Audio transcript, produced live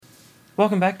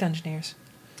Welcome back, Dungeoneers.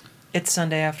 It's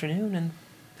Sunday afternoon, and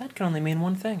that can only mean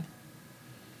one thing.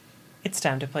 It's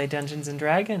time to play Dungeons &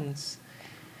 Dragons.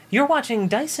 You're watching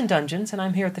Dice and Dungeons, and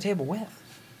I'm here at the table with...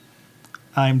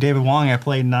 I'm David Wong. I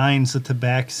play Nines the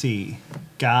Tabaxi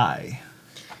Guy.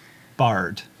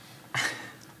 Bard.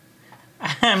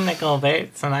 I'm Nicole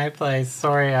Bates, and I play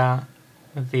Soria,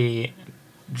 the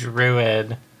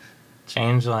druid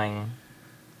changeling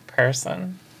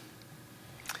person.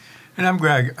 And I'm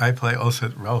Greg. I play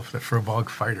Ulset Ralph, the Furbolg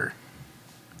fighter.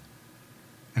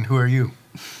 And who are you?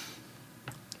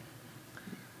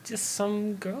 Just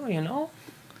some girl, you know?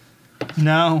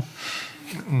 No.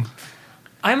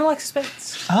 I'm Alexis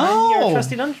Bates. Oh! I'm your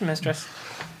trusty dungeon mistress.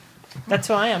 That's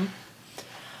who I am.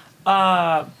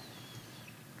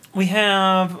 We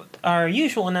have our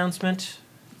usual announcement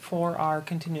for our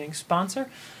continuing sponsor,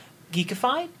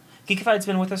 Geekified. Geekified's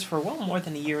been with us for well more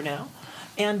than a year now,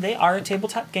 and they are a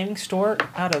tabletop gaming store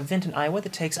out of Vinton, Iowa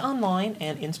that takes online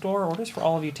and in-store orders for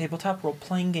all of your tabletop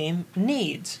role-playing game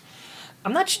needs.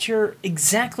 I'm not sure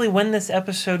exactly when this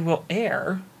episode will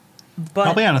air, but...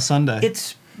 Probably on a Sunday.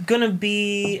 It's going to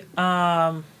be,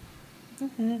 I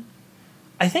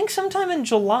think sometime in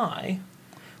July,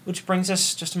 which brings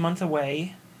us just a month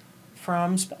away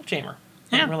from Spelljammer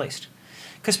being released.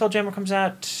 Because Spelljammer comes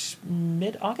out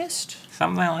mid-August?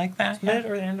 Something like that. Mid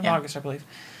or the end of August, I believe.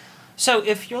 So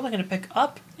if you're looking to pick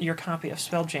up your copy of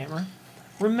Spelljammer,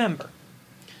 remember,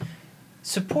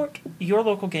 support your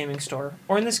local gaming store,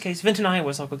 or in this case, Vinton,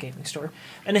 Iowa's local gaming store,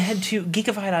 and head to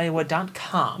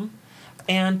geekifiediowa.com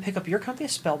and pick up your copy of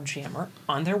Spelljammer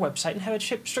on their website and have it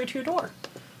shipped straight to your door.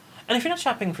 And if you're not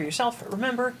shopping for yourself,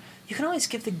 remember, you can always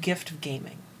give the gift of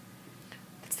gaming.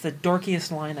 That's the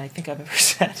dorkiest line I think I've ever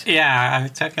said. Yeah, I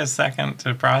took a second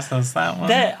to process that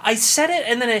one. I said it,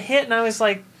 and then it hit, and I was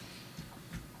like,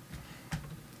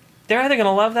 they're either going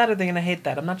to love that or they're going to hate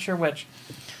that. I'm not sure which.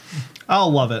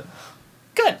 I'll love it.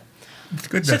 Good. It's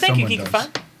good So that thank you, someone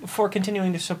Geekify, for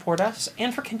continuing to support us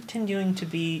and for continuing to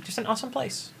be just an awesome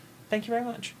place. Thank you very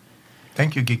much.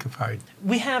 Thank you, Geekified.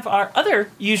 We have our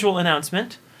other usual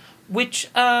announcement, which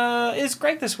is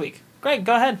Greg this week. Greg,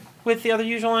 go ahead with the other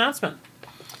usual announcement.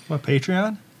 What,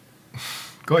 Patreon?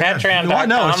 Go ahead.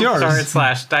 No, it's yours.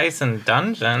 Patreon.com/Dice and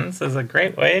Dungeons is a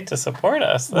great way to support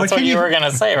us. That's what you you were going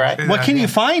to say, right? What can you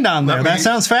find on there? That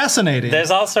sounds fascinating.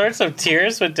 There's all sorts of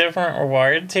tiers with different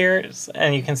reward tiers,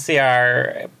 and you can see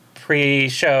our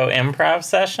pre-show improv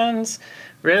sessions.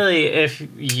 Really, if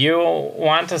you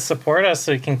want to support us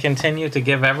so we can continue to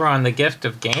give everyone the gift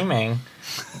of gaming,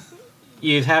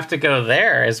 you'd have to go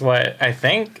there, is what I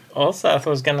think Ulseth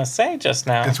was going to say just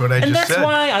now. That's what I And just said. that's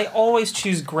why I always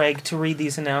choose Greg to read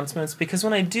these announcements, because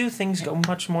when I do, things go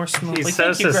much more smoothly. He's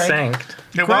so Thank you, Greg. succinct.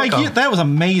 You're Greg, welcome. that was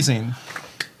amazing.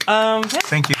 Yeah,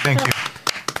 Thank you.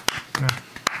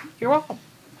 you're welcome.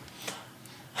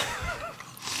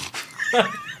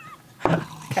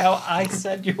 How I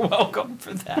said you're welcome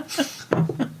for that.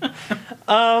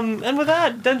 And with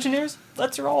that, Dungeoneers,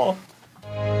 let's roll.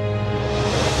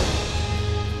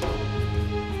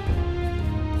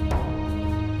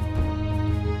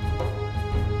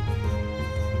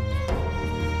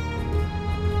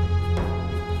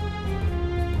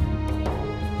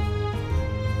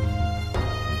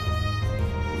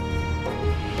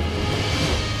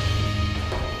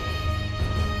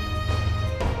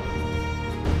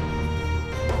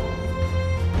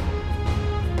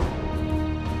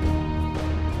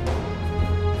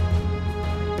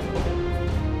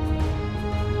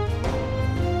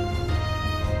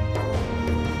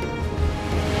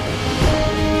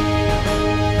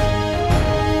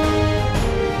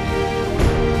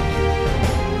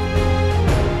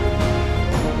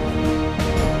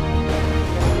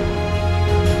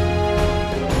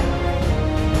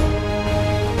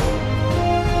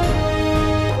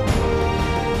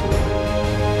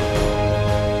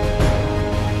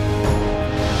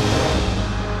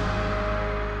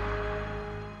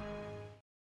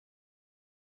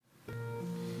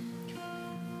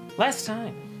 Last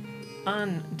time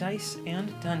on Dice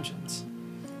and Dungeons,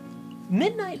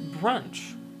 Midnight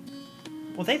Brunch.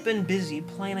 Well, they've been busy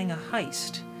planning a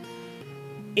heist.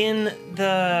 In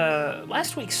the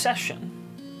last week's session,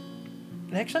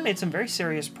 they actually made some very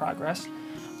serious progress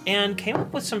and came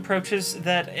up with some approaches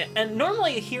that, and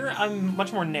normally here I'm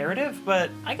much more narrative, but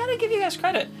I gotta give you guys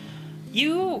credit.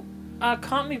 You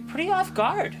caught me pretty off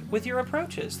guard with your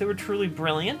approaches. They were truly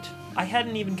brilliant. I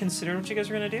hadn't even considered what you guys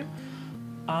were gonna do.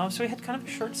 So we had kind of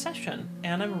a short session,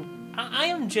 and I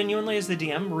am genuinely, as the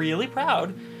DM, really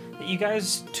proud that you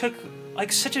guys took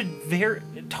like such a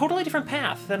totally different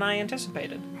path than I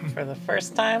anticipated. For the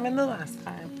first time and the last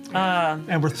time.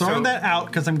 And we're throwing So- that out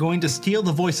because I'm going to steal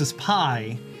the voice's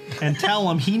pie and tell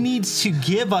him he needs to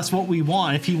give us what we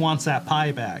want if he wants that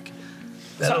pie back.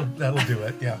 That'll do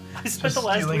it. Yeah. I spent the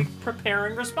last week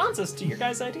preparing responses to your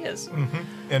guys' ideas.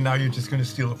 And now you're just going to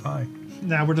steal a pie,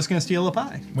 Now we're just going to steal a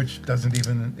pie. which doesn't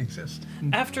even exist.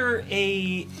 After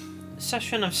a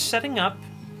session of setting up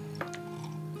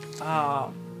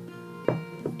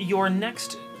your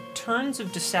next turns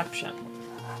of deception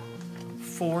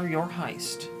for your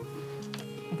heist,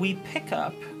 we pick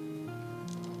up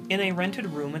in a rented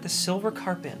room at the Silver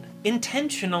Carp Inn,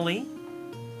 intentionally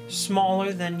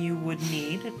smaller than you would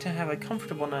need to have a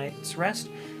comfortable night's rest,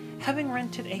 having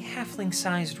rented a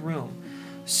halfling-sized room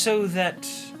so that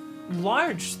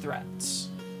large threats,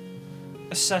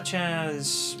 such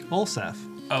as Olsef.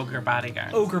 Ogre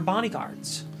bodyguard. ogre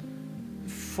bodyguards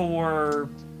for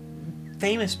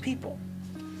famous people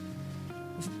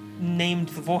named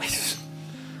the Voice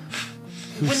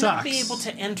Who would not sucks. be able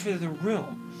to enter the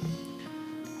room.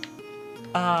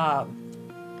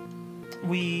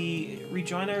 We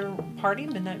rejoin our party,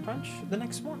 midnight brunch, the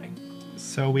next morning.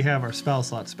 So we have our spell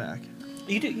slots back.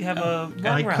 You do. You have a long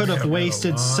I rest. could have Yeah,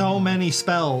 wasted so many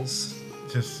spells.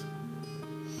 Just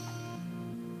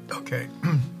okay.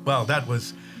 Well, that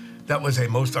was a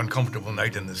most uncomfortable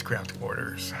night in this cramped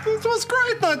quarters. This was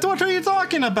great, but what are you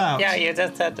talking about? Yeah, you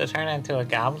just had to turn into a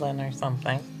goblin or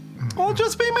something. I'll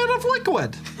just be made of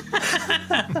liquid.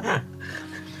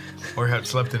 Or had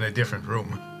slept in a different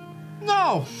room.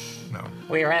 No. No.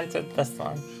 We rented this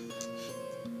one.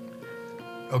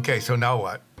 Okay, so now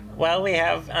what? Well, we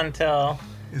have until,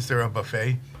 Is there a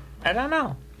buffet? I don't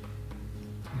know.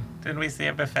 Did we see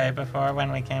a buffet before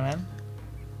when we came in?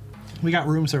 We got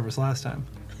room service last time.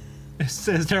 Is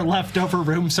there leftover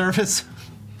room service?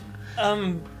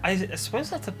 I suppose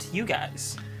that's up to you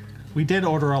guys. We did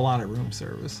order a lot of room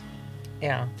service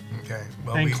Yeah. Okay.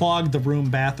 Well, and clogged the room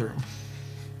bathroom.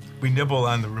 we nibble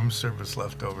on the room service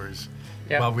leftovers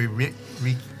Yep. while we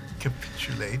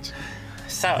recapitulate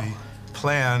So, the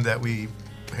plan that we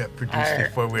had produced Our-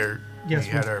 before we Yes,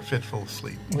 had we- our fitful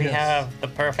sleep. we Yes. have the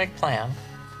perfect plan.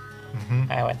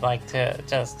 I would like to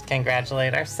just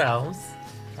congratulate ourselves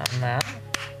on that.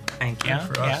 Thank you.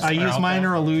 for us. Yes, I we're use all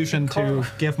minor illusion to Cor-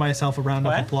 give myself a round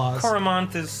What? of applause.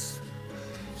 Coromont is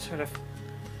sort of.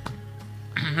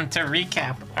 good. To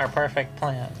recap our perfect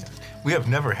plan. We have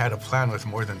never had a plan with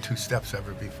more than 2 steps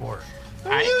ever before.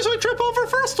 I usually trip over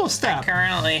first step.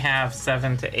 Currently have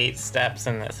 7 to 8 steps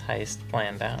in this heist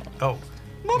planned out. Oh,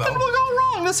 Nothing well, will go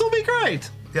wrong. This will be great.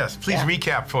 yes. Please Yeah.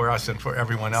 recap for us and for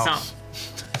everyone else.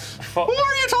 For Who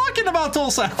are you talking about,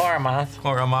 Tulsa? Coromont,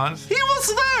 Horamons, He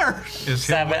was there. is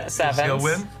Seven- sevens.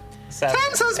 Hilwin?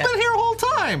 Thames has been here whole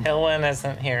time. Hilwin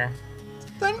isn't here.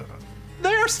 Then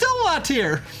they are still not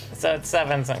here. So it's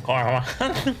 7s and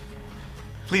Coromont.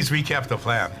 Please recap the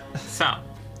plan. So,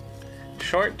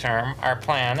 short term, our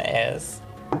plan is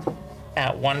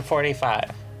at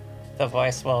 1:45, the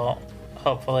Voice will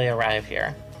hopefully arrive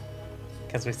here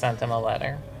because we sent him a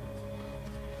letter.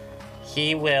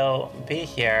 He will be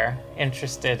here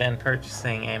interested in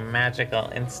purchasing a magical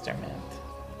instrument.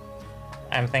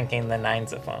 I'm thinking the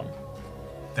Ninesophone.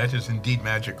 That is indeed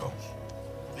magical.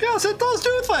 Yes, it does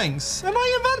do things, and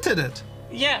I invented it.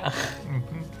 Yeah.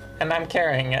 And I'm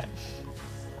carrying it.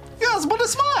 Yes, but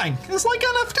it's mine. It's like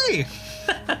NFT.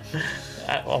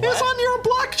 Well, It's what? on your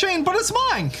blockchain, but it's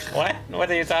mine. What? What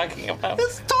are you talking about?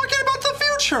 It's talking about the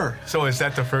future. So is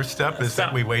that the first step? Is that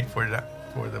So- we wait for the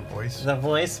voice? The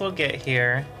Voice will get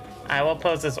here. I will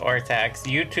pose as Ortax.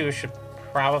 You two should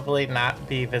probably not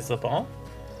be visible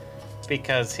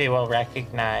because he will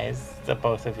recognize the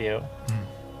both of you.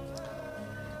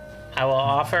 I will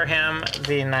offer him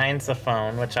the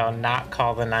Ninesophone, which I'll not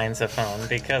call the Ninesophone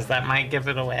because that might give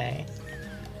it away.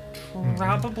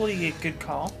 Probably a good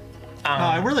call.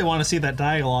 I really want to see that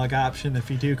dialogue option if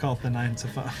you do call it the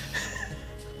Ninesophone.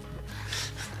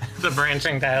 The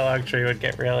branching dialogue tree would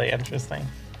get really interesting.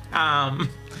 I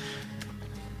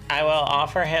will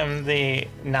offer him the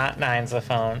not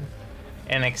Ninesophone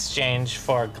in exchange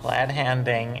for glad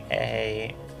handing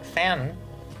a fan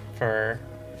for,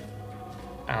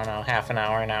 I don't know, half an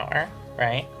hour,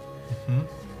 right?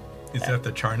 Is that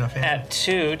the Charna fan? At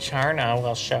 2, Charna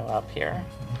will show up here.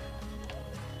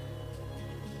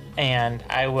 And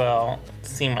I will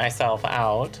see myself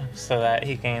out so that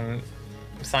he can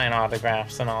sign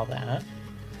autographs and all that.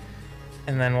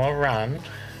 And then we'll run.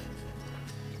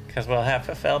 Because we'll have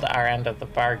fulfilled our end of the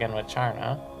bargain with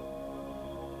Charna.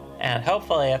 And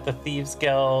hopefully at the Thieves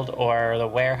Guild or the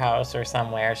warehouse or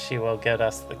somewhere, she will get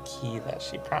us the key that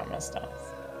she promised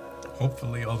us.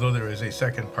 Hopefully, although there is a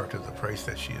second part of the price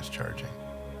that she is charging.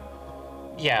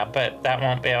 Yeah, but that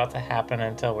won't be able to happen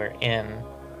until we're in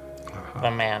Uh-huh.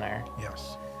 the manor,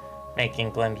 Yes.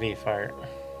 making Glenvie fart.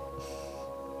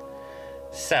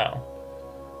 So,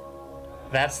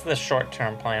 that's the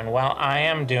short-term plan. While I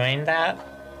am doing that,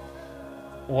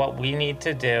 what we need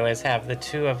to do is have the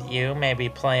two of you maybe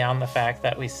play on the fact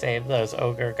that we saved those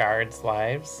ogre guards'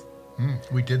 lives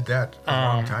We did that a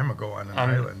long time ago on an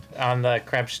island. on the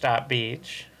Krebsstadt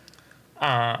beach.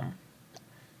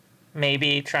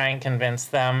 Maybe try and convince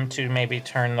them to maybe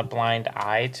turn the blind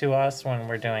eye to us when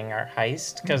we're doing our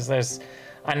heist, because there's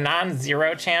a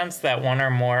non-zero chance that one or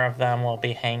more of them will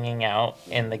be hanging out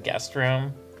in the guest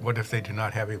room. What if they do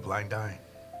not have a blind eye?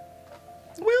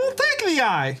 We will take the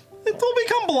eye. It will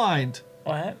become blind.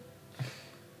 What?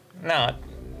 No,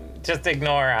 just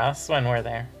ignore us when we're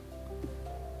there.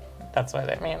 That's what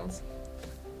it means.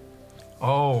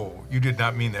 Oh, you did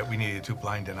not mean that we needed to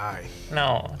blind an eye,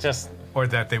 No, just or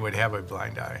that they would have a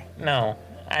blind eye. no.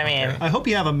 I mean, I hope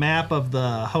you have a map of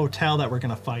the hotel that we're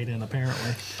gonna fight in.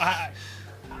 Apparently,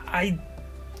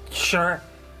 Sure.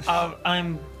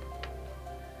 I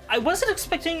wasn't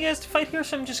expecting you guys to fight here,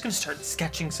 so I'm just gonna start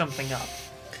sketching something up.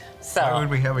 Why would so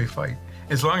we have a fight?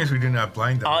 As long as we do not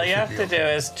blind them. all we you should have be to do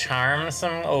okay. is charm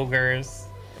some ogres.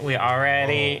 We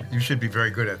already You should be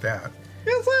very good at that.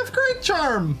 yes, I have great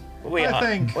charm. I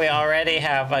think. we already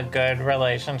have a good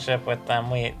relationship with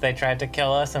them. They tried to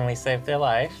kill us and we saved their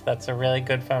life. That's a really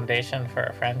good foundation for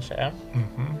a friendship.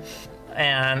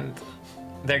 And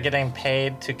they're getting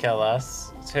paid to kill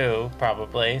us too,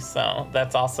 probably. So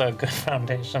that's also a good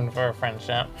foundation for a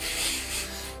friendship.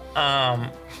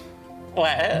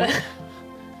 What?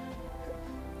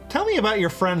 Tell me about your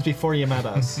friends before you met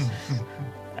us.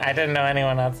 I didn't know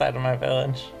anyone outside of my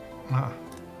village. Ah.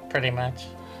 Pretty much.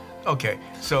 Okay,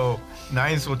 so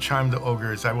Nines will charm the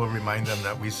ogres. I will remind them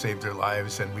that we saved their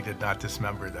lives and we did not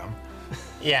dismember them.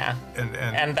 Yeah.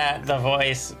 And that the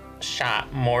voice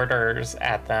shot mortars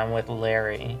at them with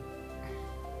Larry.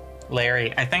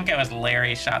 I think it was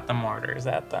Larry shot the mortars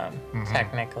at them,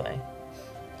 technically.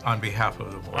 on behalf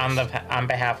of the voice. On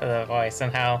behalf of the voice,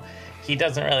 and how he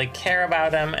doesn't really care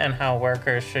about him, and how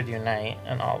workers should unite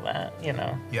and all that, you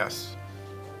know. Yes.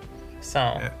 So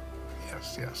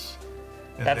Yes.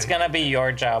 And that's gonna be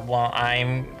your job while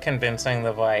I'm convincing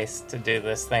the voice to do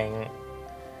this thing.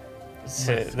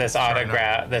 With This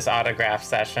autograph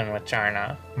session with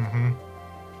Charna. Mm-hmm.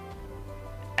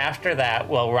 After that,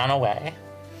 we'll run away.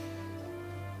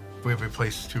 We have a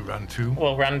place to run to.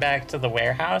 We'll run back to the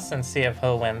warehouse and see if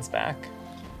Hilwin's back.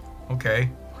 Okay.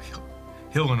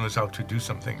 Hilwin was out to do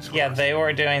some things for Yeah, us. they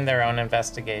were doing their own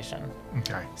investigation.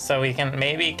 Okay. So we can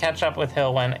maybe catch up with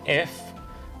Hilwin. If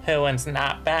Hilwin's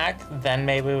not back, then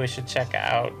maybe we should check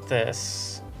out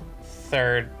this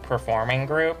third performing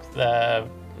group, the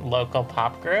local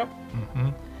pop group. Mm-hmm.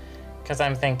 Because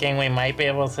I'm thinking we might be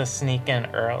able to sneak in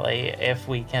early if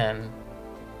we can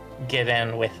get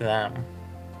in with them.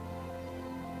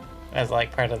 As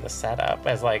like part of the setup,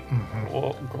 as like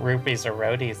groupies or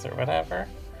roadies or whatever.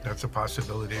 That's a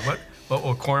possibility. What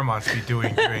will Cormont be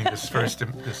doing during this first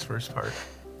part?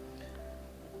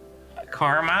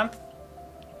 Cormont?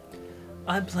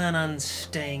 I plan on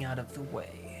staying out of the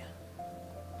way.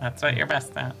 That's what you're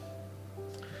best at.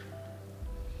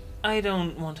 I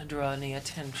don't want to draw any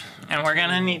attention. And we're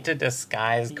gonna need to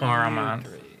disguise Cormont.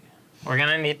 We're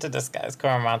gonna need to disguise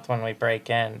Cormont when we break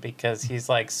in because he's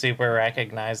like super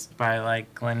recognized by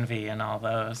like Glenvie and all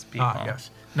those people. Ah, yes.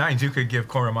 Nines, you could give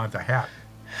Cormont a hat.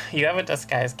 You have a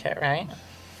disguise kit, right?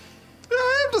 Yeah,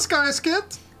 I have disguise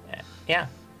kit. Yeah.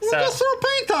 We'll just throw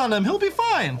paint on him. He'll be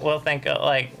fine. We'll think of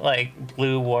like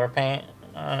blue war paint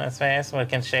on his face. We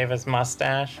can shave his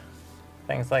mustache,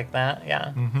 things like that.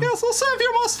 Yeah. Yes, we'll save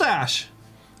your mustache.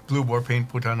 Blue war paint,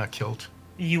 put on a kilt.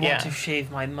 You Yeah. want to shave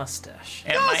my mustache?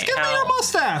 It Yes, might give me your help.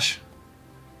 mustache.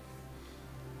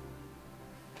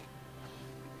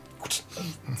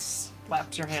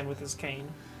 Slaps your hand with his cane.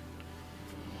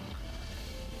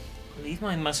 Leave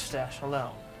my mustache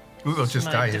alone. We will It's just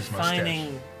my dye his mustache.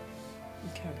 defining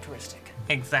characteristic.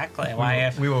 Exactly. Why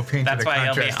if we will paint that's it a why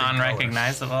you'll be contrasting color.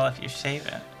 unrecognizable if you shave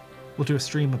it. We'll do a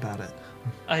stream about it.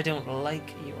 I don't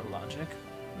like your logic,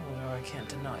 although I can't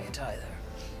deny it either.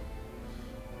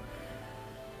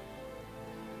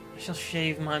 I shall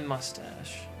shave my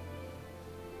mustache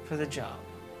for the job.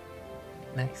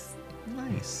 Nice.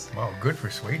 Nice. Wow, good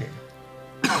persuading.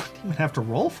 You even have to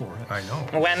roll for it. I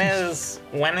know. When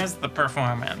is the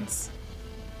performance?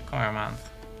 Cormont.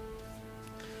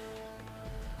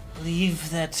 Believe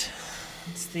that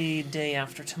it's the day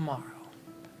after tomorrow.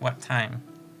 What time?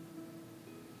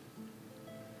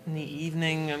 In the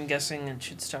evening, I'm guessing it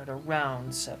should start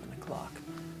around 7 o'clock.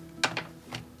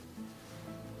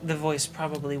 The voice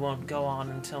probably won't go on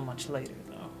until much later,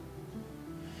 though.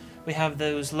 We have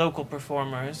those local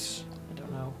performers. I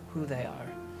don't know who they are.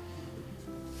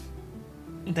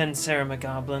 Then Sarah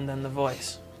McGoblin, then the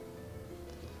voice.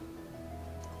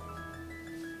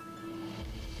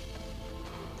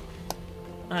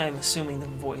 I'm assuming the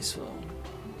voice will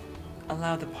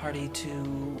allow the party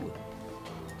to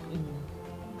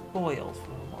boil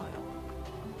for a while.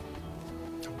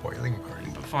 A boiling party.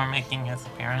 Before making his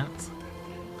appearance.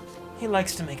 He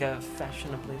likes to make a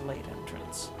fashionably late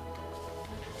entrance.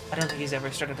 I don't think he's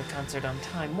ever started a concert on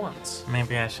time once.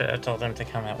 Maybe I should have told him to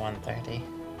come at 1:30.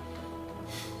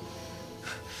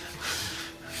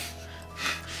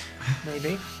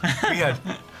 Maybe. We had.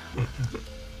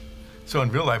 So in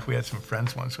real life, we had some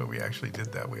friends once where we actually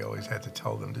did that. We always had to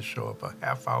tell them to show up a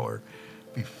half hour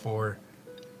before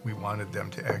we wanted them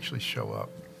to actually show up.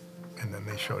 And then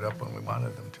they showed up when we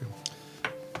wanted them to.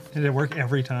 Did it work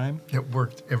every time? It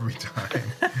worked every time.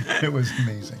 It was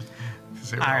amazing.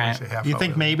 'Cause they were All always right. a half You hour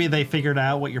think late. maybe they figured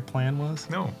out what your plan was?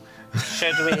 No.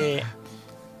 Should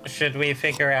we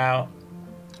figure out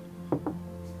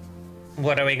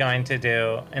what are we going to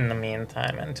do in the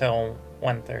meantime until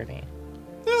 1:30?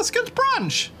 Yeah, let's get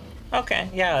brunch. Okay,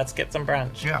 yeah, let's get some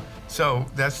brunch. Yeah. So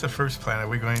that's the first plan. Are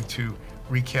we going to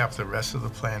recap the rest of the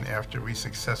plan after we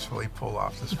successfully pull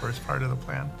off this first part of the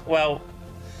plan? Well,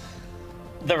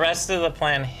 the rest of the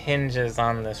plan hinges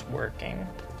on this working.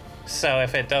 So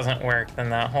if it doesn't work, then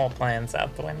that whole plan's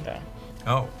out the window.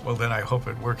 Oh, well then I hope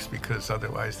it works, because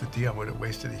otherwise the DM would have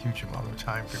wasted a huge amount of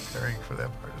time preparing for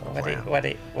that part of the plan.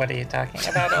 What are you talking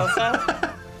about,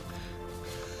 Elsa?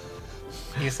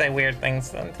 You say weird things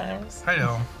sometimes. I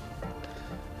know.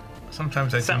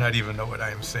 Sometimes I So- do not even know what I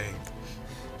am saying.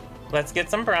 Let's get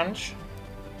some brunch.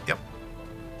 Yep.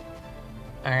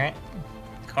 All right.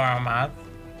 Koromoth,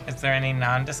 is there any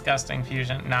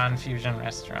non-fusion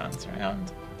restaurants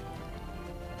around?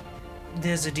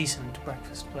 There's a decent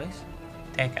breakfast place.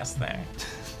 Take us there.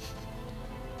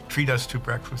 Treat us to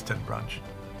breakfast and brunch.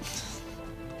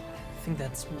 I think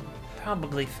that's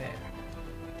probably fair,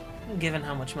 given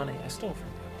how much money I stole from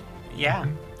you. Yeah,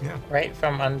 Yeah. right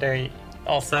from under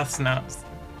Ulsath's nose.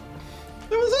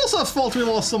 It was also fault we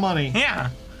lost some money. Yeah.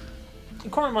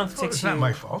 Cormonth Oh, takes it's you not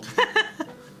my fault.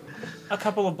 a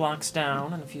couple of blocks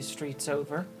down and a few streets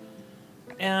over,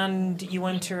 and you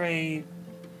enter a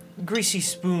greasy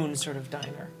spoon sort of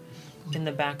diner in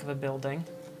the back of a building,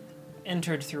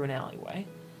 entered through an alleyway.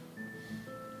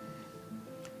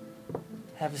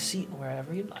 Have a seat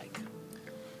wherever you'd like.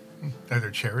 Are there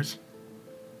chairs?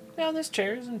 Yeah, there's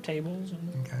chairs and tables.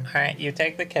 And Okay. All right, you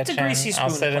take the kitchen. greasy I'll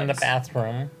spoon sit in the place.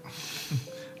 bathroom.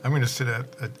 I'm going to sit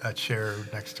at a chair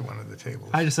next to one of the tables.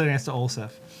 I just said next to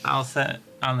Olsef. I'll sit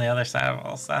on the other side of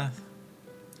Ulsath.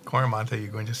 Coromont, are you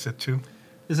going to sit too?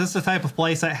 Is this the type of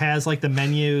place that has like the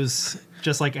menus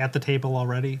just like at the table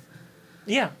already?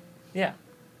 yeah, yeah.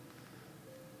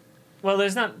 Well,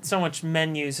 there's not so much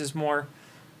menus as more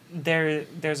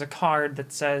there's a card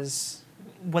that says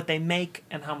what they make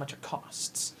and how much it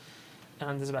costs.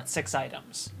 And there's about 6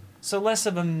 items. So less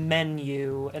of a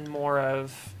menu and more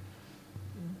of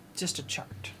just a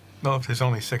chart. Well, if there's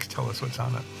only 6, tell us what's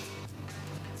on it.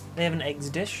 They have an eggs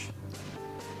dish.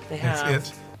 They have That's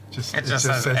it. It just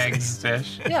says eggs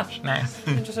dish. Yeah. Nice.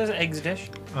 It just says eggs dish.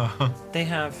 They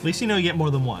have At least you know you get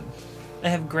more than one. They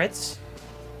have grits.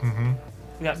 Mm-hmm.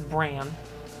 We got bran.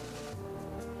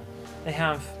 They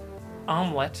have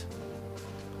omelet.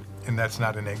 And that's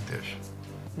not an egg dish.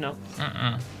 No.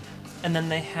 And then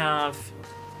they have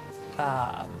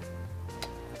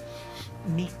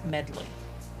meat medley.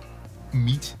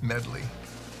 Meat medley.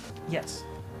 Yes.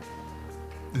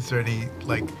 Is there any,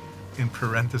 like, in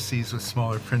parentheses with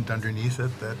smaller print underneath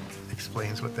it that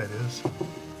explains what that is?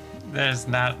 There's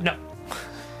not. No.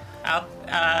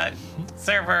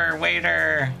 Server,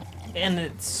 waiter. And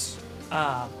it's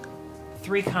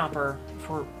 3 copper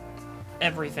for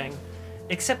everything,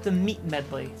 except the meat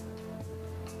medley,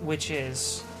 which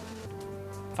is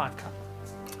 5 copper.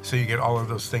 So you get all of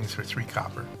those things for 3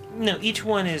 copper. No, each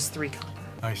one is 3 copper.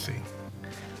 I see.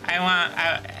 I want.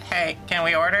 Hey, can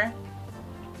we order?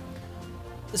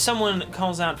 Someone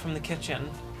calls out from the kitchen.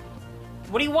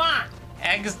 What do you want?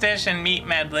 Eggs dish and meat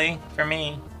medley for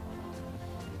me.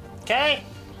 Okay.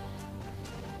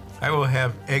 I will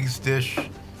have eggs dish,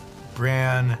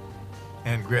 bran,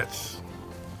 and grits.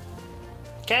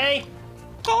 Okay.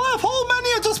 I'll have whole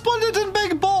menu, just put it in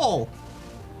big bowl.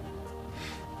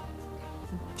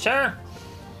 Sure.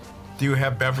 Do you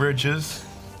have beverages?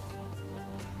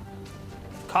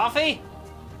 Coffee?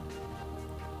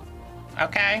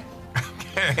 Okay.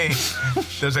 Okay.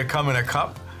 Does it come in a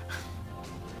cup?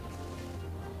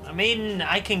 I mean,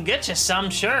 I can get you some,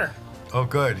 sure. Oh,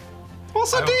 good.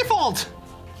 What's the default?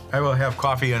 I will have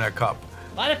coffee in a cup.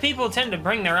 A lot of people tend to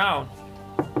bring their own.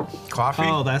 Coffee?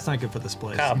 Oh, that's not good for this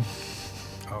place. Cup.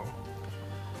 Oh.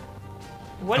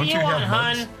 What Don't do you you want, have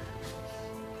hon? mugs?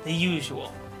 The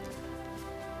usual.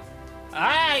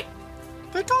 Alright.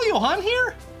 They call you hon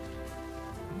here?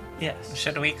 Yes.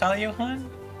 Should we call you hon?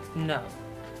 No.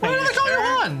 Why do you they call you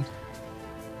sure? hon?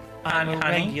 I'm a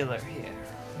Honey? regular here.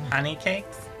 Honey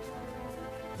cakes?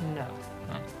 No.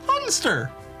 Hunster.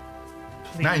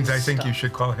 Please Nines, I think stop. you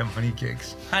should call him Honey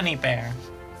Cakes. Honey bear.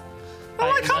 I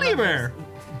like none honey of bear.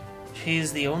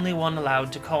 She's the only one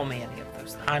allowed to call me any of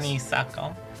those things.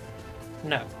 Honeysuckle.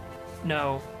 No.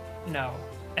 No. No.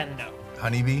 And no.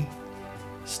 Honeybee?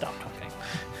 Stop talking.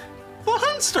 The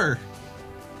Hunster.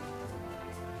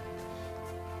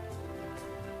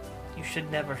 You should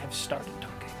never have started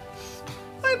talking.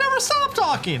 I never stop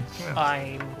talking.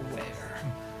 I'm aware.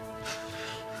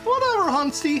 Whatever,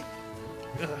 Hunsty.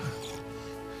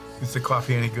 Is the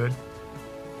coffee any good?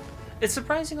 It's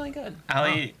surprisingly good.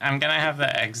 I'm gonna have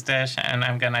the eggs dish, and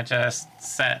I'm gonna just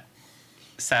set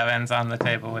sevens on the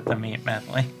table with the meat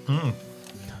medley.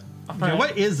 Okay,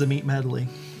 what is the meat medley?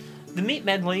 The meat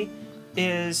medley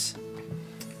is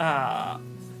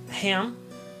ham,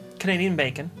 Canadian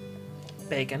bacon,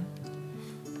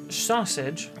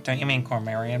 sausage. Don't you mean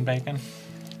Cormarian bacon?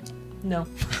 No.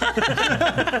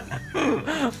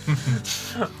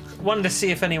 Wanted to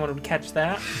see if anyone would catch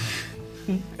that.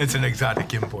 It's an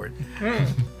exotic import.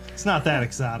 It's not that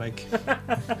exotic.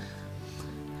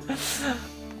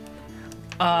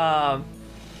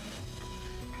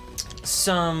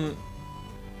 Some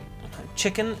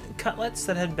chicken cutlets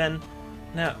that had been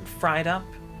fried up,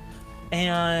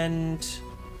 and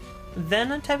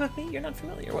then a type of meat you're not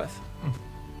familiar with.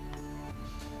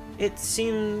 It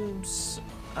seems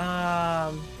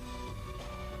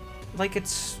like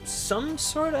it's some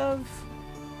sort of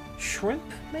shrimp,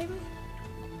 maybe?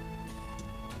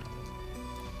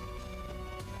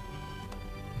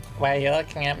 Why are you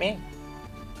looking at me?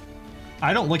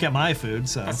 I don't look at my food,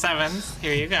 so. Sevens.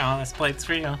 Here you go. This plate's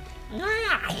for you.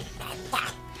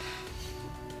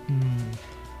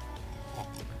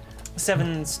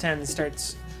 Sevens, 10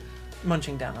 starts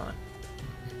munching down on it.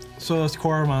 So it's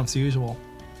Coromant's usual.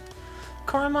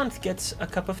 Coromant gets a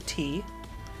cup of tea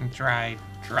Dry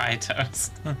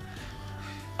toast.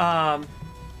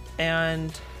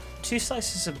 and 2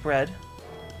 slices of bread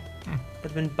that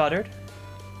have been buttered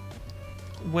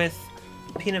with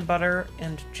peanut butter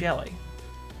and jelly.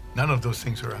 None of those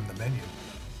things are on the menu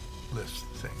list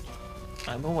thing.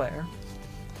 Um, I'm aware.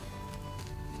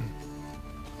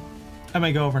 I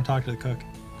may go over and talk to the cook.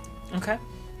 Okay.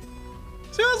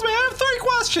 Excuse me, I have 3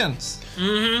 questions.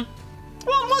 Mm-hmm.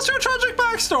 Well, what's your tragic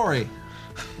backstory?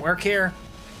 Work here.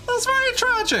 That's very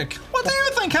tragic. What do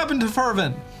you think happened to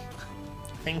Fervin?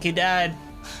 Think he died.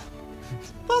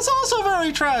 That's also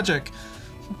very tragic.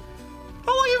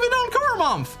 How long have you known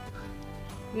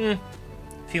Coromant?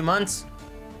 Few months.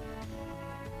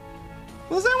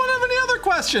 Does anyone have any other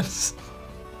questions?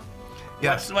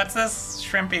 Yes. What's this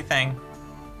shrimpy thing?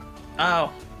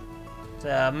 Oh.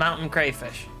 The mountain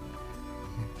crayfish.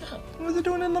 What is it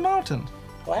doing in the mountain?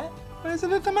 What? Why is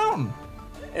it in the mountain?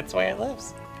 It's where it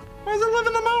lives. Why does it live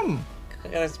in the mountain?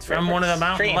 It's From one of the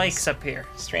mountain streams. lakes up here.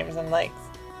 Streams and lakes.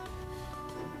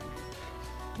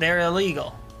 They're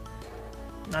illegal.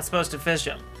 Not supposed to fish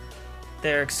them.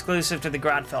 They're exclusive to the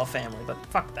Grodfell family, but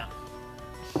fuck them.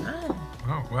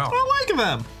 Oh, well. I like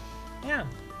them. Yeah.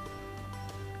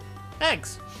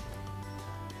 Eggs.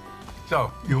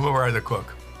 So, you are the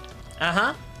cook.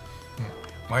 Uh-huh.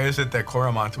 Why is it that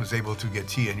Coromant was able to get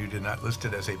tea and you did not list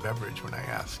it as a beverage when I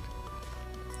asked?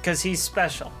 Because he's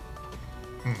special.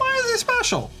 Why is he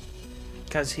special?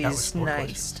 Because was he's 4 nice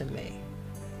questions. to me.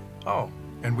 Oh,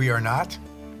 and we are not?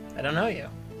 I don't know you.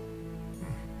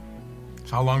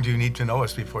 So how long do you need to know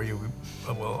us before you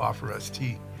will offer us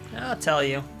tea? I'll tell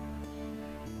you.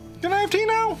 Can I have tea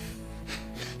now?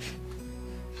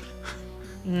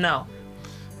 No.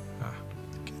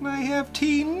 Can I have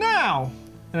tea now?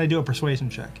 And I do a persuasion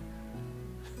check.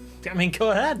 I mean,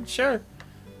 go ahead. Sure.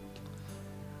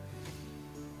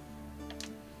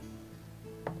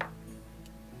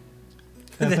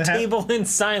 That's The a table in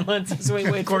silence as we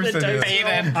wait for course the it is. dice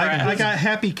to roll. I got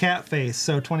happy cat face,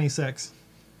 so 26.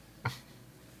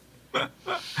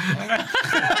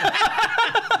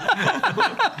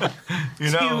 You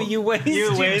know, You wasted,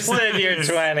 You wasted your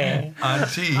 20. on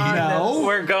tea, No.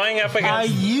 We're going up I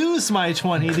against. use my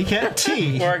 20 to get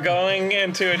tea. We're going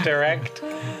into a direct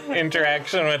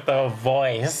interaction with the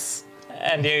voice,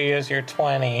 and you use your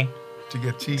 20 to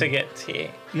get tea. to get tea.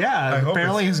 Yeah, I hope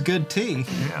apparently it's good tea.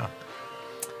 Yeah.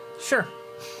 Sure.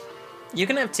 You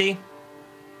can have tea.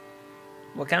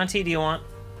 What kind of tea do you want?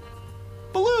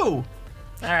 Blue. All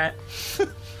right.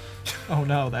 Oh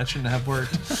no, that shouldn't have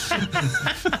worked.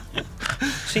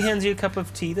 She hands you a cup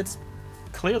of tea that's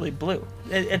clearly blue.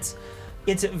 It's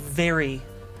very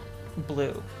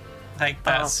blue. Like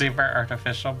that Oh. super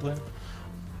artificial blue.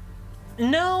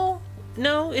 No,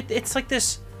 it's like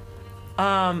this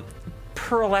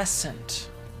pearlescent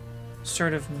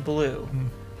sort of blue.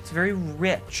 It's very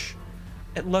rich.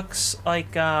 It looks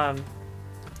like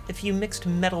if you mixed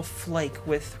metal flake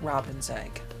with robin's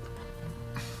egg.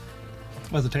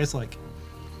 What does it taste like?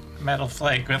 Metal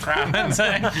flake with robin's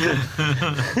egg.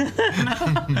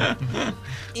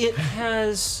 It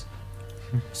has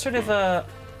sort of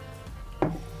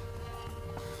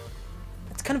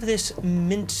it's kind of this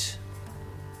mint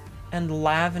and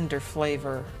lavender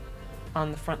flavor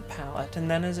on the front palate, and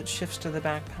then as it shifts to the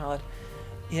back palate,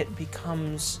 it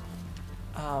becomes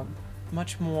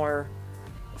much more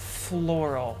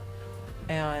floral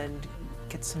and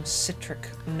gets some citric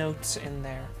notes in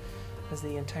there as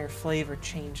the entire flavor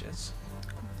changes.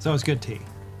 So it's good tea.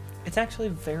 It's actually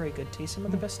very good tea, some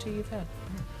of the best tea you've had.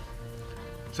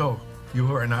 So, you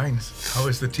who are nines, how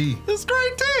is the tea? It's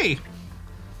great tea.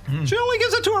 She only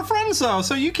gives it to her friends though,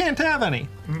 so you can't have any.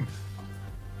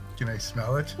 Can I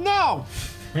smell it? No.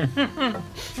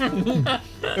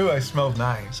 Ooh, I smelled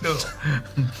nines. Ooh.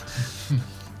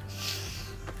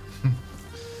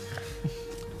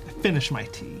 Finish my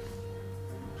tea.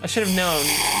 I should have known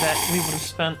that we would have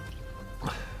spent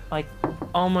like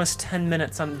almost 10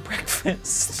 minutes on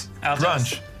breakfast.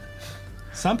 Brunch.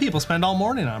 Some people spend all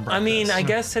morning on breakfast. I mean, I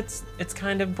guess it's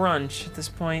kind of brunch at this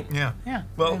point. Yeah. Yeah.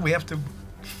 Well, we have to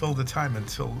fill the time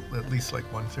until at least like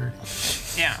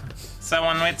 1:30. Yeah. So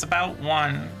when it's about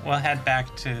 1, we'll head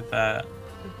back to the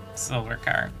silver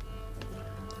car.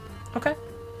 Okay.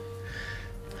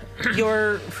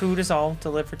 Your food is all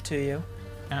delivered to you.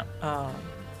 Yeah.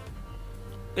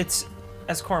 It's,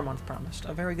 as Coromonth promised,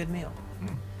 a very good meal.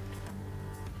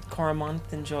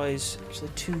 Coromonth enjoys actually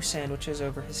 2 sandwiches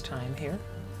over his time here,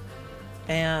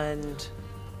 and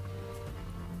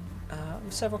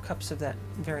several cups of that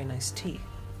very nice tea.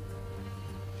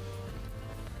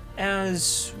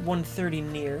 As 1:30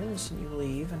 nears, you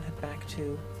leave and head back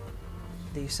to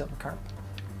the Silver Carp.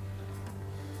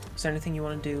 Is there anything you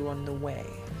want to do on the way?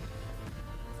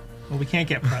 Well, we can't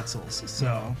get pretzels,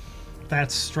 so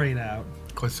that's straight out.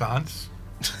 Croissants.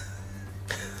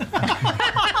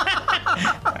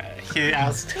 He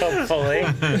asked hopefully.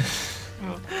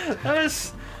 That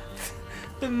was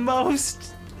the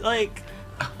most, like,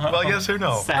 Well, yes or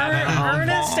no? Sad and humble.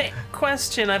 earnest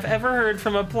question I've ever heard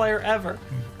from a player ever.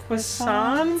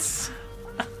 Croissants?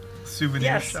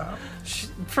 Souvenir Yes. shop.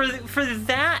 For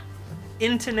that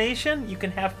intonation, you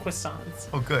can have croissants.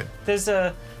 Oh, good. There's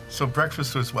a So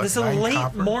breakfast was what? there's a 9 late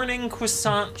copper? morning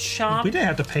croissant shop. We didn't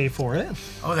have to pay for it.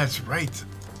 Oh, that's right.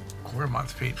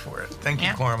 Coromont paid for it. Thank you,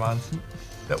 Yeah. Coromont.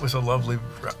 That was a lovely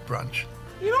brunch.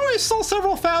 You know, he stole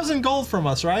several thousand gold from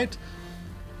us, right?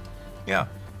 Yeah.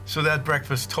 So that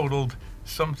breakfast totaled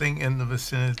something in the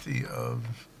vicinity of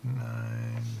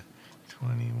 9,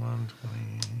 21,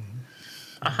 20.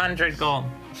 100 gold.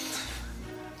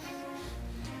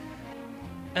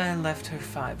 I left her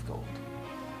 5 gold.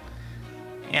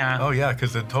 Yeah. Oh, yeah,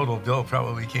 because the total bill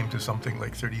probably came to something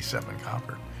like 37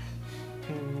 copper.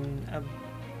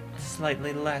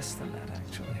 Slightly less than that,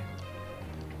 actually.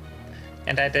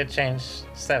 And I did change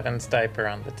Seven's diaper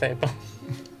on the table.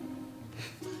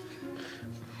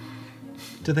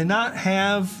 Do they not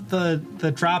have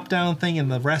the drop down thing in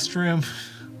the restroom?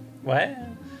 What?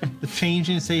 The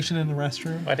changing station in the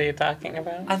restroom? What are you talking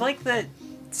about? I like that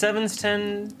 7's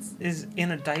 10 is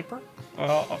in a diaper.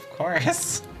 Well, of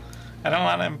course. I don't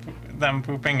want them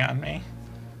pooping on me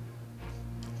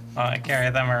while I carry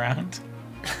them around.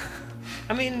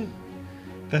 I mean,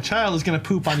 The child is going to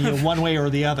poop on you one way or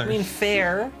the other. I mean,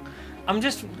 fair.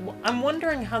 I'm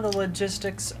wondering how the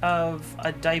logistics of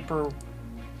a diaper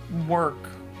work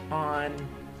on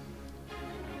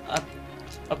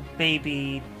a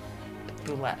baby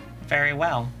boulette. Very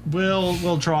well.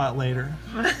 We'll draw it later.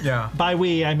 Yeah. By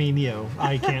we, I mean you.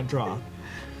 I can't draw.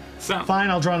 So, Fine,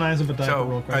 I'll draw lines of a diaper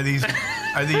real So quick. are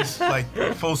these like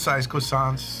full-size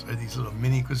croissants? Are these little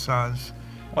mini croissants?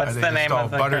 what's Are they the just name all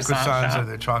of the butter croissant croissants? shop? Are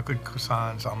they chocolate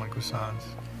croissants, almond croissants?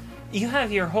 You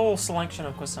have your whole selection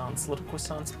of croissants: little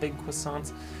croissants, big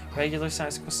croissants, regular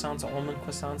sized croissants, almond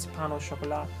croissants, pain au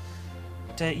chocolat.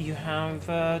 You have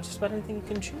just about anything you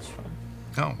can choose from.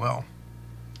 Oh, well.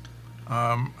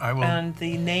 I will. And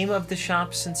the name of the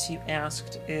shop, since you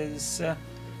asked, is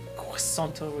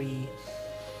croissanterie.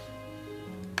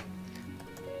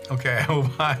 Okay, I will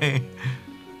buy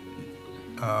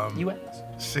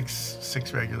U.S.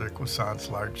 six regular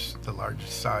croissants, the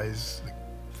largest size, the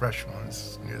fresh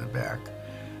ones near the back.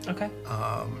 Okay.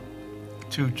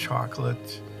 2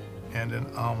 chocolate and an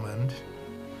almond.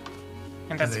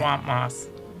 And a They- swamp moss.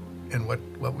 And what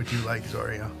would you like,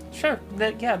 Zoria? Sure.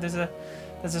 There's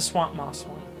a swamp moss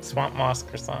one. Swamp moss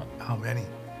croissant. How many?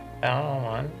 I don't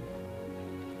know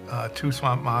one. 2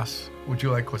 swamp moss. Would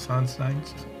you like croissants,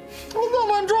 Nines? Oh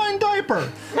no, I'm drawing diaper.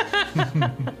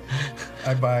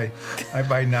 I buy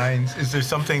 9s. Is there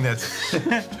something that's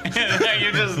Are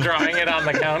you just drawing it on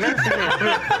the counter?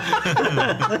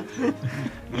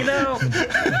 You know,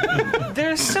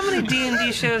 there's so many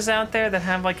D&D shows out there that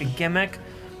have like a gimmick.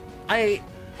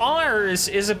 Ours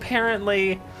is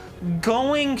apparently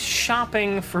going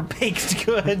shopping for baked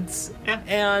goods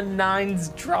and Nine's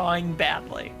drawing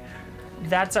badly.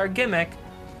 That's our gimmick.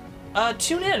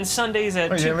 Tune in Sundays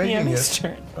at Oh, 2 you're p.m. making it.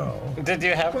 Eastern. Oh. Did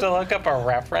you have to look up a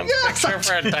reference picture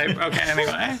for a type? Okay,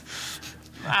 anyway.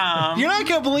 You're not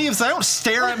gonna believe this. I don't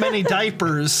stare at many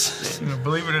diapers.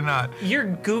 Believe it or not, Your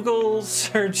Google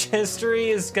search history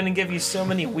is going to give you so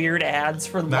many weird ads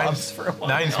for loves for a while.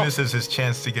 Nines misses his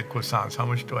chance to get croissants. How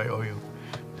much do I owe you?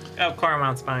 Oh,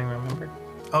 Coromant's buying, remember?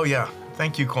 Oh yeah,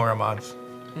 thank you, Coromants.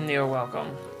 You're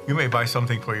welcome. You may buy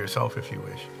something for yourself if you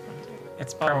wish.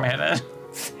 It's permitted.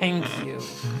 Thank you.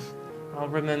 I'll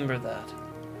remember that.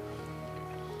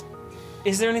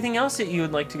 Is there anything else that you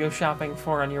would like to go shopping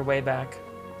for on your way back?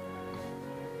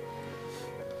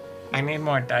 I need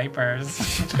more diapers.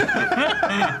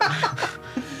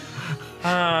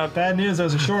 Bad news.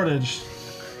 There's a shortage.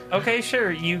 Okay,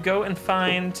 sure. You go and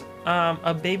find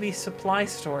a baby supply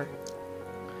store.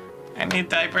 I need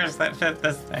diapers that fit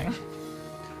this thing.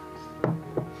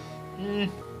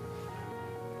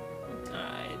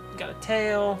 Got a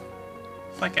tail,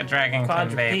 It's like a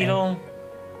dragonkin baby. quadrupedal.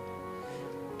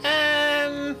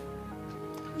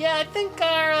 Yeah, I think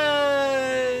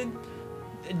our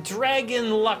Dragon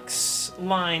Lux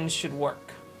line should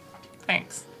work.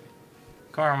 Thanks.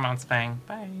 Coromant's buying.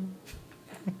 Bye.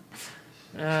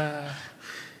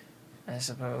 I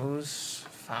suppose.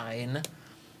 Fine.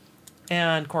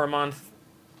 And Coromant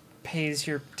pays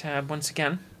your tab once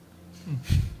again.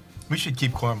 We should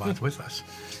keep Coromant with us.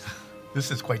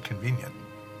 This is quite convenient.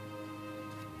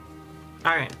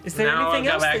 All right. Is there now anything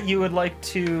we'll else go back. that you would like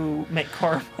to make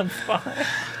Coromant buy?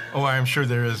 Oh, I'm sure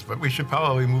there is, but we should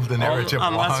probably move the narrative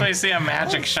Unless along. we see a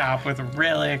magic shop with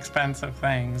really expensive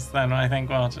things, then I think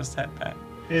we'll just head back.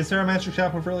 Is there a magic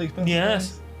shop with really expensive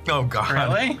Yes. Oh God!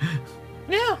 Really?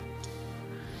 Yeah.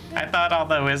 I thought all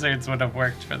the wizards would have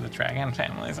worked for the dragon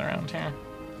families around here.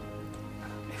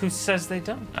 Who says they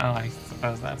don't? Oh, I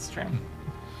suppose that's true. things?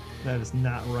 That is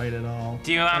not right at all.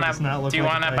 Do you That does not wanna look do you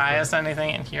like a wanna buy diaper. us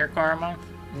anything in here, Coromant?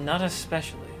 Not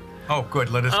especially. Oh, good.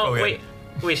 Let us Oh go wait,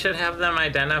 in. we should have them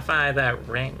identify that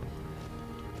ring.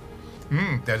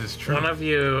 That is true. One of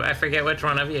you, I forget which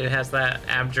one of you has that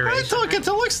I abjuration. took it.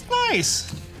 It looks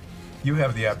nice. You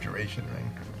have the abjuration ring.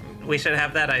 We should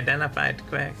have that identified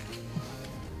quick.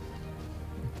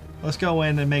 Let's go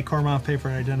in and make Cormont pay for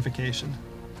identification.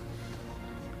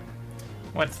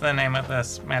 What's the name of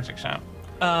this magic shop?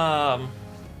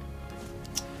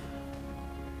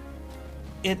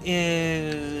 It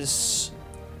is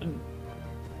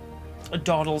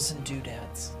Dawdles and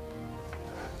Doodads.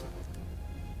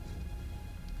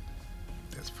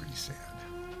 That's pretty sad.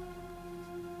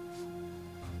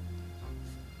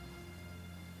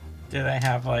 Do they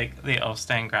have like the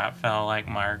Ulfstein Grotfell like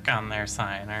mark on their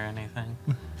sign or anything?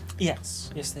 Yes,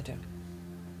 they do.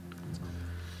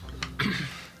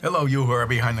 Hello, you who are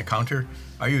behind the counter.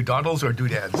 Are you Dawdles or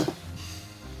Doodads?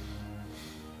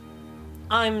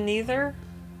 I'm neither.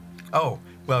 Oh,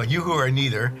 well, you who are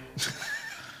neither.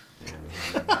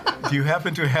 Do you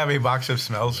happen to have a box of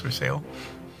smells for sale?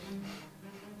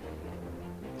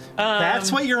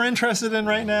 That's what you're interested in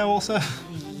right now, Ulsa?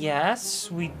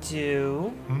 Yes, we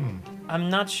do. I'm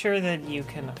not sure that you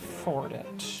can afford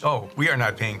it. Oh, we are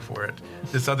not paying for it.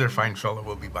 This other fine fellow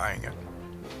will be buying it.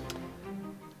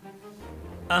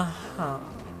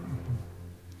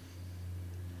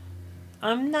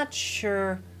 I'm not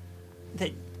sure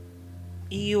that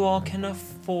you all can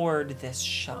afford this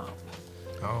shop.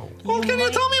 Oh, Well, can you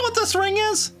might- tell me what this ring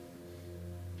is?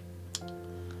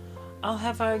 I'll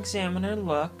have our examiner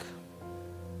look.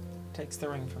 Takes the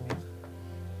ring from you.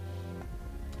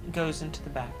 Goes into the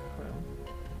back room.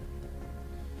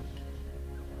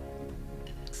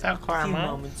 So A few Coromant,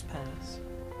 moments pass.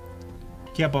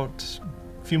 Yeah, about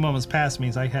a few moments past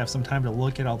means I have some time to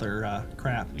look at all their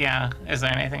crap. yeah. Is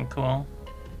there anything cool?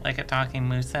 Like a talking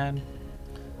moose head?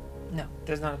 No,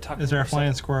 there's not a talking. Is there a moose.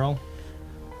 flying squirrel?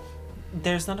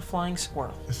 There's not a flying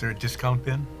squirrel. Is there a discount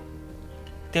bin?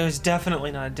 There's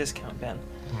definitely not a discount bin.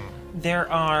 There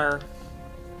are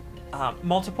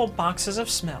multiple boxes of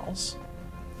smells.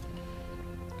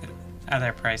 Are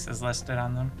there prices listed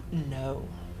on them? No.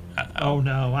 Oh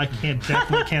no, I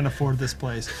definitely can't afford this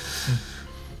place.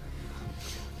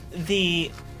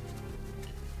 The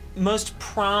most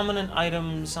prominent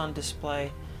items on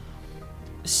display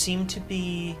seem to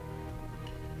be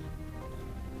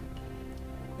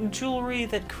jewelry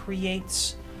that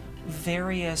creates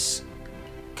various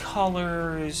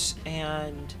colors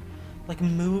and like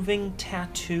moving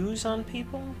tattoos on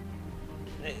people.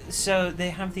 So they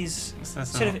have these Is this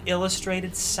sort a- of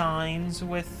illustrated signs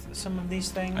with some of these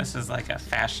things. This is like a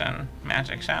fashion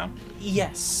magic shop.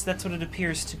 Yes, that's what it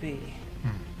appears to be.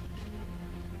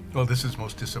 Well, this is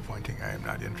most disappointing. I am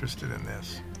not interested in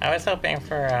this. I was hoping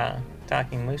for a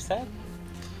talking moose head.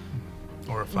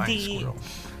 Or a flying The- squirrel.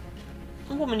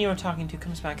 The woman you were talking to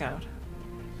comes back out.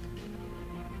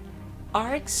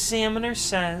 Our examiner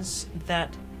says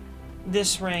that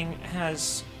this ring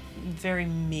has very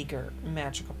meager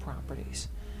magical properties.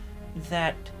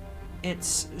 That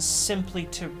it's simply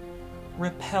to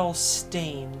repel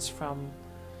stains from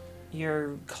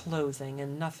your clothing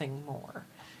and nothing more.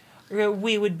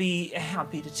 We would be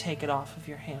happy to take it off of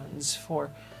your hands for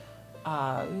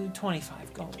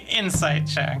 25 gold. Insight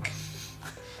check.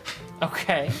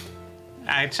 Okay.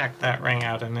 I checked that ring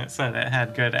out and it said it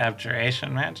had good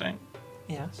abjuration magic.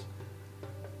 Yes.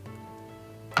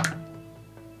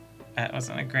 That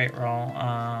wasn't a great roll.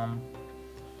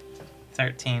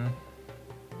 13.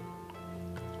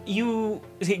 You,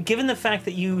 given the fact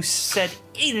that you said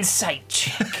insight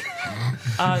check,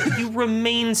 you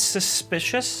remain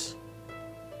suspicious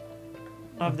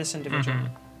of this individual.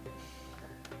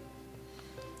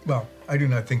 Well, I do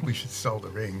not think we should sell the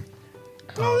ring.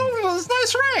 Oh, it's a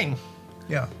nice ring.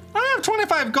 Yeah. I have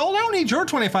 25 gold. I don't need your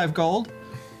 25 gold.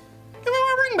 Give me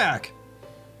my ring back.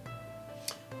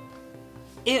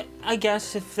 I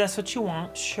guess if that's what you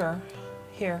want, sure.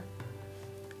 Here.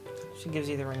 She gives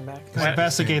you the ring back. What?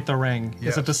 Investigate the ring. Is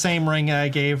Yes. it the same ring I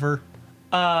gave her?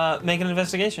 Make an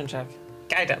investigation check.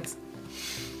 Guidance.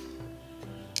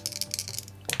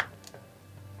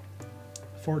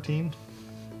 14.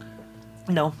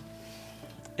 No,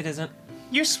 it isn't.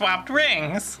 You swapped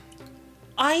rings.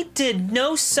 I did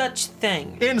no such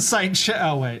thing. Insight check.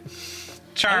 Oh, wait.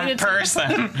 Charm it's-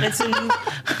 person. It's a.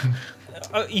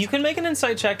 You can make an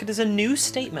insight check. It is a new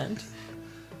statement.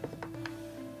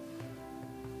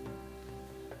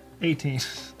 18.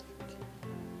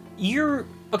 You're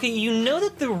okay. You know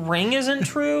that the ring isn't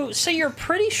true, so you're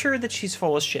pretty sure that she's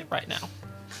full of shit right now.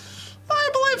 I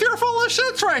believe you're full of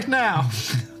shit right now.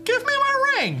 Give me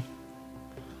my ring.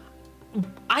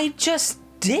 I just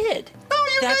did. No,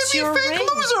 you That's gave your me fake ring.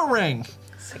 loser ring.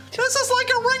 This is like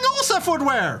a ring Olsef would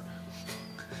wear.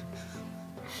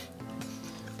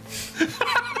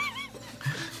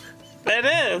 It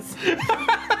is.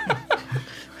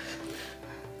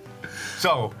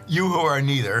 So, you who are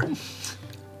neither,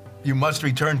 you must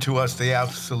return to us the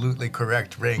absolutely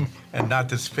correct ring and not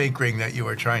this fake ring that you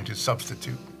are trying to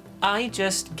substitute. I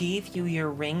just gave you your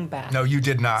ring back. No, you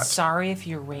did not. Sorry if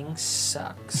your ring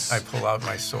sucks. I pull out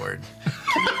my sword.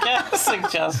 A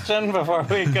suggestion before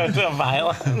we go to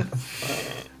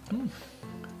violence.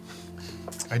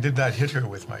 I did not hit her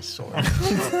with my sword.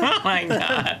 Oh my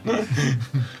god.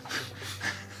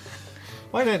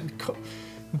 Why did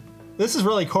this is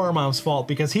really Koromom's fault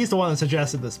because he's the one that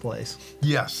suggested this place.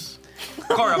 Yes.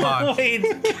 Koromon, Wait,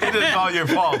 it is all your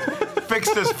fault.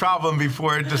 Fix this problem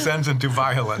before it descends into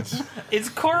violence. it's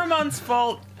Koromon's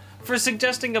fault for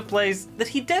suggesting a place that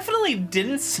he definitely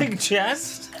didn't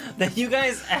suggest, that you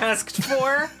guys asked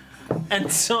for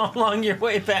and saw along your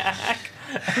way back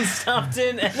and stopped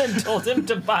in and then told him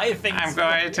to buy things. I'm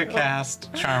going to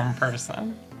cast Charm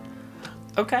Person.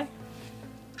 Okay.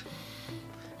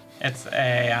 It's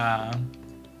a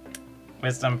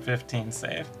Wisdom 15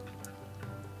 save.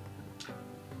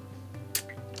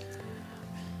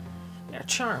 You're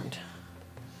charmed.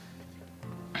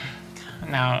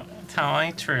 Now, tell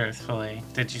me truthfully,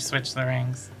 did you switch the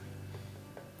rings?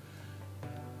 I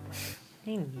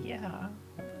mean, yeah.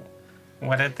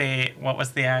 What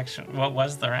was the action? What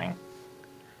was the ring?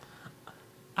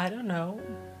 I don't know,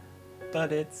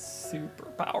 but it's super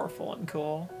powerful and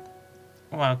cool.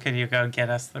 Well, could you go get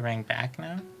us the ring back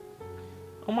now?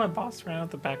 Oh, my boss ran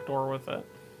out the back door with it.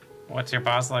 What's your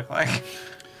boss look like?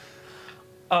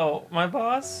 Oh, my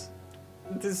boss?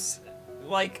 This,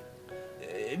 like,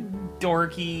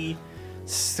 dorky,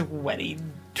 sweaty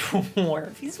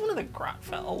dwarf. He's one of the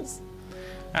Grotfells.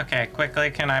 Okay,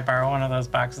 quickly, can I borrow one of those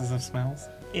boxes of smells?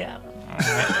 Yeah.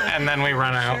 And then we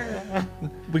run out.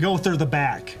 We go through the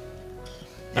back.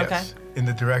 Yes, in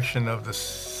the direction of the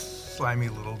slimy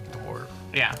little dwarf.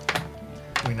 Yeah.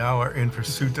 We now are in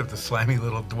pursuit of the slimy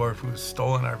little dwarf who has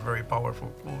stolen our very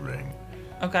powerful cool ring.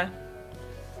 Okay.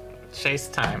 Chase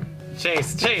time.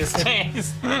 Chase, chase,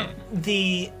 chase.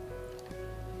 The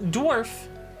dwarf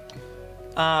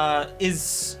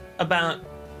is about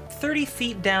 30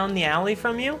 feet down the alley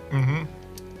from you. Mm-hmm.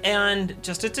 And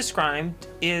just as described,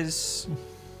 is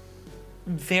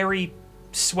very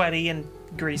sweaty and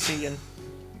greasy and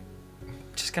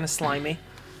just kind of slimy.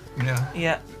 Yeah.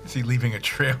 Yeah. Is he leaving a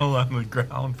trail on the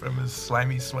ground from his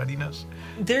slimy sweatiness?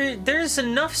 There's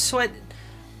enough sweat.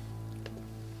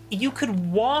 You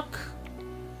could walk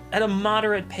at a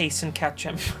moderate pace and catch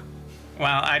him.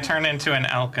 Well, I turn into an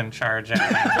elk and charge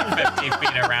at 50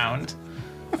 feet around.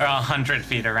 Or 100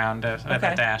 feet around it with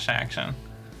Okay. a dash action.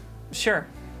 Sure.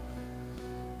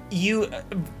 You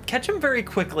catch him very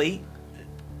quickly,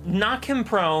 knock him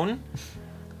prone.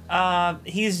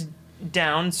 He's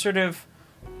down, he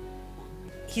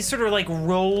sort of like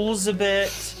rolls a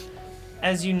bit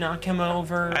as you knock him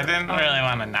over. I didn't really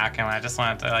want to knock him. I just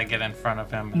wanted to like get in front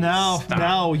of him. And No, stop.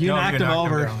 no, you knocked him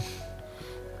over. down.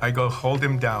 I go hold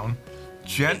him down,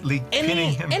 gently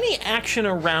pinning him. Any action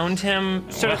around him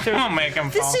sort of We'll make him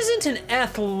This fall. isn't an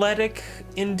athletic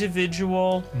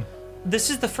individual.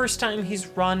 This is the first time he's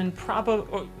run and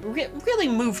probably really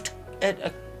moved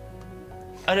at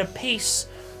a pace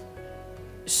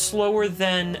slower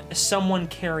than someone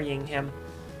carrying him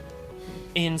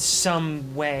in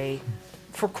some way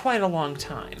for quite a long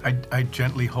time. I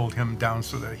gently hold him down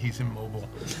so that he's immobile,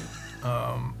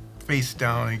 face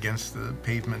down against the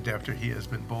pavement after he has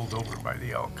been bowled over by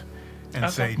the elk,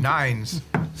 and say, Nines,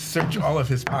 search all of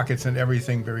his pockets and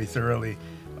everything very thoroughly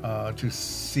to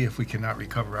see if we cannot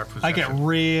recover our possession. I get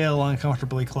real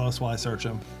uncomfortably close while I search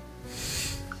him.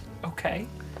 Okay,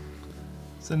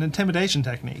 It's an intimidation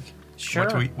technique. sure.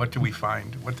 What do we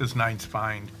find? What does Nines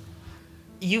find?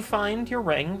 You find your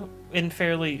ring in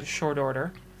fairly short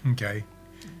order. Okay.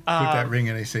 Put that ring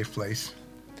in a safe place.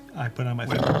 I put on my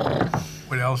finger.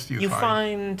 What else do you You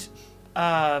find?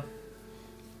 find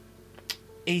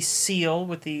a seal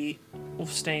with the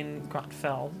Ulfstein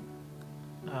Grotfell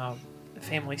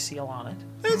family seal on it.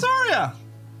 Hey, Zarya!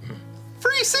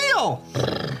 Free seal!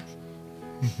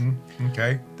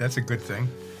 Okay, that's a good thing.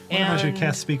 I wonder if I should And-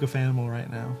 cast Speak of Animal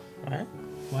right now. What?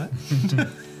 What?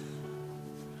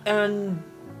 And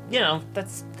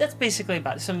that's basically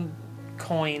about it. Some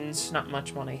coins, not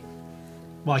much money.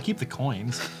 Well, I keep the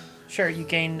coins. Sure, you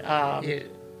gain Out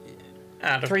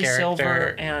of 3 character.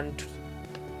 silver and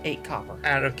 8 copper.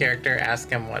 Out of character, ask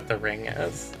him what the ring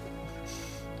is.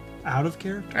 Out of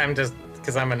character? I'm just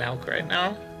because I'm an elk right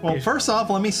now. Well, first off,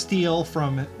 let me steal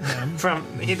from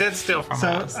him. He did steal from So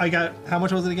us. I got, how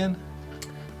much was it again?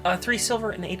 3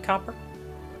 silver and 8 copper.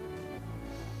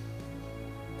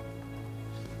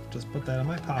 Just put that in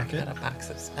my pocket. Got a box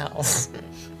of smells.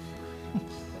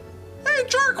 Hey,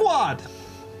 jerkwad!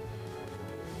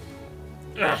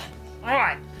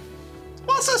 Alright,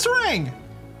 What's this ring?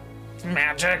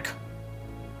 magic.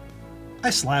 I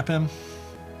slap him.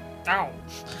 Oh,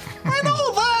 I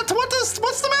know that!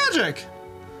 What's the magic?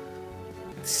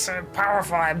 it's a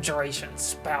powerful abjuration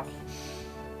spell.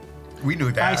 We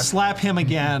knew that. I slap him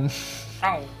again.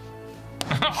 Oh,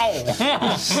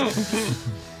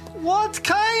 What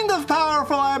kind of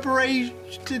powerful aberration?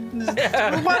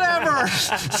 Whatever.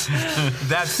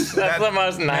 That's That's the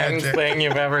most Nines magic. thing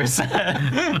you've ever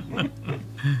said.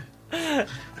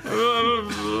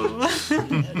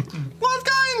 What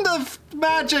kind of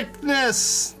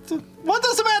magicness? What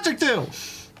does the magic do?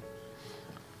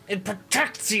 it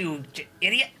protects you, you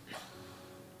idiot.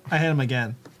 I hit him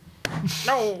again.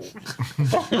 No,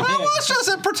 How much does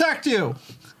it protect you?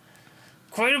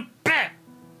 quite a bit.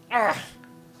 Ugh.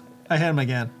 I hit him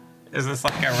again. Is this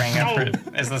like a ring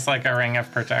of? Is this like a ring of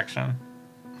protection?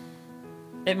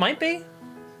 It might be.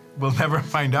 We'll never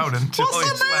find out until What's he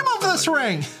the name slaps of this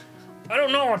somebody. ring? I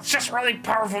don't know. It's just really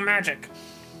powerful magic.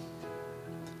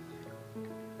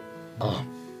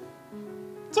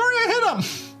 Sorry, I hit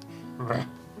him.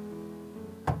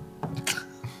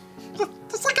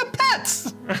 It's like a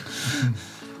pet.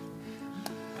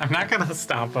 I'm not gonna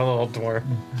stop a little dwarf.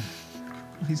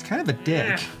 He's kind of a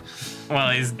dick.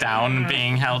 Well, he's down,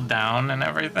 being held down, and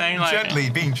everything. Like, Gently,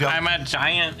 being gentle. I'm a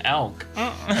giant elk.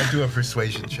 I do a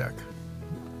persuasion check.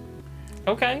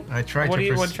 Okay. I try What to are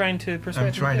you pers- what trying to persuade?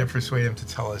 I'm trying him to persuade him to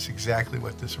tell us exactly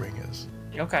what this ring is.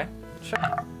 Okay.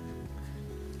 Sure.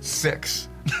 6.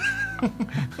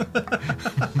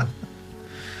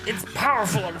 It's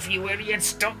powerful, and if you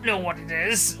idiots don't know what it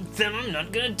is, then I'm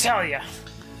not gonna tell you.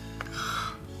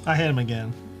 I hit him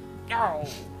again. Oh.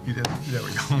 You did. There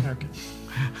we go. Okay.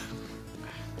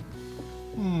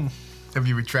 Have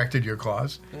you retracted your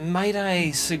claws? Might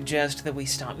I suggest that we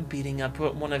stop beating up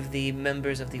one of the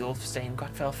members of the Ulfstein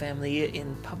Gottfell family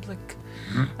in public?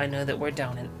 I know that we're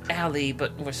down an alley,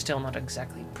 but we're still not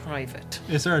exactly private.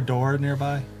 Is there a door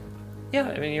nearby? Yeah,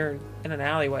 I mean, you're in an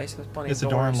alleyway, so there's plenty Is the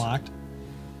of doors. door unlocked?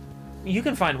 You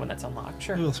can find one that's unlocked,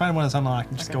 sure. Ooh, let's find one that's unlocked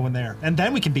and just Okay. go in there. And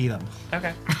then we can beat them.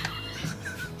 Okay.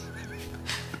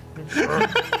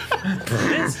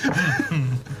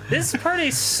 This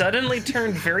party suddenly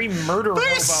turned very murder They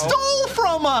hobo. stole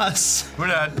from us! We're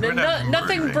not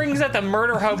Nothing murdering. brings out the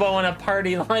murder hobo in a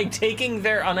party like taking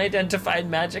their unidentified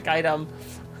magic item.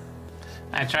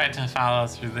 I tried to follow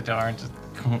through the door and just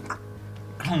clunk,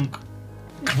 clunk,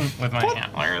 clunk with my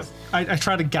antlers. I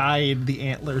try to guide the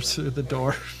antlers through the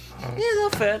door. Yeah, they'll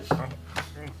fit.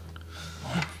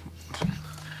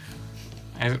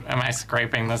 Am I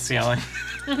scraping the ceiling?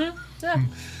 Yeah.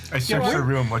 I searched the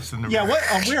room. What's in the Yeah, room?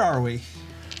 what? Where are we?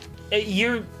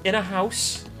 You're in a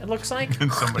house, it looks like.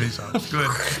 In somebody's house. Good.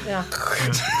 Yeah.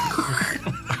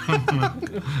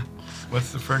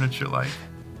 What's the furniture like?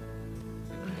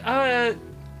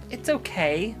 It's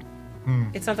okay.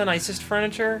 It's not the nicest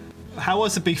furniture. How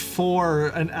was it before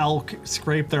an elk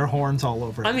scraped their horns all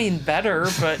over? I mean, better,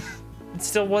 but it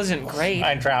still wasn't great.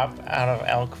 I drop out of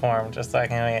elk form just so I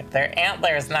can wait. They're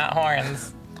antlers, not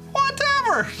horns.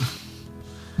 Whatever!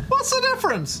 What's the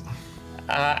difference?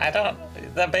 I don't.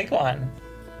 The big one.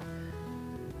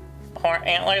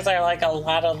 Antlers are like a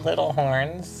lot of little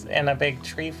horns in a big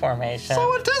tree formation.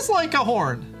 So it is like a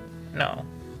horn. No.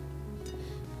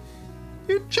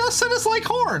 You just said it's like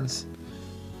horns.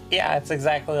 Yeah, it's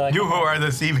exactly like. You who are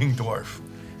the thieving dwarf.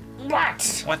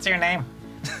 What? What's your name?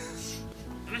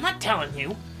 I'm not telling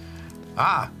you.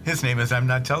 Ah, his name is I'm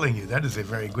Not Telling You. That is a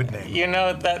very good name. You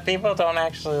know that people don't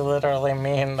actually literally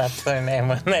mean that's their name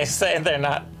when they say they're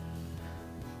not.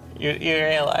 You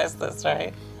realize this,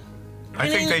 right? I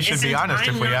think they should be honest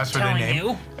if we I'm not ask for their telling name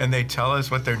you. and they tell us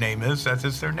what their name is. That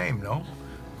is their name, no?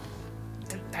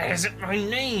 That isn't my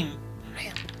name.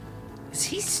 Is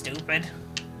he stupid?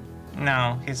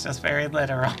 No, he's just very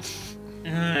literal.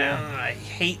 I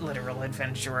hate literal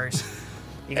adventurers.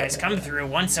 You guys come through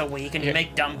once a week and you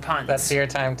make dumb puns. That's your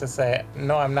time to say,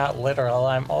 no, I'm not literal,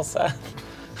 I'm Ulsa.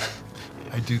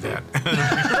 I do that.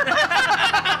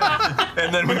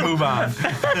 And then we move on.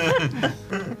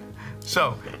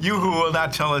 So, you who will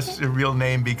not tell us your real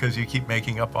name because you keep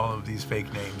making up all of these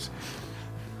fake names,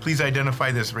 please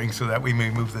identify this ring so that we may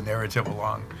move the narrative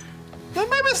along. Then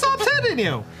maybe stop hitting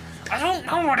you. I don't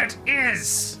know what it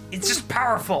is. It's just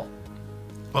powerful.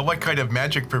 Well, what kind of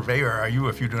magic purveyor are you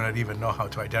if you do not even know how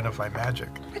to identify magic?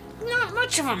 Not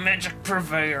much of a magic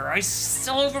purveyor. I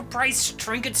sell overpriced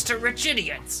trinkets to rich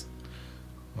idiots.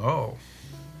 Oh.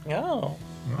 Oh.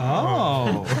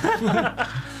 Oh.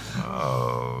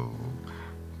 Oh.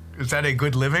 Is that a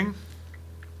good living?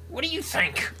 What do you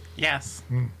think? Yes.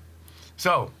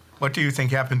 So, what do you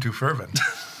think happened to Fervin?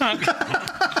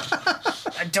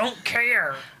 I don't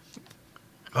care.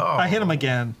 Oh. I hit him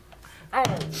again. Oh,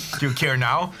 Do you care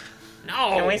now?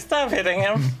 no. Can we stop hitting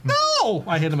him? No!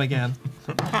 I hit him again.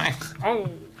 Oh,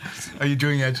 Are you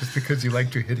doing that just because you like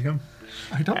to hit him?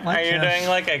 I don't Are like you him. doing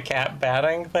like a cat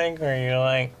batting thing where you're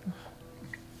like.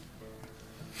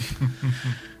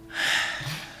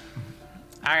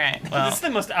 Alright, well, this is the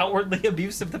most outwardly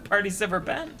abusive the party's ever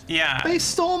been. yeah. They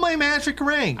stole my magic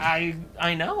ring.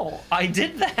 I know. I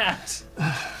did that.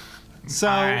 So,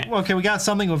 All right. okay, we got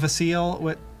something with a seal.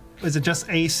 What is it? Just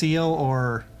a seal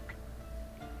or?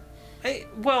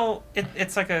 Well,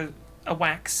 it's like a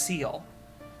wax seal.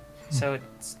 So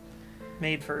it's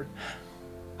made for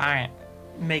Alright.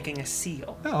 making a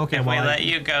seal. Oh, okay. If well, we I- let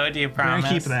you go, do you we're promise?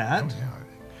 gonna keep that. Yeah.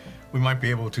 We might be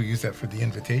able to use that for the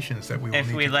invitations that we will If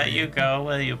need we to let create. you go,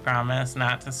 will you promise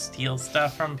not to steal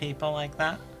stuff from people like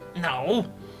that? No.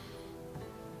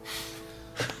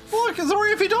 Look,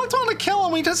 Zori, if you don't want to kill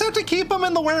him, we just have to keep him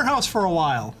in the warehouse for a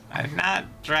while. I'm not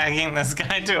dragging this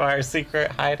guy to our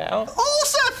secret hideout.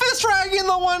 Olsef is dragging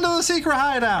the one to the secret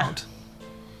hideout.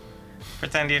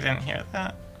 Pretend you didn't hear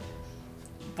that.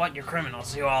 But you're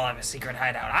criminals. You all have a secret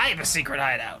hideout. I have a secret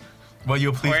hideout. Well,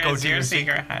 you'll please Where go is to your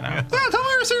secret hideout? Yeah, tell me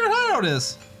where your secret hideout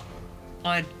is.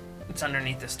 It's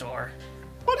underneath this door.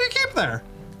 What do you keep there?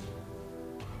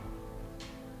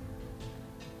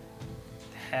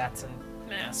 Hats and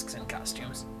masks and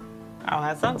costumes. Oh,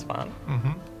 that sounds fun.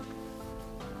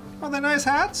 Are they nice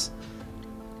hats?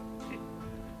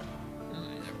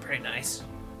 They're pretty nice.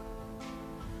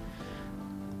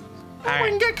 We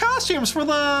can get costumes for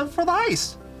the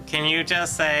heist. Can you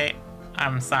just say,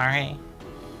 I'm sorry?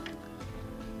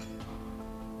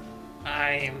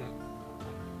 I'm.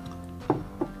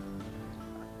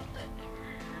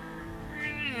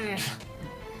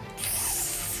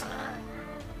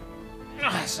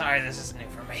 Oh, sorry, this is new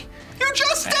for me. You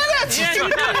just did it! Yeah, you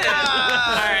did it.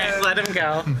 All right, let him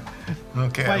go.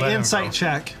 Okay. I let My him insight go.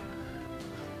 check.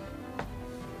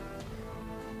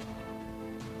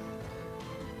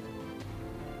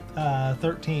 Uh,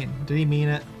 13. Did he mean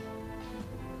it?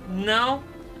 No.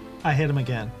 I hit him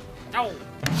again. No.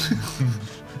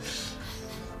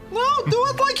 No, do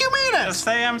it like you mean it. Just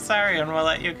say I'm sorry and we'll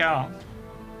let you go.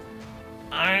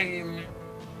 I'm.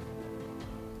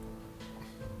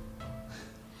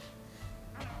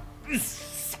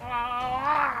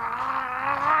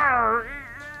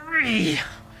 Sorry.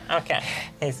 Okay,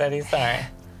 he said he's sorry.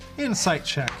 Insight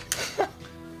check.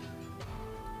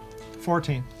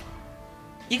 14.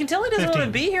 You can tell he doesn't want to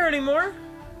 15. be here anymore.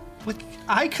 Like,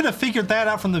 I could have figured that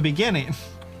out from the beginning.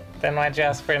 Then why'd you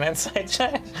ask for an insight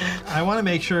check? I want to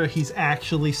make sure he's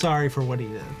actually sorry for what he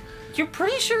did. You're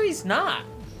pretty sure he's not.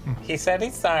 He said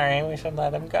he's sorry. We should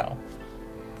let him go.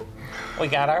 We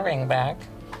got our ring back.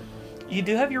 You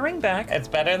do have your ring back. It's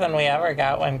better than we ever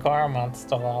got when Coromont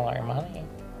stole all our money.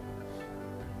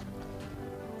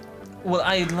 Well,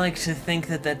 I'd like to think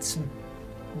that that's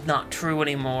not true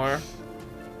anymore.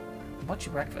 What's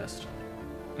your breakfast?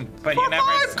 But you never.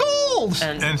 5 gold!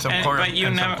 And some And, cor- but you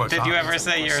and some never. Did you croissants. ever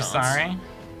say you're Croissants. sorry?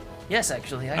 Yes,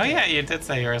 actually. I Oh did. yeah, you did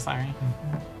say you were sorry.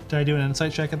 Did I do an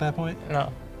insight check at that point?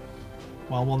 No.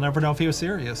 Well, we'll never know if he was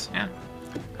serious. Yeah.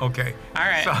 Okay. All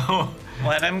right. So,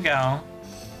 Let him go.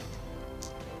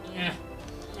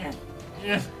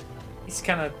 He's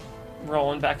kind of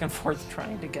rolling back and forth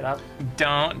trying to get up.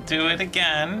 Don't do it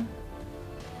again,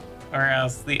 or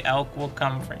else the elk will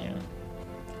come for you.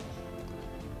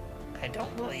 I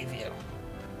don't believe you.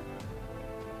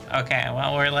 Okay.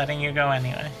 Well, we're letting you go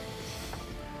anyway.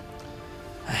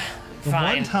 The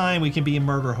Fine. one time we can be a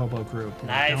murder hobo group. we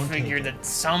I don't take figured it. that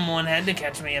someone had to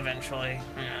catch me eventually.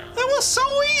 Yeah. That was so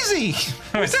easy!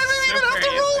 We was didn't even have to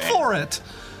super roll easy. for it!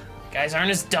 Guys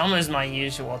aren't as dumb as my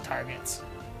usual targets.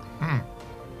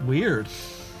 Weird.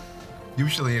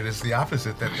 usually it is the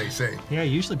opposite that they say. Yeah,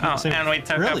 usually people Oh, say and we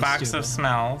took really a box stupid. of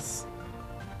smells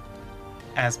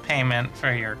as payment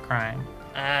for your crime.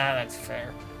 Ah, that's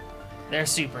fair. They're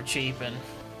super cheap, and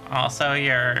Also,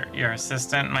 your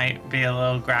assistant might be a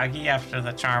little groggy after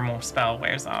the charm spell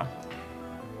wears off.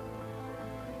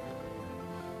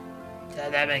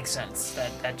 that makes sense.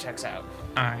 That checks out.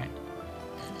 All right.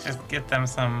 Just get them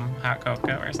some hot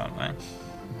cocoa or something.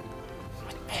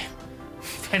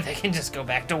 They can just go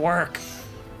back to work.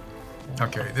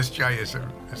 Okay, this guy is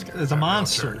It's a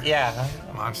monster. Yeah,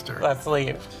 Monster. let's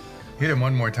leave. Hit him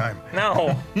one more time.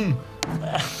 No.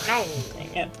 No,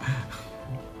 Dang it.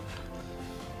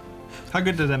 How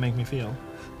good did that make me feel?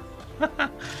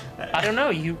 I don't know.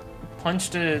 You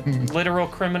punched a literal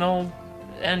criminal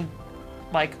and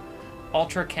like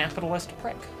ultra capitalist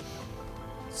prick.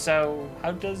 So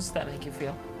how does that make you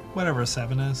feel? Whatever a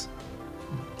 7 is.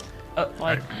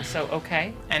 So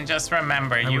okay. And just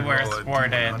remember, I you would were roll a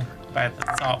thwarted D100. by the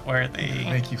Saltworthy.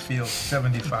 Make you feel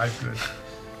 75 good.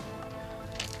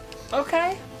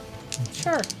 Okay.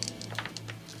 Sure.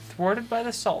 Thwarted by the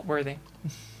Saltworthy.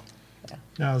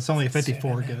 No, it's only a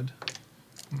 54 good.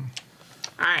 All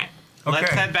right. Let's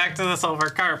Okay. head back to the Silver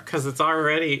Carp because it's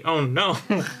already. Oh no,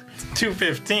 it's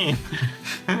 2:15.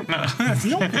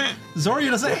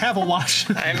 Zoria doesn't have a watch.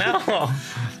 I know.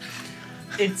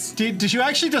 It's Did you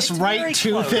actually just It's write very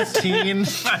close.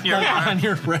 2:15 on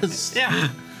your wrist? Yeah.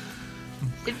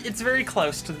 it's very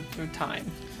close to the time.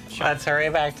 Let's hurry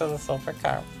back to the Silver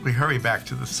Carp. We hurry back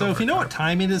to the So if you know what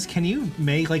time it is, can you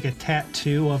make like a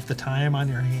tattoo of the time on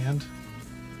your hand?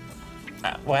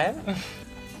 What?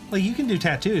 Like you can do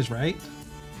tattoos, right?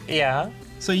 Yeah.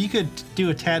 So you could do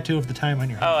a tattoo of the time on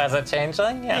your hand. Oh, as a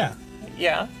changeling? Yeah.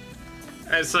 Yeah.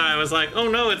 And so I was like, oh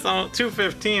no, it's all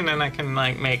 2:15, and I can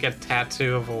like make a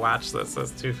tattoo of a watch that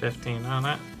says 2:15 on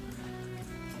it.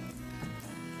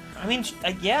 I mean,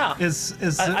 yeah. Is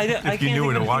I you can't knew think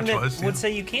what of a watch anything that was, would yeah.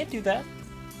 say you can't do that.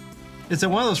 is it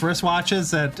one of those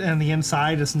wristwatches that and the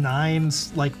inside is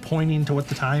 9s like pointing to what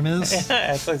the time is?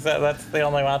 That's the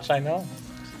only watch I know.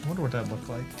 I wonder what that looked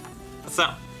like. So,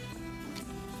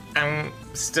 I'm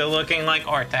still looking like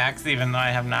Ortax, even though I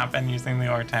have not been using the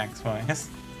Ortax voice.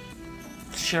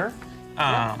 Sure.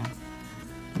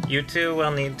 You two will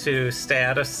need to stay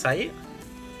out of sight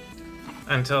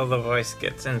until the voice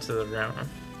gets into the room.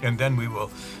 And then we will.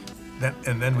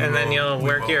 And then You'll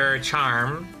work your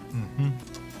charm.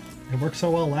 It worked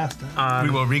so well last time.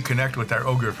 We will reconnect with our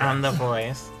ogre friends. On the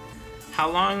voice. How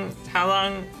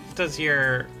long does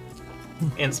your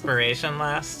inspiration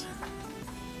last?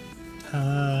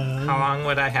 How long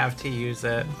would I have to use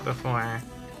it before?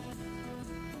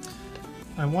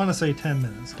 I want to say 10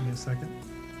 minutes. Give me a second.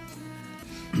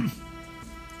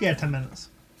 Yeah, 10 minutes.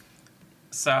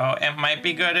 So it might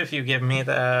be good if you give me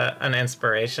an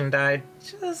inspiration die,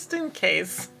 just in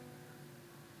case.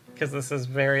 Because this is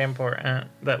very important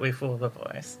that we fool the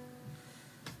voice.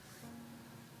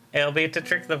 It'll be to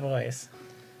trick the voice.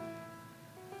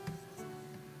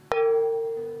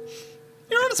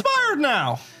 You're inspired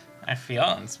now. I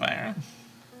feel inspired.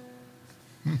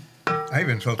 I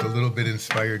even felt a little bit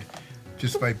inspired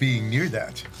just by being near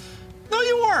that. No,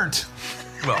 you weren't.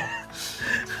 Well,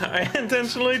 I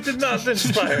intentionally did not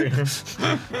inspire you.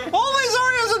 Only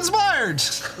Zarya's inspired.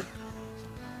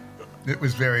 it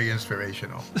was very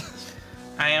inspirational.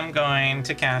 I am going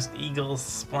to cast Eagle's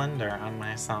Splendor on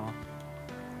myself.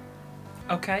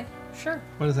 Okay, sure.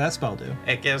 What does that spell do?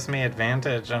 It gives me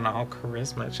advantage on all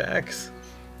charisma checks.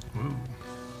 Ooh.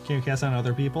 Can you cast on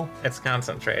other people? It's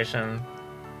concentration.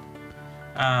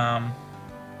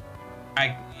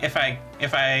 If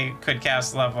I could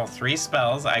cast level 3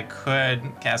 spells, I could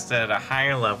cast it at a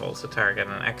higher level to target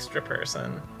an extra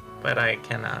person, but I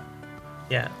cannot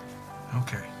yet.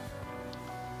 Okay.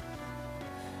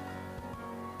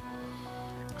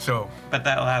 So, But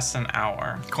that lasts an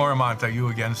hour. Coromant, are you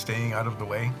again staying out of the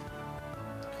way?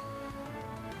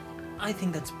 I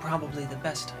think that's probably the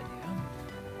best idea.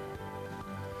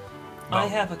 Well- I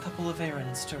have a couple of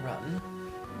errands to run.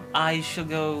 I shall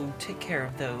go take care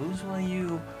of those while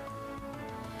you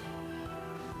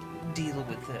deal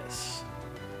with this.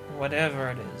 Whatever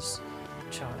it is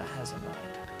Chana has in mind.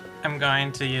 I'm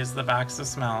going to use the box of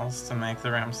smells to make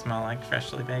the room smell like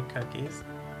freshly baked cookies.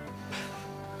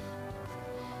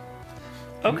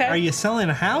 Okay. Are you selling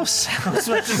a house? I was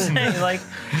about to say, like,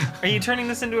 are you turning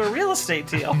this into a real estate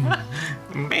deal?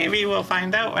 Maybe we'll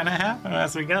find out when it happens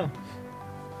as we go.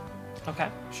 Okay,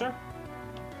 sure.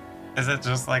 Is it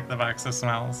just like the box of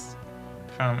smells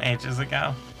from ages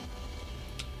ago?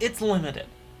 It's limited.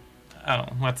 Oh,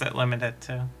 what's it limited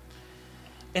to?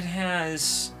 It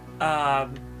has a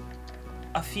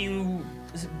few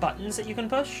buttons that you can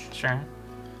push. Sure.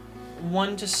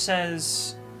 One just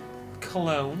says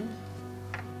cologne.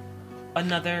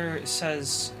 Another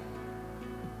says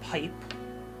pipe.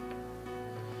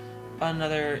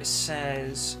 Another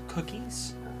says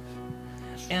cookies.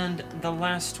 And the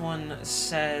last one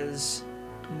says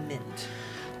mint.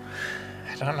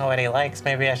 I don't know what he likes.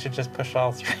 Maybe I should just push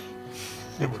all 3.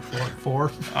 There were 4.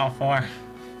 4. All 4.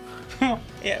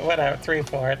 Yeah, whatever. 3,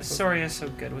 4. It's Sorry, I'm so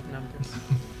good with numbers.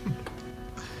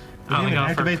 We I'll didn't even go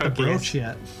for activate the cookies. brooch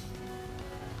yet.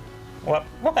 What?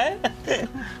 All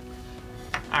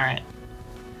right.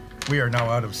 We are now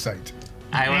out of sight.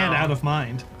 I will. And out of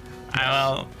mind. I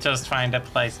will just find a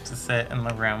place to sit in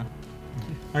the room.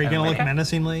 Are you going to look Okay.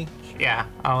 menacingly? Yeah,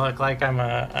 I'll look like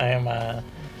yeah.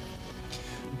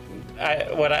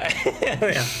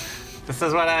 This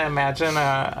is what I imagine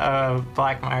a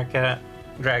black market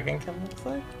dragonkin looks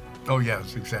like. Oh,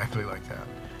 yes, exactly like that.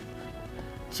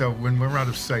 So when we're out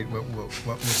of sight, what we'll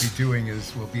be doing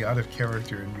is we'll be out of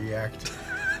character and react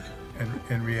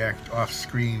and react off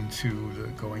screen to the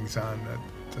goings on that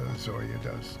Zoria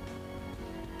does.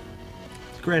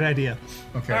 Great idea.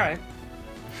 Okay. All right.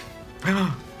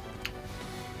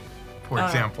 For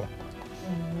example.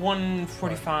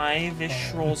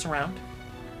 1:45-ish rolls around.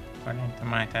 According to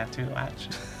my tattoo watch.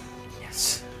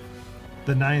 Yes.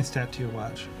 The 9's tattoo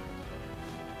watch.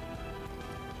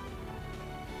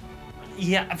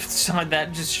 Yeah, I saw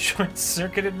that just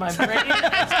short-circuited my brain.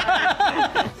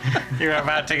 You're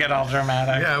about to get all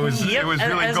dramatic. Yeah, it was Yep, really as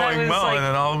I going was, well, like- and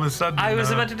then all of a sudden I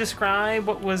was about to describe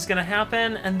what was going to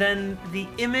happen, and then the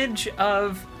image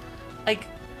of, like,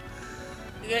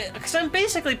 because I'm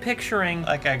basically picturing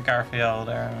Like a Garfield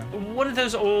or one of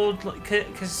those old,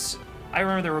 because I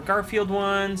remember there were Garfield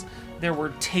ones, there were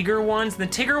Tigger ones. The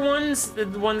Tigger ones, the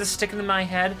one that's sticking in my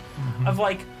head, of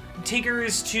like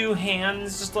Tigger's 2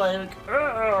 hands, just like,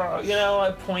 "Ugh," you know,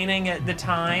 like pointing at the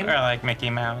time. or like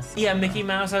Mickey Mouse. Yeah, Mickey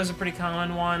Mouse, that was a pretty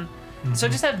common one. So I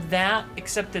just have that,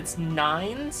 except it's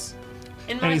 9s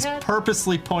in my And he's head.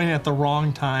 purposely pointing at the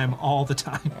wrong time all the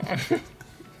time.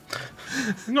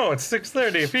 No, it's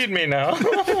 6:30. Feed me now.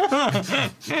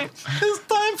 It's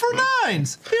time for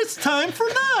 9s. It's time for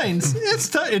 9s.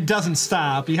 It doesn't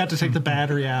stop. You have to take the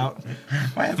battery out.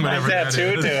 Why is my Whatever that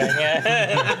tattoo is. doing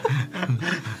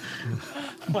it?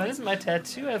 Why does my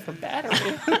tattoo have a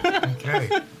battery? Okay.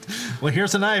 Well,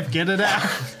 here's a knife. Get it out.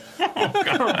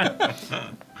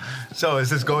 So is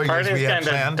this going as Party's we had kind of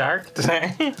planned? dark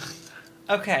today.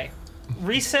 Okay.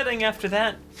 Resetting after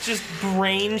that, just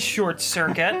brain short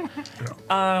circuit.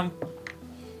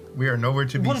 We are nowhere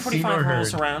to be seen or 145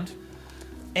 rolls heard. around,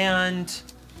 and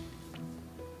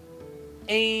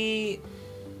a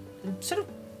sort of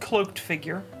cloaked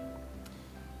figure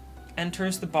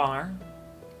enters the bar,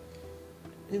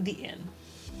 the inn,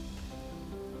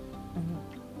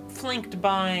 flanked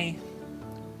by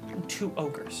 2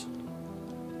 ogres.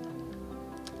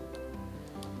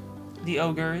 The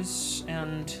ogres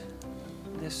and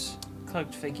this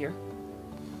cloaked figure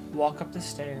walk up the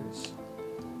stairs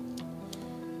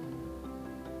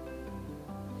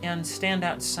and stand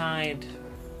outside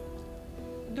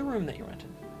the room that you rented.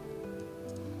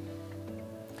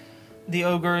 The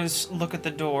ogres look at the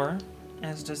door,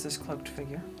 as does this cloaked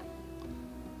figure.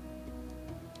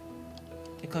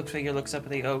 The cloaked figure looks up at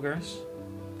the ogres.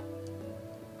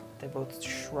 They both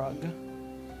shrug.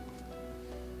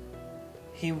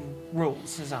 He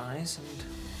rolls his eyes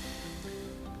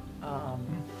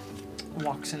and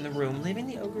walks in the room, leaving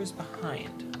the ogres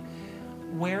behind.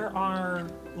 Where are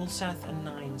Ulseth and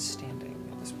Nines standing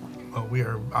at this point? Well, we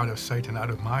are out of sight and out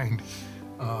of mind.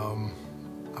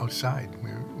 Outside.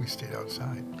 We stayed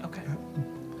outside. Okay.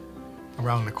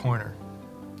 Around the corner.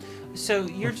 So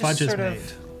you're The just fudge is sort made.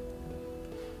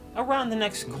 of around the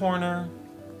next corner,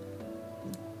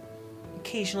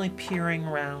 occasionally peering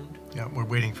around. Yeah, we're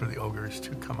waiting for the ogres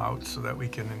to come out so that we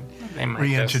can They might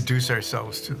reintroduce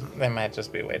ourselves to them. They might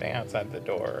just be waiting outside the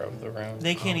door of the room.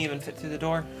 They can't even fit through the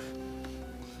door.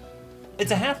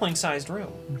 It's a halfling-sized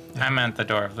room. I meant the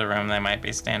door of the room. They might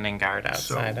be standing guard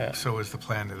outside it. So is the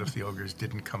plan that if the ogres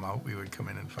didn't come out, we would come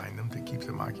in and find them to keep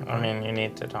them occupied? I mean, you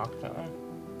need to talk to them.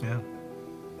 yeah.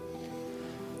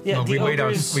 Yeah, No, the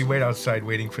ogres. we wait outside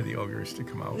waiting for the ogres to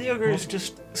come out. The ogres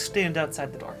just stand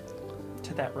outside the door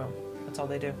to that room. That's all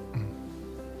they do.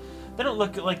 They don't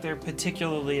look like they're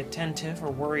particularly attentive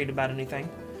or worried about anything.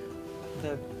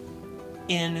 The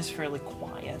inn is fairly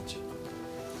quiet.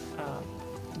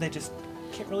 They just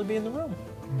can't really be in the room.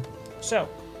 So,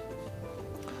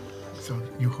 So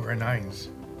you who are 9s,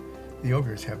 the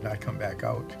ogres have not come back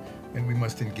out, and we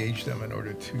must engage them in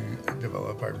order to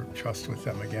develop our trust with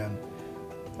them again,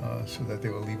 so that they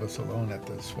will leave us alone at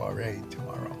the soiree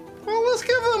tomorrow. Well, let's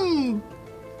give them.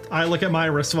 I look at my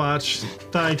wristwatch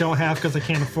that I don't have because I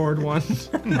can't afford one.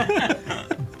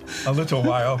 A little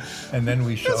while, and then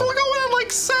we shall. So we'll go in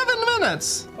like 7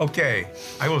 minutes. Okay,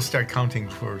 I will start counting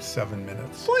for 7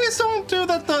 minutes. Please don't do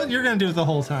that. You're gonna do it the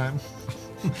whole time.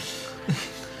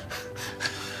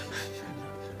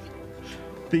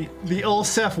 The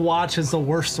Ulseth watch is the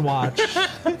worst watch.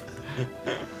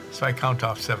 So I count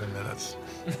off 7 minutes.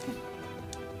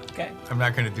 okay. I'm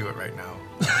not going to do it right now.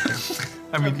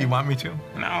 I mean, you want me to?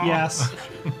 No. Yes.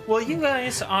 Well, you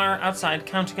guys are outside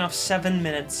counting off 7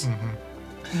 minutes,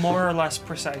 more or less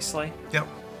precisely. Yep,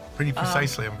 pretty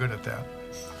precisely. I'm good at that.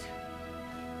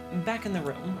 Back in the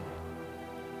room,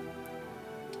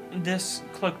 this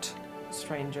cloaked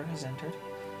stranger has entered.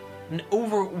 An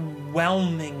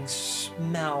overwhelming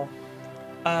smell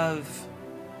of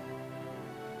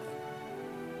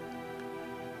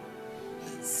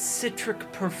citric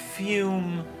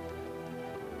perfume,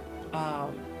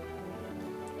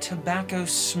 tobacco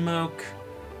smoke,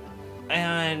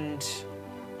 and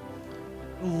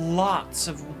lots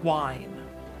of wine.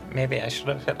 Maybe I should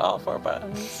have hit all 4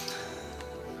 buttons.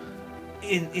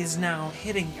 It is now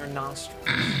hitting your nostrils.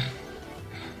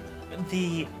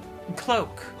 The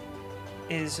cloak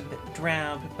is a bit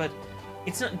drab, but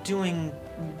it's not doing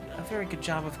a very good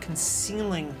job of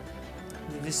concealing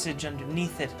the visage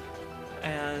underneath it,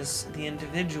 as the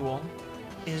individual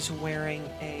is wearing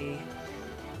a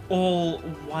all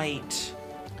white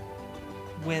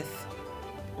with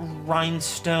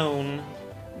rhinestone,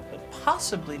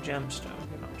 possibly gemstone,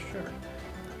 you're not sure,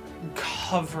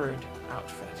 covered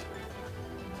outfit.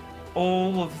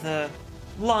 All of the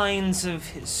lines of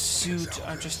his suit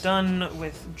are just done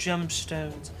with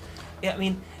gemstones. Yeah, I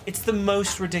mean, it's the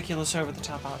most ridiculous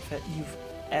over-the-top outfit you've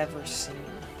ever seen.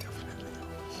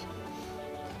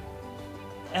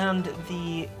 And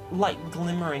the light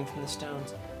glimmering from the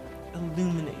stones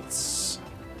illuminates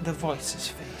the voice's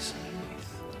face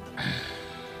underneath.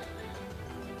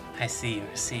 I see you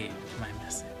received my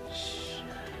message.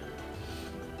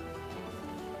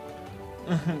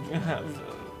 You have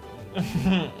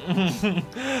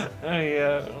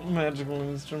a magical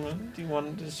instrument you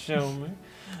wanted to show me.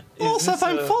 Ulseth,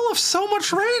 I'm full of so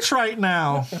much rage right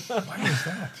now. Why is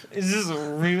that? Is this a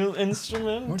real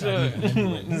instrument? We're not even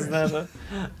anywhere near Is that a...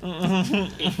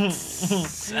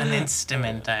 It's an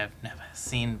instrument I've never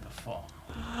seen before.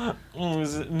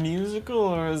 Is it musical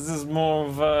or is this more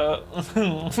of a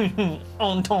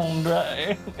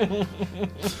entendre?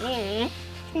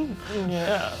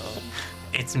 Yeah.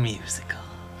 It's musical.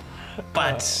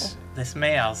 But this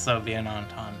may also be an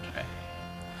entendre.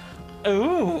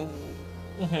 Ooh.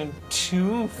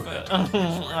 Too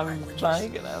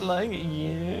I like it.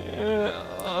 Yeah.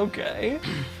 Okay.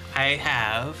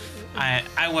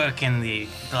 I work in the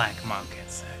black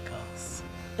market circles.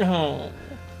 Oh.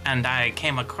 And I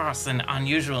came across an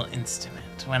unusual instrument.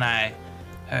 When I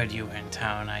heard you were in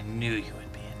town, I knew you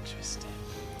would be interested.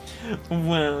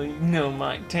 Well, you know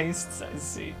my tastes, I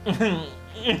see.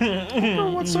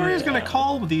 What story is going to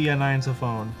call the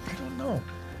Ninesophone? I don't know.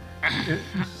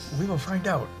 We will find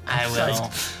out. I will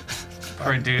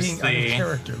produce Being out of the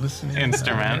character, listening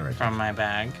instrument from my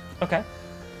bag. Okay.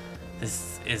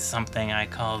 This is something I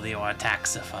call the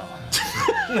Ortaxophone.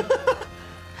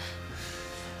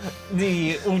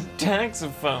 The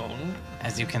taxophone.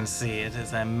 As you can see, it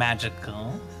is a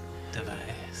magical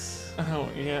device. Oh,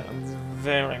 yeah, it's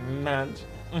very magic.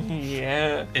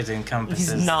 Yeah. It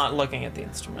encompasses He's not looking at the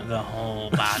instrument. the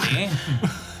whole body.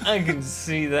 I can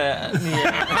see that.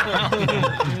 Yeah.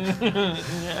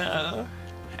 Yeah.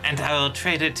 And I will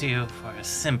trade it to you for a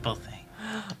simple thing.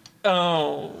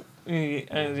 Oh, it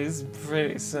is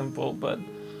pretty simple, but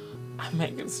I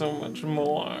make it so much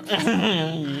more.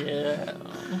 Yeah.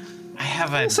 I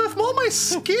have a Seth, all my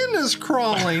skin is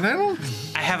crawling. I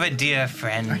I have a dear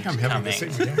friend I'm having the coming.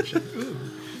 same reaction. Ooh.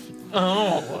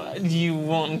 Oh, you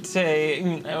want a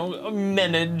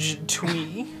menage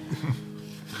twee?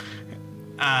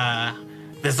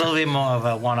 This will be more of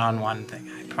a one-on-one thing.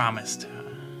 I promised her.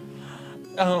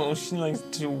 Oh, she likes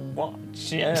to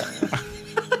watch. Yeah.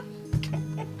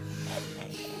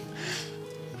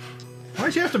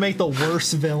 Why'd you have to make the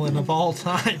worst villain of all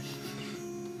time?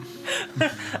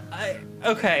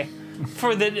 Okay,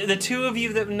 for the two of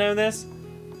you that know this,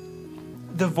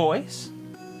 the voice,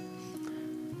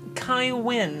 Kai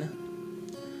Wynn.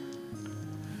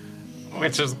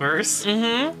 Which is worse?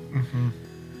 Mm-hmm.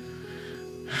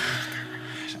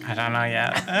 I don't know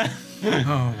yet.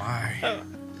 Oh my.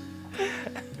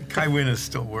 Kai Wynn is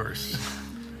still worse.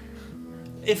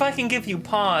 If I can give you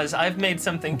pause, I've made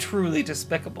something truly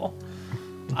despicable.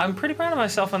 I'm pretty proud of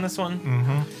myself on this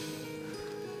one.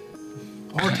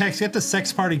 Ortex, get the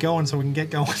sex party going so we can get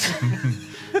going.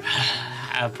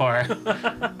 I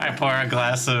pour a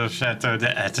glass of Chateau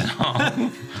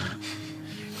d'Etanol.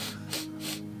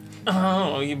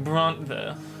 Oh, you brought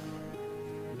the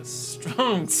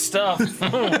strong stuff.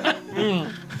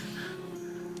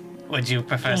 Would you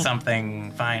prefer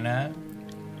something finer?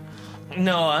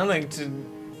 No, I like to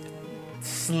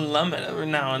slum it every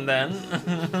now and then.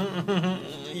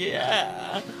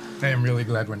 Yeah. I am really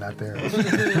glad we're not there.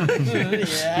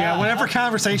 Yeah, whenever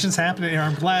conversation's happening here,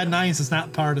 I'm glad Nines is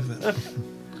not part of it.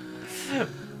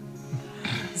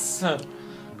 So,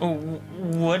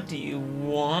 what do you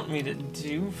want me to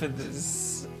do for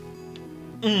this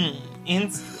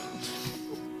incident?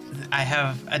 I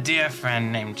have a dear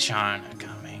friend named Charna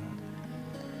coming.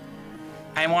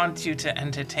 I want you to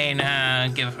entertain her,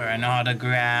 give her an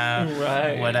autograph,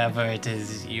 Right. whatever it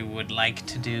is you would like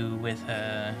to do with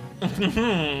her,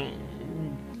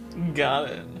 Got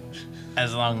it.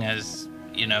 as long as,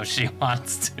 she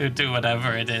wants to do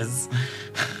whatever it is.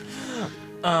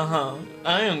 I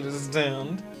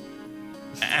understand.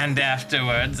 And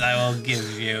afterwards, I will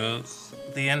give you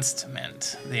the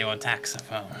instrument, the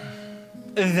Ortaxophone.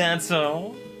 That's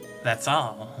all? That's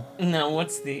all. Now,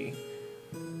 what's the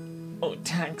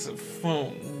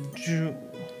taxophone do?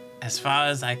 As far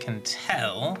as I can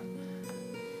tell,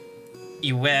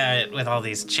 you wear it with all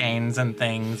these chains and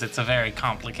things. It's a very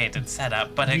complicated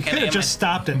setup, but You it could can have just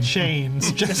stopped at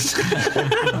chains. Just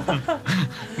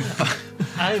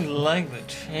I like the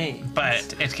chain.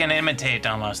 but it can imitate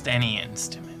almost any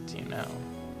instrument,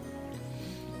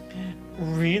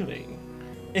 Really?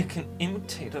 It can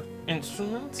imitate an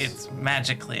instrument? It's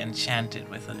magically enchanted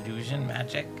with illusion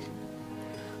magic.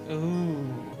 Ooh.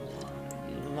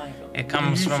 Like It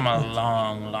comes from a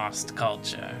long lost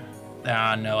culture. There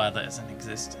are no others in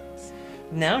existence.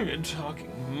 Now you're talking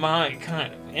my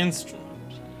kind of instrument.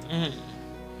 I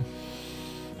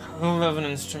love an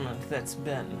instrument that's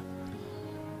been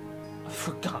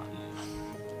forgotten,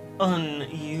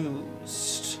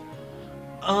 unused,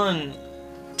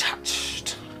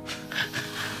 untouched.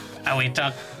 Are we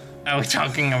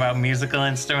talking about musical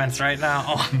instruments right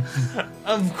now?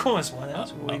 Of course, what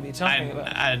else would we be talking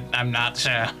about? I'm not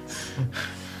sure.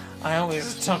 I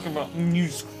always talk about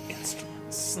musical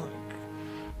instruments. Like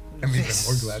I'm even this.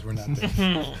 more glad we're not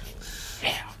there.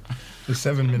 Yeah. Is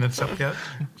 7 minutes up yet?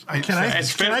 Can I-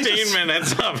 It's Can I 15 just-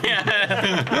 minutes up.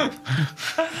 Yeah.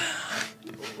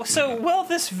 So while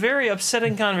this very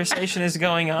upsetting conversation is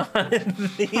going on,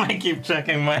 I keep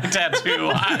checking my tattoo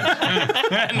watch.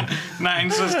 And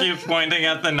Nines just keeps pointing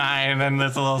at the 9, and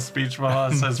this little speech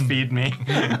bubble says, "Feed me."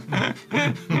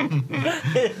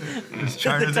 Is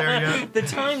Charna there yet? the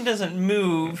time doesn't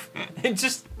move. It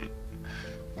just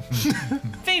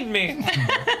feed me,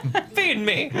 feed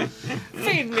me,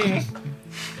 feed me.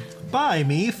 Buy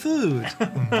me food.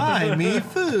 Buy me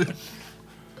food.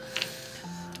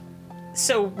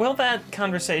 So while that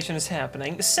conversation is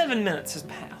happening, 7 minutes has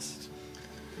passed.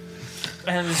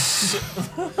 And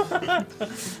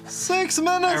 6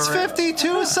 minutes,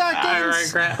 52 I seconds.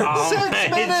 regret all 6 my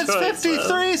minutes, choices.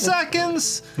 53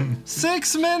 seconds.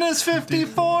 6 minutes,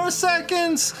 54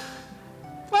 seconds.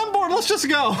 I'm bored. Let's just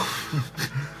go.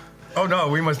 Oh no,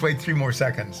 we must wait 3 more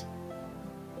seconds.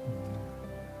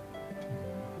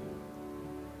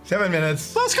 7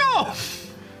 minutes. Let's go.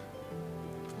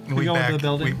 We go into the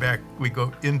building? We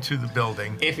go into the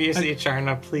building. If you see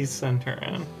Charna, please send her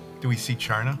in. Do we see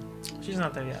Charna? she's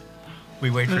not there yet. We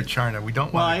wait for Charna. We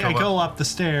don't Well, want to I go go up. up the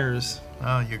stairs.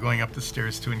 Oh, you're going up the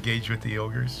stairs to engage with the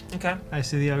ogres. Okay. I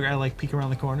see the ogre. I like peek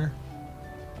around the corner.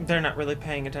 They're not really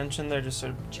paying attention. They're just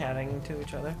sort of chatting to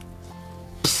each other.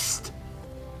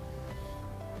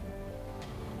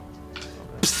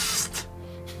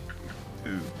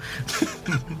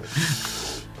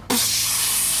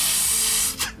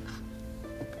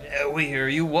 Yeah, we hear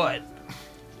you. What?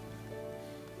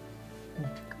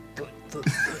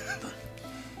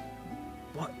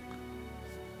 What?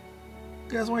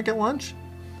 You guys want to get lunch?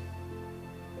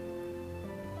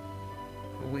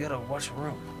 We gotta watch the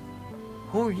room.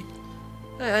 Who are you?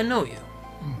 Hey, I know you.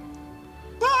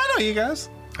 No, I know you guys.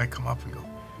 I come up and go,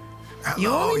 You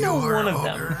 "Hello, only know you are one of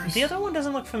them. ogres." The other one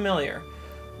doesn't look familiar.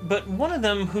 But one of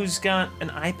them who's got an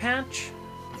eye patch,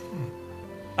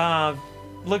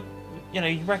 look,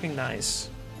 you recognize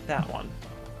that one.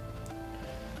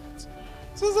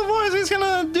 This is the voice. He's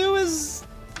gonna do his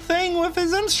thing with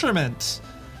his instrument.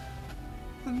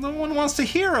 that no one wants to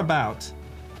hear about.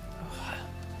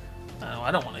 No,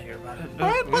 I don't want to hear about it. All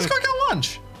right, let's go get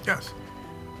lunch. Yes.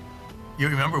 You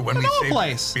remember when we Another saved?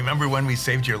 place. Remember when we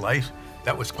saved your life?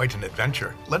 That was quite an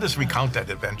adventure. Let us recount that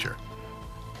adventure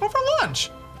Over lunch.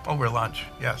 over lunch.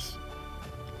 Yes.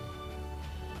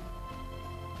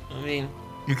 I mean,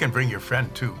 You can bring your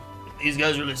friend too. these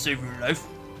guys really saved your life.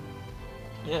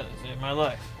 Yeah, they saved my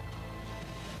life.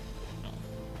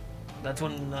 That's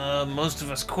when most of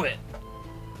us quit.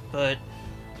 But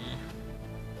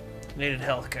needed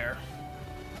health care.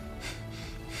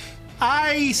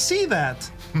 I see that.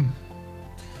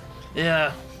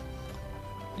 Yeah.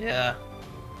 Yeah.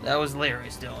 That was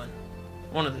Larry's doing.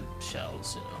 One of the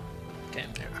shells,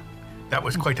 came through. That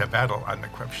was quite a battle on the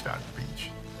Krebstadt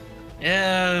beach.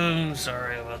 Yeah, I'm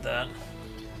sorry about that.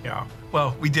 Yeah.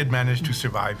 Well, we did manage to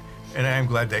survive, and I am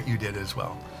glad that you did as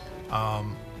well.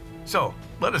 So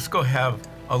let us go have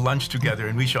a lunch together,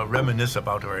 and we shall reminisce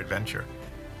about our adventure.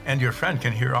 And your friend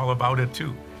can hear all about it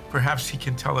too. Perhaps he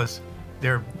can tell us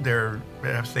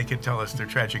perhaps they can tell us their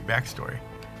tragic backstory.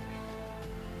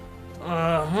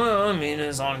 Well, I mean,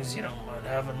 as long as you don't mind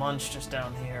having lunch just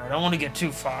down here. I don't want to get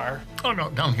too far. Oh no,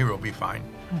 down here will be fine.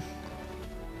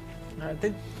 Alright,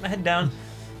 they head down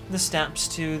the steps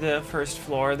to the first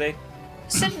floor. They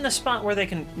sit in a spot where they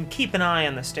can keep an eye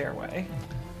on the stairway.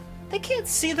 They can't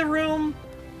see the room.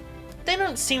 They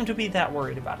don't seem to be that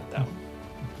worried about it, though.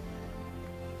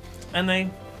 And they,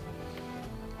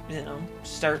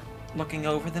 start looking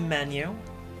over the menu.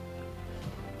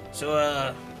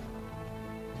 So,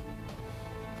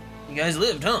 you guys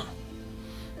lived, huh?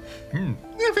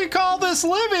 If you call this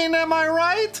living, am I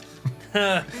right?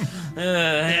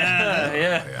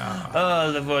 Yeah.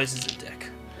 Oh, the voice is a dick.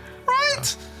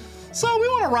 Right. So we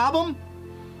want to rob him.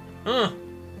 Huh.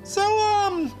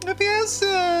 So if he has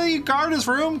you guard his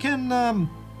room, can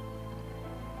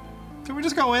we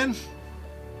just go in?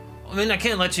 I mean, I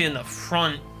can't let you in the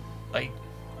front,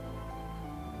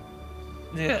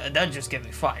 yeah, that'd just get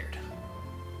me fired.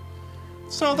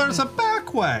 So there's a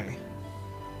back way.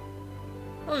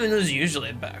 I mean, there's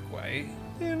usually a back way.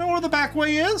 Do you know where the back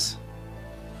way is?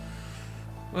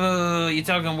 You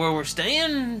talking where we're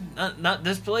staying? Not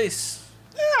this place.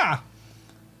 Yeah.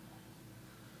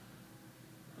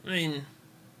 I mean,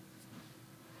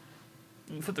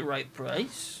 for the right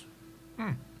price.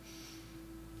 I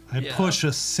Yeah. push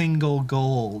a single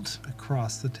gold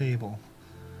across the table.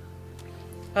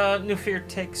 Nufir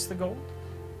takes the gold.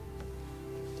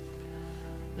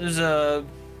 There's a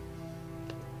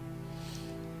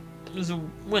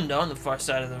window on the far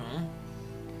side of the room.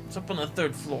 It's up on the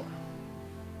 3rd floor.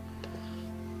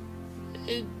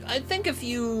 I think if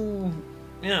you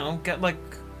get like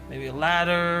maybe a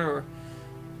ladder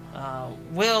or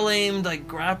well-aimed like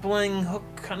grappling hook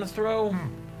kind of throw,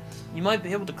 you might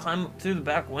be able to climb up through the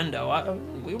back window.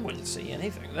 We wouldn't see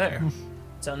anything there.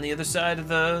 It's on the other side of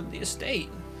the estate.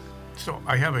 So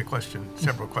I have a question,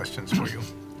 several questions for you.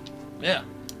 Yeah.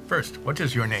 First, what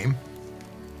is your name?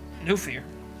 Newfear.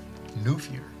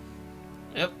 Newfear.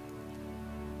 Yep.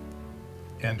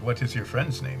 And what is your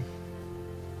friend's name?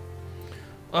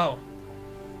 Oh,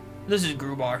 this is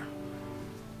Grubar.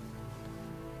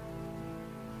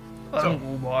 So- I'm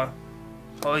Grubar.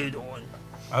 How you doing?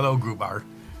 Hello, Grubar.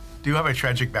 Do you have a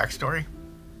tragic backstory?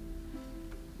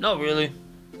 Not really.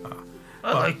 I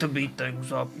well- like to beat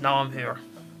things up. Now I'm here.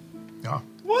 No.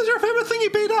 What was your favorite thing you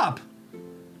beat up?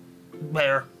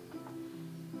 Bear.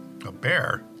 A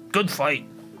bear? Good fight.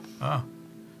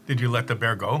 Did you let the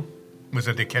bear go? Was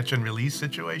it a catch and release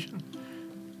situation?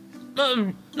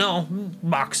 No,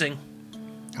 boxing.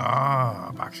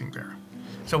 Ah, boxing bear.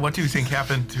 So what do you think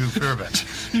happened to Fervent?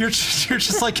 You're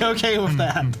just like okay with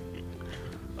that.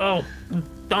 Oh,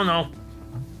 don't know.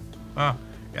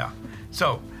 Yeah.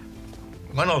 So,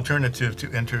 one alternative to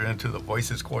enter into the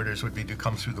voices' quarters would be to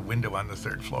come through the window on the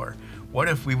 3rd floor. What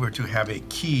if we were to have a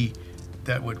key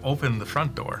that would open the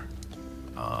front door?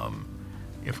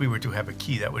 If we were to have a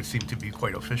key, that would seem to be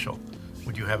quite official.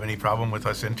 Would you have any problem with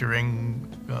us entering,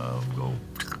 go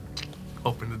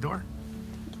open the door?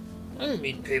 I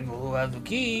meet people who have the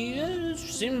key. It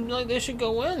seems like they should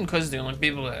go in, because the only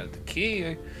people that have the key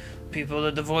are people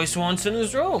that the voice wants in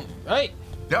his room, right?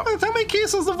 Yep. How many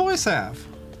keys does the voice have?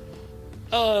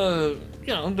 The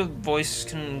voice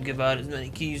can give out as many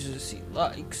keys as he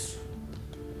likes.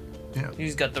 Yeah.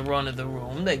 He's got the run of the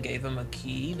room. They gave him a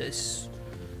key. This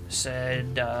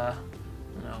said, no,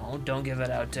 don't give it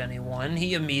out to anyone.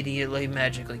 He immediately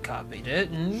magically copied it,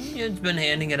 and it's been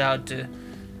handing it out to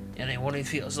anyone he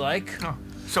feels like. Oh.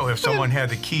 So if someone had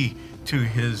the key to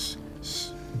his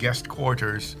guest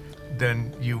quarters,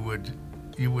 then you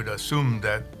would assume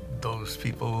that those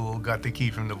people got the key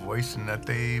from the voice and that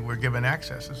they were given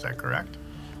access. Is that correct?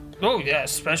 Oh, yeah,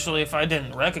 especially if I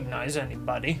didn't recognize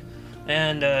anybody.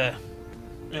 And,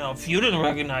 if you didn't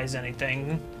recognize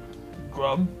anything,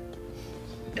 Grub,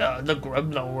 the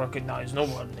Grub don't recognize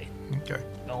nobody. Okay.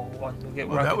 No one will get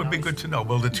Well, that would be good to know.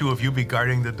 Will the two of you be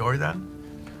guarding the door then?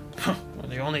 We're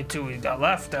the only two we got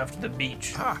left after the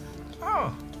beach. Oh,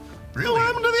 What really?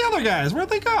 happened to the other guys? Where'd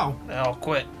they go? They all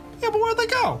quit. Yeah, but where'd they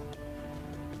go?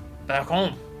 Back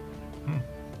home.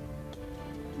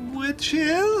 Which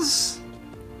is?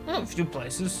 A few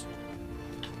places.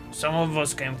 Some of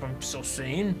us came from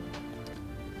Silsine.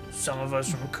 Some of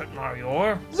us from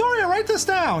Kutmarior. Zoria, write this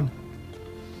down.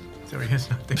 There he is,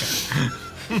 not there.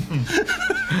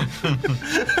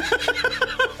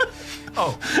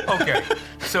 Oh, okay.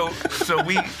 So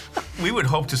we would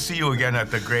hope to see you again at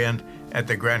the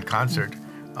grand concert.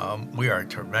 We are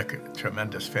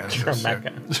tremendous fans.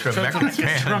 Tremecca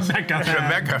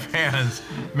fans.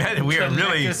 Man, we are really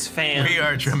Tremendous fans. we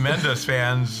are tremendous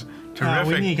fans. Terrific.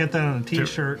 We need to get that on a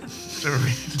t-shirt.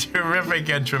 Terrific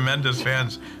and tremendous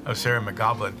fans of Sarah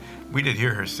McGoblin. We did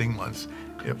hear her sing once.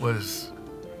 It was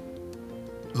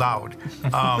loud,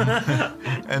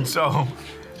 and so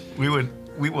we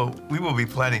will be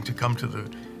planning to come to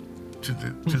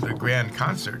the grand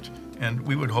concert, and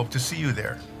we would hope to see you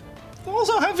there.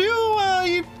 Also, have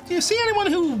you see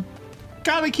anyone who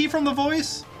got a key from the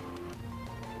voice?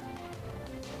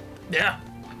 Yeah.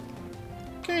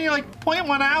 Can you point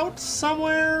one out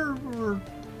somewhere, or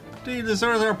is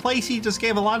there a place he just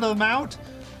gave a lot of them out?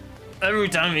 Every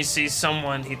time he sees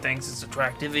someone he thinks is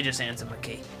attractive, he just hands him a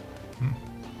key.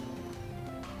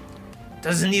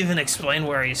 Doesn't even explain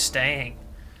where he's staying.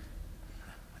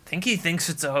 I think he thinks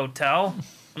it's a hotel.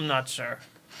 I'm not sure.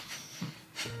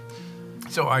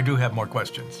 So I do have more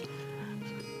questions.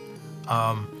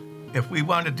 If we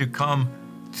wanted to come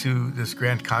to this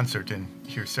grand concert and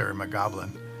hear Sarah McGoblin,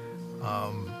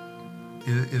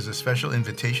 is a special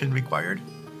invitation required?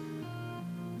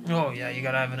 Oh, yeah, you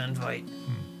gotta have an invite.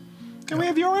 Can we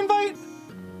have your invite?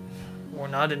 We're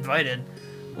not invited.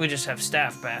 We just have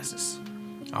staff passes.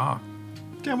 Ah,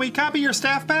 Can we copy your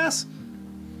staff pass?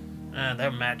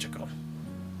 They're magical.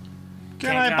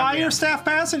 Can Can't I buy copy your 'em. staff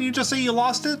pass and you just say you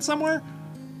lost it somewhere?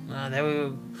 They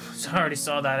already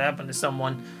saw that happen to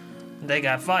someone. They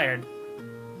got fired.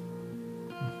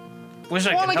 Wish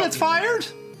I Wanna could help get you. fired?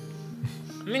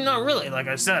 I mean, not really. Like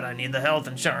I said, I need the health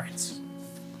insurance.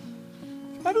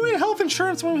 Why do we need health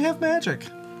insurance when we have magic?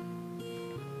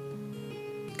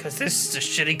 Because this is a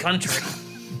shitty country.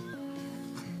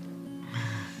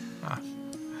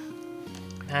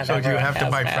 So do you have to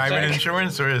Has buy private magic.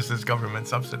 insurance, or is this government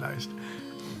subsidized?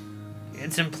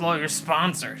 It's employer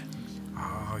sponsored.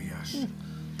 Oh, yes.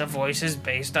 The voice is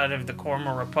based out of the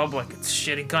Korma Republic. It's a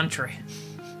shitty country.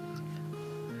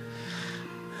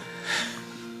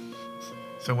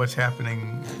 So what's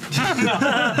happening?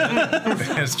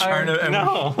 Has Charna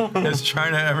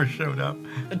ever showed up?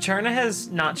 Charna has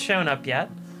not shown up yet.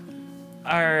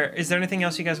 Is there anything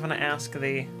else you guys want to ask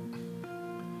the...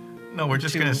 No, we're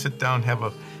just going to sit down, have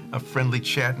a friendly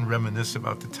chat, and reminisce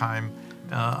about the time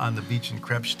on the beach in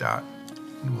Krebsstadt.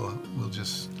 And we'll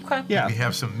just Okay. Yeah. maybe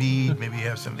have some mead, maybe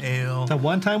have some ale. The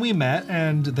one time we met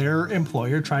and their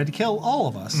employer tried to kill all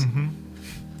of us.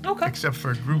 Okay. Except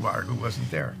for Grubar, who wasn't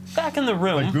there. Back in the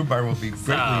room. But Grubar will be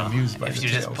greatly amused by if the you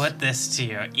tales. just put this to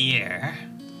your ear.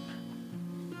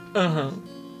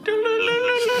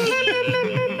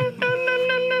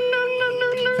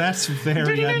 That's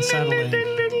very unsettling.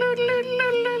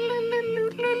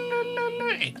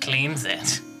 It cleans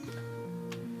it.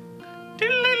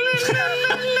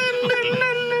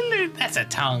 That's a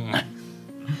tongue.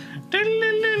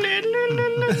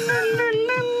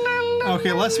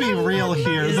 Okay, let's be real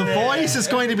here. The voice is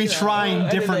going to be trying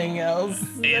different. Anything else?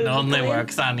 It only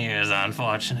works on ears,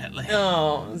 unfortunately.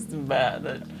 Oh, it's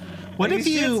bad. What if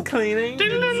you It's cleaning?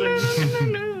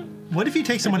 What if you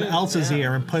take someone else's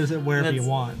ear and put it wherever you That's-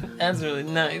 want? That's really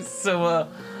nice. So,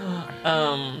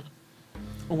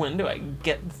 when do I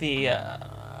get the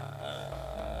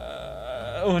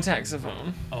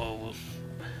taxophone? Oh,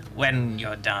 when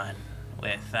you're done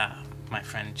with my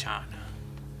friend Charna.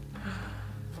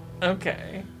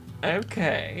 Okay.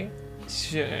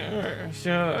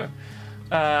 Sure.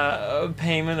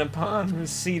 Payment upon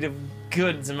receipt of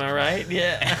goods, am I right?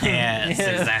 Yeah. Yes,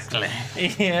 exactly.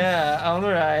 Yeah, all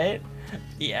right.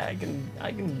 Yeah, I can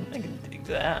dig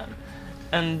that.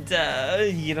 And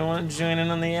you don't want to join in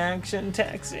on the action,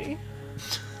 Taxi?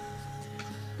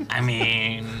 I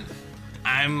mean,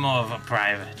 I'm more of a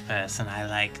private person. I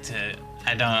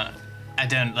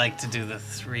don't like to do the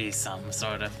threesome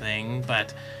sort of thing,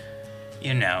 but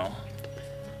you know.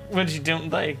 What, you don't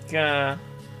like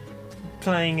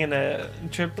playing in a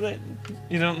triplet?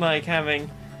 You don't like having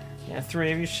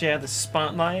three of you share the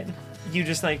spotlight? You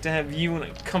just like to have you an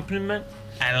accompaniment?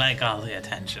 I like all the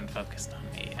attention focused on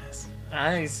me, yes.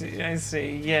 I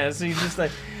see. Yeah, so you just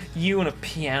like you and a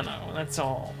piano. That's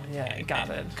all. Yeah, I got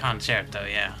it. Concerto,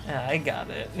 yeah. Yeah, I got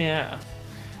it. Yeah.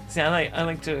 See, I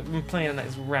like to play a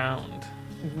nice round.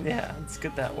 Yeah, it's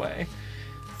good that way.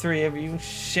 Three of you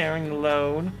sharing the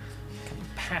load,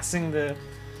 kind of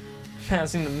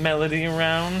passing the melody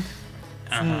around.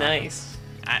 It's nice.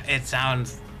 It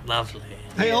sounds lovely.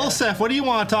 Hey, Olsef, what do you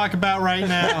want to talk about right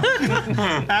now?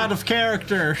 Out of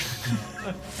character.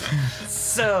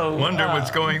 So Wonder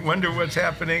what's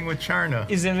happening with Charna.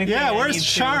 is there anything? Yeah, I where's need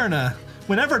to- Charna?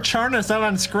 Whenever Charna's not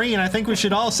on screen, I think we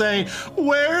should all say,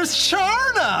 "Where's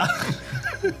Charna?"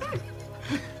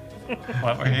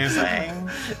 What were you saying?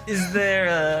 Is there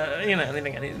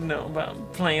anything I need to know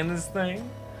about playing this thing?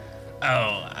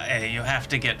 Oh, you have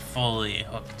to get fully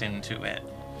hooked into it.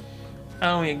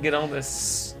 Oh, you get all the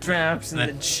straps and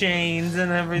the chains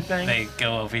and everything. They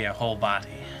go over your whole body.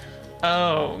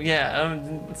 Oh, yeah.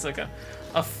 It's like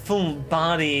a full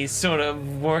body sort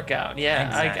of workout. Yeah,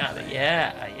 I got it.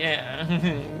 Yeah.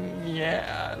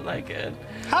 Yeah, I like it.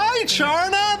 Hi,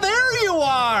 Charna. There you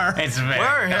are. It's very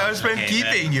Where has been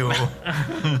complicated. keeping you?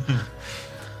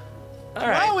 All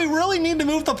right. Well, we really need to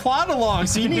move the plot along,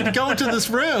 so you need to go into this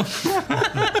room.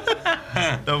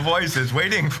 The voice is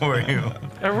waiting for you.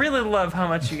 I really love how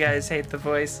much you guys hate the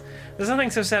voice. There's nothing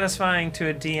so satisfying to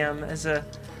a DM as a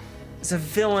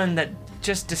villain that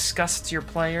just disgusts your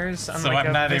players on So like I'm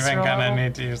a not even visceral gonna level.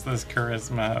 need to use this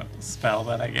charisma spell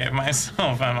that I gave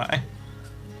myself, am I?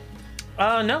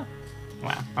 No.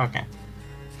 Wow, okay.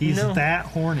 He's No. that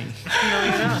horny. No,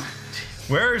 you're not.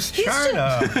 Where's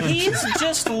Charna? He's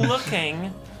just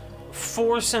looking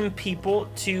for some people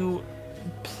to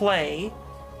play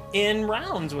in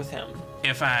rounds with him.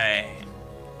 If I...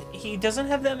 He doesn't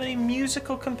have that many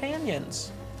musical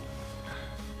companions.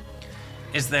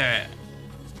 Is there...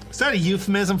 Is that a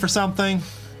euphemism for something?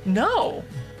 No.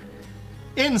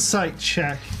 Insight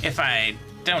check. If I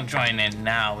don't join in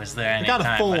now, is there any got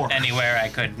a 4. anywhere I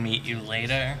could meet you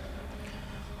later?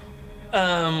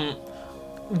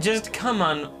 Just come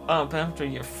on up after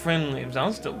your friend leaves.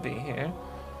 I'll still be here.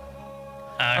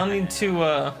 I'll need to,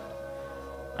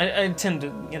 I tend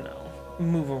to,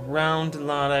 move around a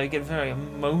lot. I get very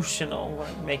emotional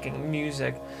when making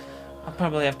music. I'll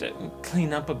probably have to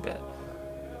clean up a bit.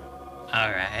 All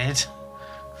right.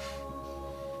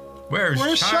 Where's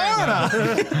Where's Charna?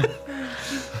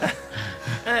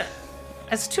 Charna?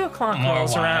 As 2 o'clock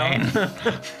rolls around,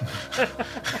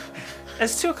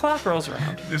 as 2 o'clock rolls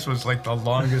around, This was like the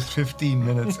longest 15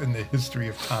 minutes in the history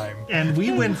of time. And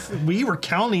we were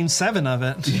counting 7 of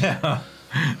it. Yeah.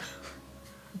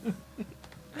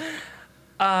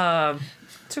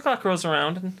 2 o'clock rolls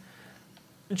around,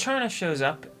 and Charna shows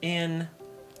up in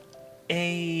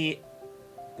a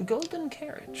golden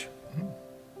carriage,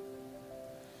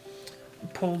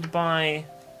 pulled by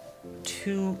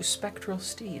 2 spectral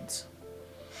steeds.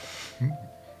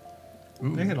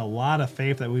 They had a lot of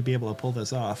faith that we'd be able to pull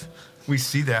this off. We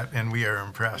see that and we are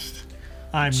impressed.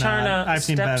 I'm Charna not. I've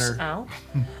seen steps better. out,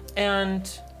 and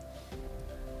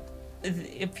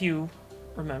if you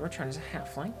remember, Charna's a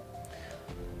halfling.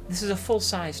 This is a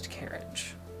full-sized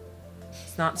carriage.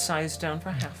 It's not sized down for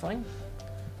a halfling.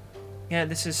 Yeah,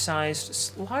 this is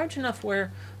sized large enough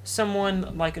where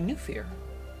someone like a Nufir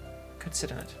could sit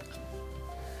in it.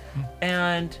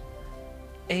 And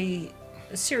a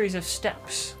series of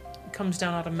steps comes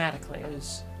down automatically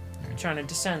as Charna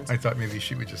descends. I thought maybe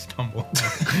she would just tumble.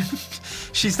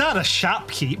 She's not a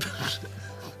shopkeep.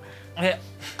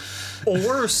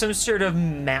 Or some sort of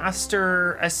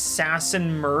master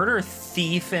assassin murder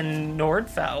thief in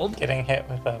Nordfeld. Getting hit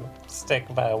with a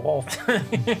stick by a wolf.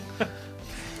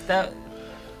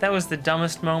 That was the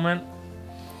dumbest moment.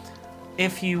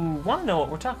 If you want to know what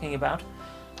we're talking about,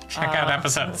 Check out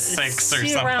episode 6 or see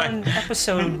something. around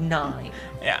episode 9.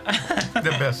 Yeah.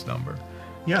 The best number.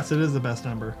 Yes, it is the best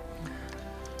number.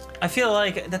 I feel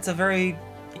like that's a very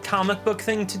comic book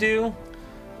thing to do.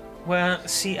 Well,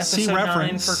 see episode 9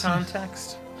 reference. for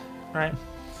context, right?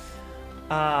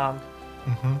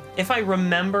 If I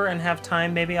remember and have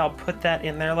time, maybe I'll put that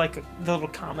in there, like the little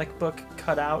comic book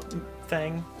cutout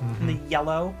thing in the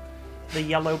yellow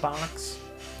box.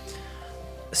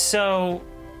 So,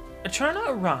 Charna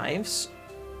arrives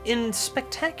in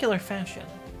spectacular fashion.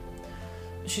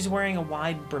 She's wearing a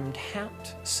wide-brimmed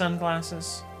hat,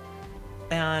 sunglasses,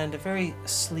 and a very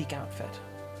sleek outfit.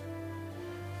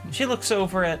 She looks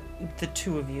over at the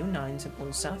 2 of you, Nines and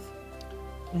Ulseth,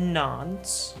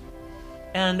 nods,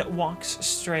 and walks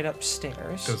straight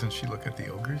upstairs. Doesn't she look at the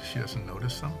ogres? She doesn't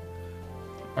notice them?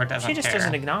 Or doesn't She just care.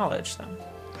 doesn't acknowledge them.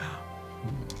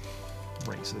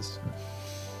 Racist.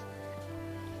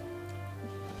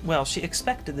 Well, she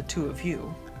expected the 2 of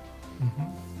you.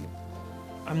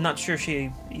 I'm not sure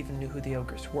she even knew who the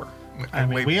ogres were. I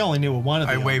mean, we only knew one of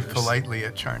the I wave others. politely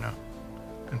at Charna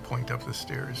and point up the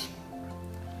stairs.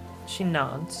 She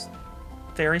nods,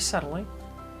 very subtly,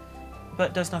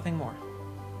 but does nothing more.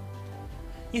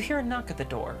 You hear a knock at the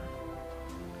door.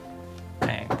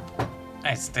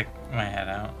 I stick my head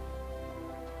out.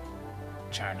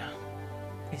 Charna,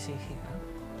 Is he here?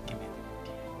 give me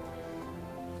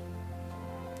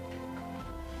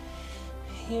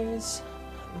Here's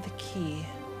the key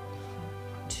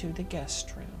to the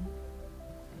guest room.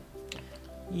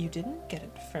 You didn't get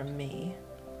it from me.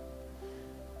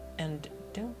 And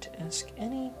don't ask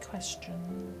any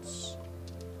questions.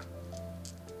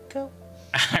 Go.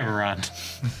 I run.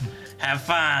 Have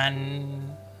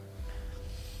fun.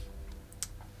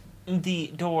 The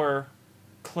door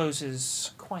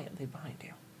closes quietly behind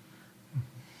you.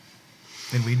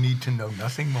 And we need to know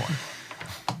nothing more.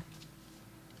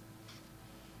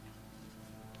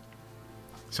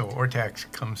 So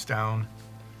Ortax comes down.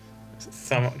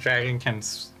 Some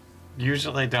dragons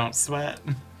usually don't sweat,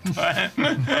 but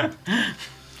I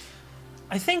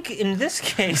think in this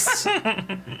case,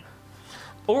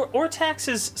 Ortax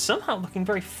is somehow looking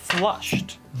very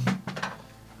flushed.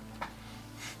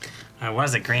 I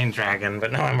was a green dragon,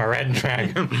 but now I'm a red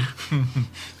dragon.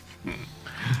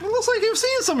 It looks like you've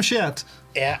seen some shit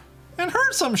Yeah. and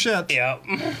heard some shit. Yep.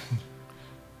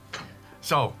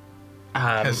 So,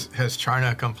 has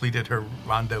Charna completed her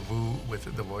rendezvous with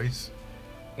the voice?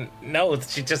 No,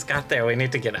 she just got there. We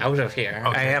need to get out of here.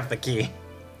 Okay. I have the key.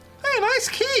 Hey, nice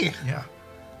key. Yeah.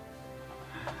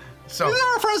 So, These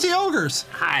are our friends the ogres.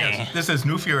 Hi. this is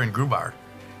Nufir and Grubar.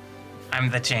 I'm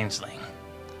the changeling.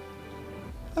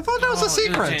 I thought that was a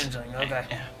secret. Okay.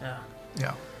 Yeah. Yeah.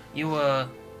 Yeah. You,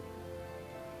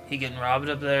 he getting robbed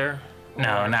up there?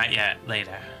 No, not yet.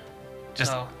 Later.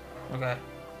 Just Oh, okay.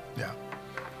 Yeah.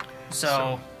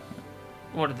 So,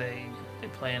 what are they? They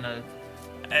playing a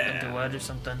duet or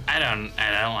something? I don't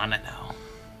want to know.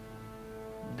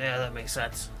 Yeah, that makes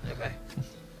sense. Okay.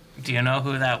 Do you know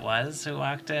who that was who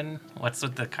walked in? What's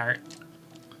with the cart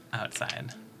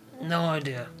outside? No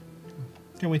idea.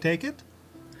 Can we take it?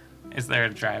 Is there a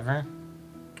driver?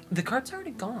 The cart's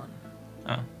already gone.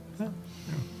 Oh.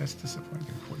 That's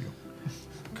disappointing for you.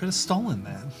 Could have stolen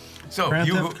that. So, Grand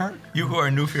you Theft Cart? who are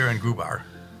Nufir and Grubar.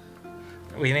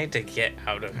 We need to get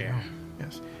out of here.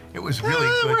 Yes. It was really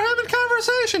We're good. having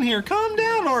conversation here. Calm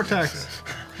down, Ortex.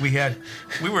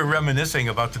 We were reminiscing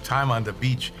about the time on the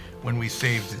beach when we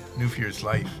saved Nufir's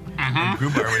life. And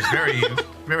Grubar was very,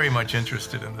 very much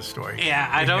interested in the story. Yeah,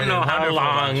 I We don't had know a how wonderful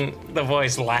lunch. long the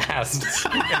voice lasts.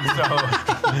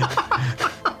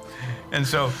 And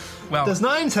so, well, Does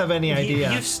Nines have any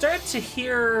idea? You start to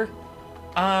hear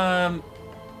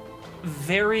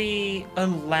very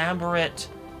elaborate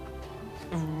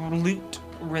lute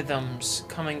rhythms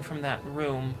coming from that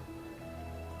room.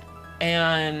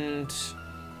 And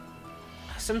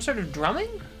some sort of drumming?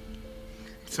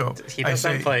 so He I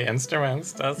doesn't say, play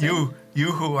instruments, does he?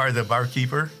 you who are the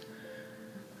barkeeper,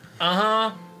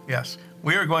 Uh-huh. yes,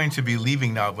 we are going to be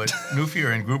leaving now, but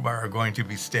Nufir and Grubar are going to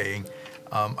be staying.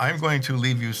 I'm going to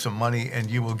leave you some money, and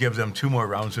you will give them 2 more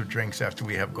rounds of drinks after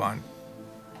we have gone.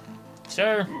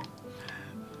 Sure.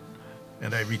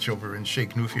 And I reach over and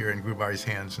shake Nufir and Grubar's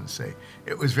hands and say,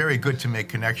 it was very good to make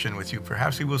connection with you.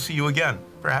 Perhaps we will see you again.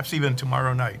 Perhaps even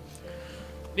tomorrow night.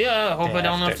 Yeah, I hope Day I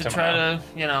don't have after to try to,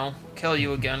 kill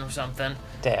you again or something.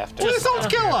 Day after. Please don't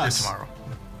kill us.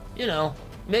 Tomorrow.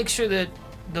 Make sure that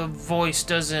the voice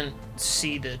doesn't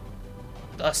see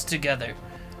us together.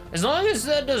 As long as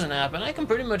that doesn't happen, I can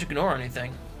pretty much ignore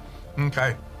anything.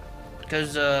 Okay.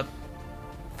 Because,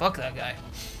 fuck that guy.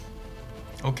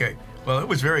 Okay. Well, it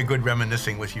was very good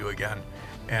reminiscing with you again.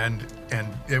 And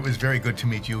it was very good to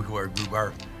meet you who are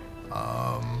Grubar.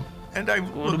 And I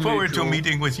look forward to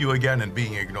meeting with you again and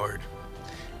being ignored.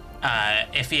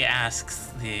 If he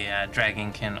asks, the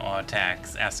Dragonkin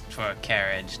Ortax asked for a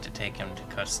carriage to take him to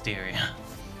Costeria.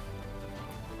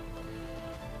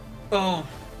 Oh,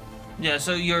 yeah,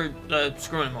 so you're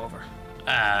screwing him over.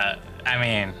 I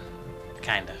mean,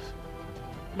 kind of.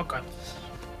 Okay.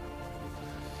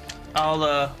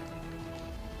 I'll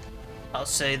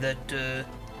say that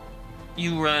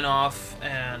you ran off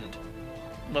and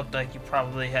looked like you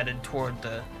probably headed toward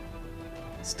the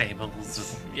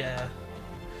Stables. yeah.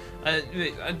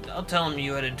 I'll tell him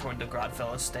you headed toward the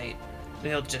Grodfell estate.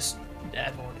 He'll just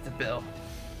add more to the bill.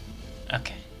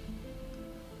 Okay.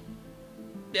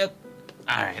 Yep.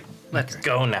 All right. Let's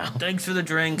go now. Thanks for the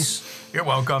drinks. You're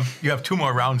welcome. You have 2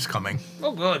 more rounds coming.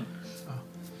 Oh, good.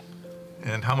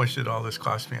 And how much did all this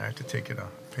cost me? I have to take it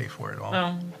pay for it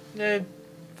all. No,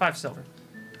 5 silver.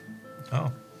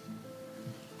 Oh.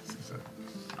 This is a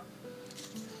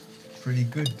pretty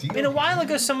good deal. I mean, a while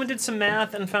ago, someone did some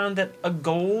math and found that a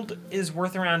gold is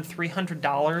worth around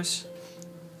 $300,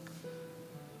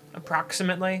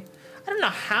 approximately. I don't know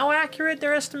how accurate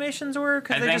their estimations were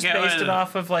because I they think just it based was it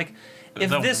off of like, if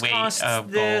the this weight costs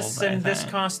of this gold, I and this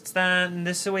think. costs that and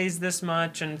this weighs this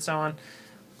much and so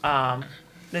on,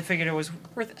 they figured it was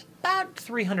worth about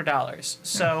 $300.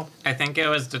 So I think it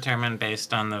was determined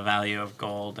based on the value of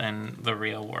gold in the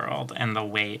real world and the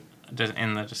weight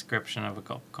in the description of a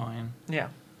gold coin. yeah.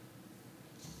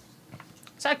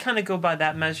 So I kind of go by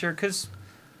that measure because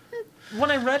when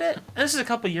I read it, and this is a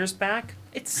couple years back,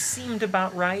 it seemed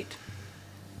about right.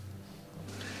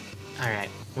 All right.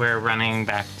 We're running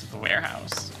back to the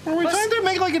warehouse. Were we trying to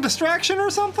make like a distraction or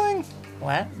something?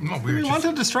 What? No, Do we we were want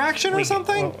just, a distraction or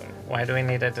something? Why do we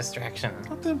need a distraction?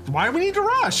 Why do we need to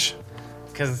rush?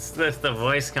 Because if the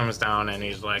voice comes down and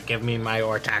he's like, give me my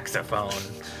ortaxophone.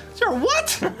 Sure, what?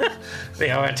 The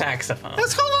ortaxophone.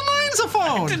 It's called a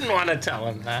Ninesophone. Didn't want to tell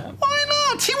him that. Why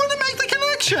not? He wanted to make the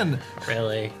connection.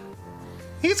 Really?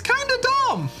 He's kind of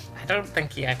dumb. I don't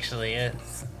think he actually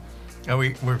is.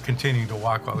 we're continuing to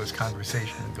walk while this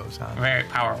conversation goes on. Very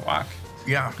power walk.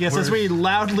 Yeah. Yes, as we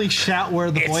loudly shout where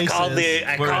the voice It's called is.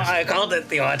 I called it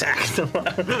the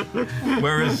ortaxophone.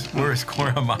 Where is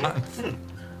Coramon?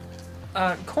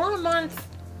 Coramonth,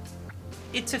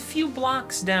 it's a few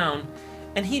blocks down,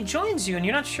 and he joins you, and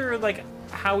you're not sure like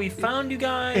how he found you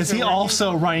guys. Is or he what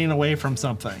also running away from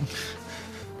something?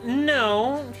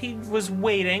 No, he was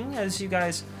waiting as you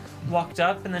guys walked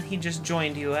up, and then he just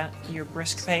joined you at your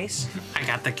brisk pace. I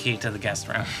got the key to the guest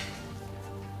room.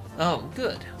 Oh,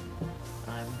 good.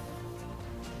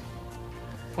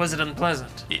 Was it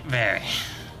unpleasant? Very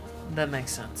That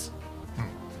makes sense.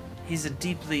 He's a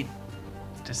deeply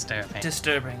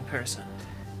disturbing. person.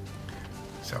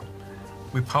 So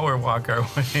we power walk our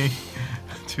way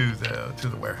to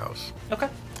the warehouse. Okay.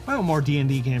 Well, more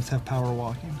D&D games have power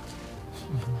walking.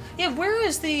 Yeah, where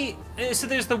is the... so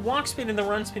there's the walk speed and the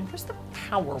run speed. Where's the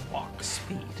power walk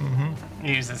speed?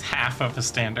 He uses half of a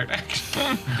standard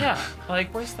action. Yeah,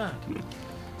 like, where's that?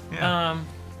 Yeah.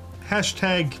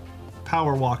 Hashtag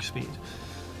power walk speed.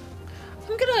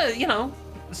 I'm gonna,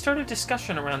 start a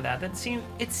discussion around that.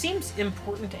 It seems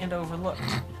important and overlooked.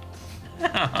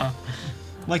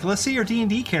 Like, let's say your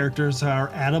D&D characters are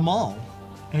at a mall.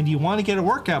 and you want to get a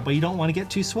workout, but you don't want to get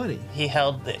too sweaty. He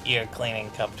held the ear cleaning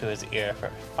cup to his ear for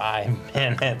 5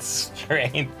 minutes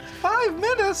straight. 5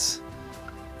 minutes?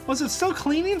 Was it still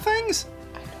cleaning things?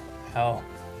 Oh,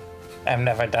 I've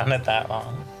never done it that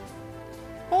long.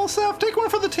 Well, Seth, take one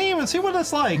for the team and see what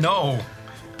it's like. No.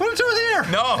 Put it to his ear.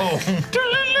 No.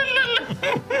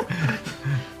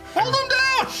 Hold him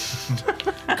down.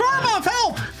 Karma,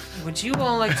 help. Would you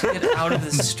all like to get out of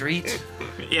the street?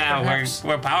 Yeah, Perhaps.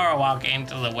 we're power walking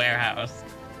to the warehouse.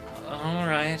 All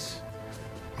right.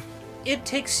 It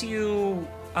takes you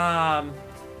about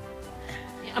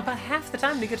half the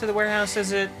time to get to the warehouse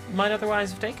as it might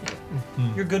otherwise have taken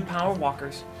you. You're good power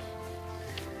walkers.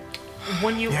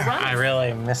 When you arrive, I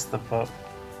really missed the boat.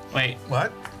 Wait,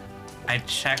 What? I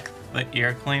checked the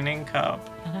ear cleaning cup.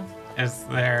 Is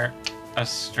there a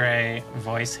stray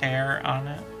voice hair on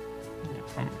it?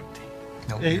 From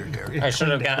No, It- you're here. it I should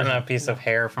have cleaned gotten it. a piece of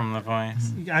hair from the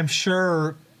voice. I'm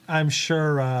sure.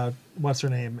 What's her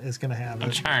name is gonna have it.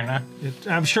 Charna.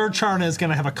 I'm sure Charna is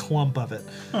gonna have a clump of it.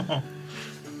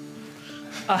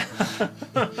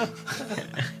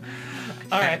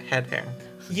 all right, Head hair.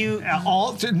 you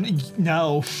All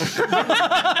no.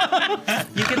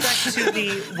 you get back to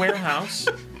the warehouse,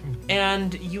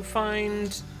 and you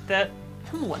find that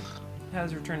Huan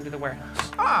has returned to the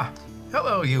warehouse. Ah,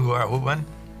 hello, you woman.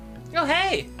 Oh,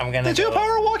 hey! I'm gonna Did you go-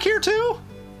 power walk here too?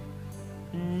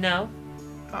 No.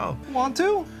 Oh, Want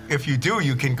to? if you do,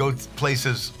 you can go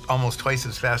places almost twice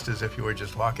as fast as if you were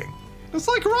just walking. It's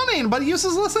like running, but it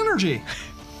uses less energy.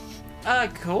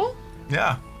 Cool.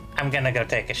 Yeah. I'm gonna go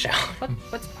take a shower.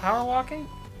 What's power walking?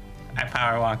 I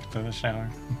power walked to the shower.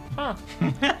 Huh.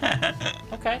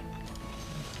 Okay.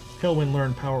 Hilwin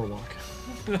learned power walk.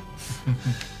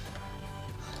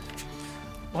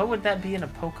 What would that be in a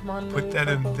Pokemon move? Put that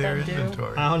in What would their that do?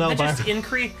 inventory. I don't know, It but just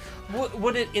increase.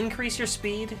 Would it increase your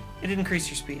speed? It'd increase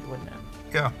your speed, wouldn't it?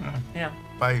 Yeah, Yeah.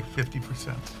 by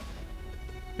 50%.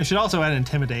 it should also add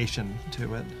intimidation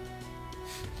to it.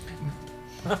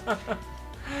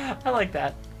 I like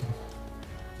that.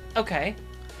 Okay.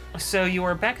 So you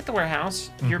are back at the warehouse.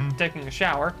 You're taking a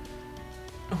shower.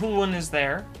 Huan is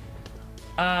there.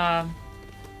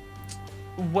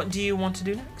 What do you want to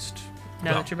do next?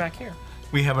 Now Well- that you're back here.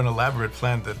 We have an elaborate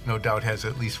plan that no doubt has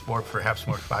at least 4, perhaps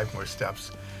more, 5 more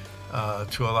steps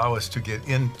to allow us to get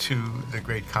into the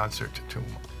great concert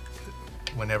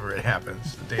whenever it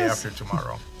happens, the day Yes. after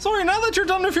tomorrow. Sorry, now that you're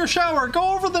done with your shower,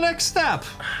 go over the next step.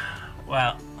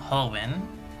 Well, Holwyn,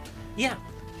 Yeah.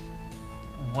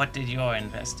 what did your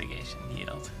investigation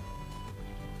yield?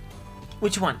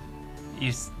 Which one?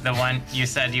 The one you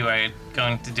said you were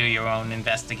going to do your own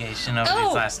investigation over Oh!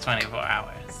 these last 24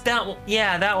 hours. That one.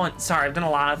 Yeah, that one. Sorry, I've done a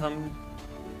lot of them.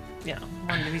 You know,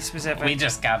 wanted to be specific. We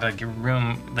just got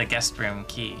the guest room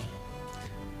key.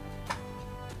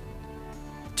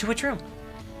 To which room?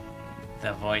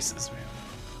 The voices room.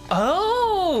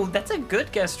 Oh, that's a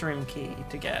good guest room key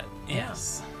to get.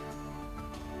 Yes.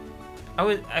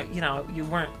 You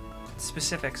weren't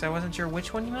specific, so I wasn't sure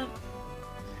which one you meant.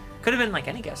 Could have been like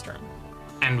any guest room.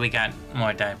 And we got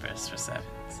more diapers for 7s.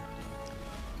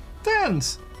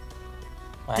 Tens.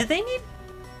 What? Did they need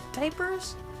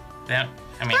diapers? Yeah,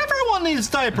 I mean, Everyone needs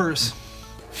diapers.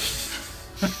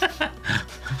 we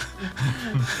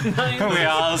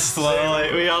all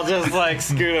just like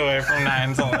scoot away from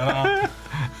Nines a little.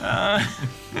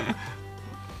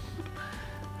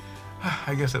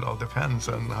 I guess it all depends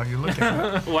on how you look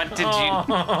at it. What did Oh,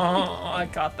 I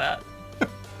got that.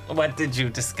 What did you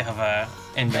discover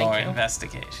in Thank your you.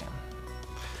 investigation?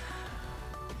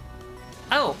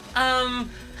 Oh,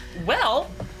 well,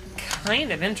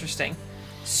 kind of interesting.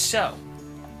 So,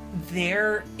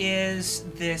 there is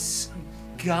this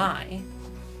guy.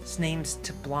 His name's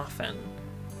Tablofen.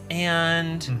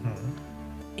 And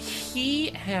he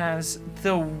has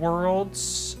the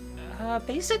world's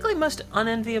basically most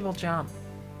unenviable job.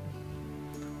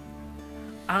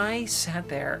 I sat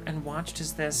there and watched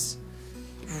as this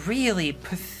really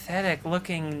pathetic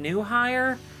looking new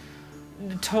hire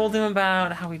told him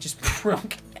about how he just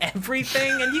broke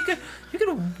everything, and you could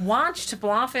watch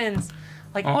Tablofen's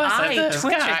like eye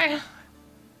twitching.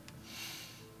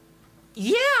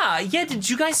 Yeah. Did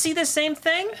you guys see the same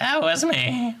thing? That was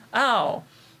me. Oh,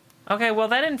 okay. Well,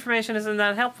 that information isn't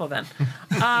that helpful then.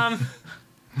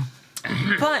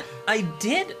 But I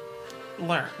did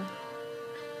learn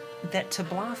that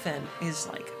Tablofen is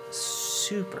like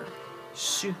super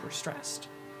stressed,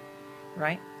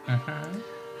 right?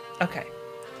 Okay.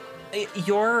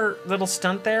 Your little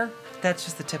stunt there, that's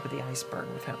just the tip of the iceberg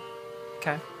with him.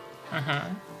 Okay?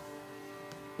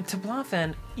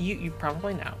 Tablofen, you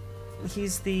probably know,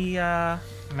 he's the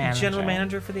general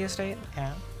manager for the estate.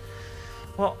 Yeah.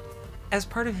 Well, as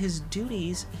part of his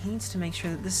duties, he needs to make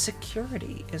sure that the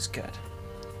security is good.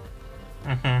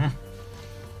 Mm-hmm.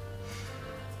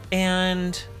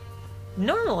 And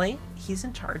normally, he's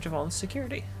in charge of all the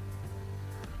security.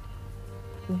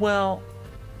 Well,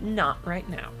 not right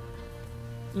now.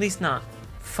 At least not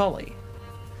fully.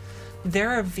 There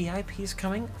are VIPs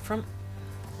coming from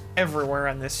everywhere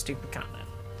on this stupid continent.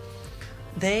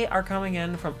 They are coming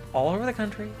in from all over the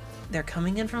country. They're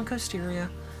coming in from Costeria.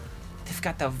 They've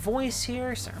got the voice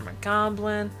here, Sarah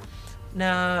McGoblin.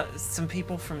 Now, some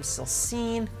people from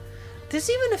Silcine. There's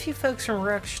even a few folks from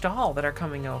Rexstahl that are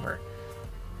coming over.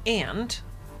 And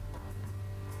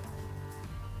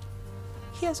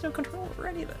he has no control over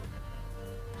any of it.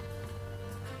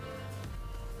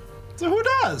 So who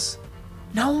does?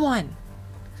 No one.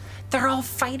 They're all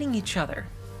fighting each other.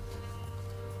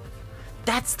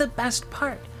 That's the best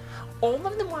part. All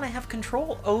of them want to have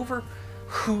control over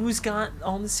who's got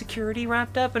all the security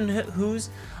wrapped up and whose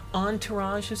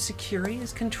entourage of security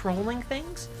is controlling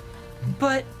things.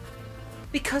 But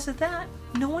because of that,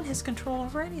 no one has control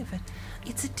over any of it.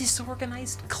 It's a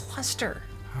disorganized cluster.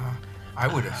 I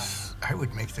would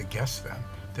make the guess then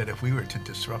that if we were to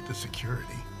disrupt the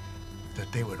security, that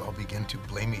they would all begin to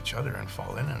blame each other and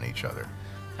fall in on each other.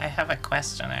 I have a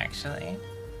question, actually.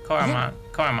 Cormont.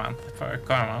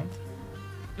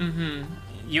 Mm-hmm.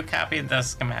 You copied the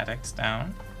schematics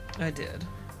down. I did.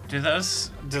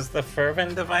 Does the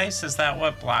Fervent device, is that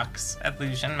what blocks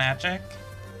illusion magic?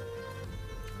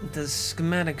 The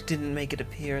schematic didn't make it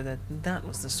appear that that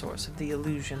was the source of the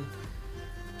illusion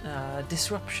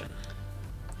disruption.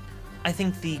 I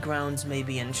think the grounds may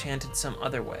be enchanted some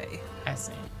other way, I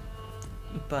see.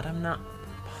 but I'm not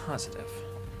positive.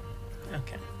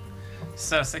 Okay.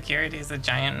 So security is a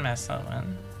giant mess,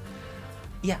 Owen.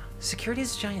 Yeah, security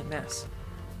is a giant mess.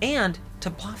 And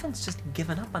Tobloffin's just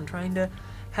given up on trying to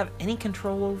have any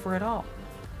control over it all.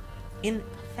 In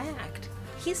fact,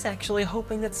 he's actually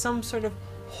hoping that some sort of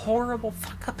horrible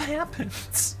fuck-up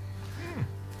happens.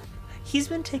 He's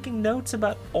been taking notes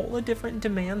about all the different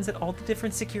demands that all the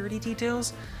different security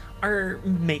details are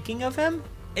making of him,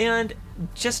 and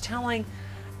just telling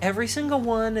every single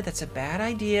one that's a bad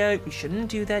idea, we shouldn't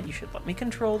do that, you should let me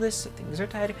control this so things are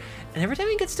tighter. And every time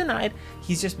he gets denied,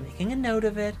 he's just making a note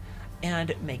of it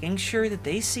and making sure that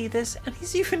they see this, and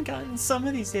he's even gotten some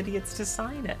of these idiots to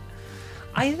sign it.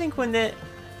 I think when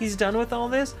he's done with all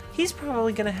this, he's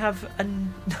probably going to have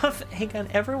enough egg on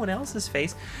everyone else's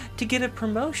face to get a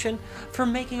promotion for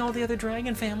making all the other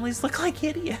dragon families look like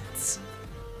idiots.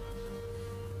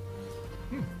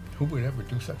 Who would ever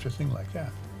do such a thing like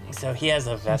that? So he has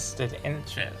a vested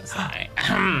interest.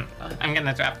 I'm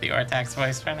gonna drop the Ortax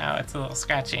voice for now. It's a little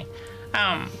scratchy.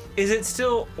 Is it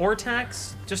still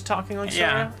Ortax just talking like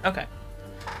Yeah. Soria? Okay.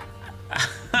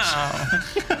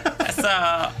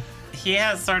 So he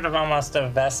has sort of almost a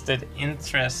vested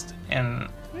interest in.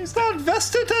 He's not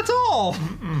vested at all.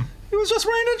 He was just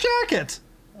wearing a jacket.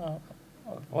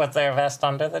 Was there a vest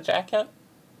under the jacket?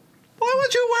 Why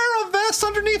would you wear a vest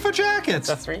underneath a jacket? It's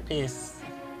a 3-piece.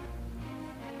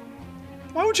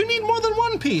 Why would you need more than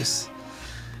one piece?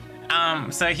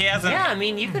 So he hasn't. Yeah, I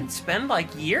mean, you could spend like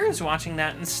years watching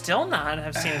that and still not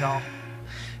have seen it all.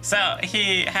 So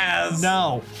he has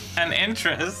No. an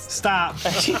interest. Stop.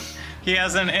 He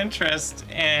has an interest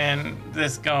in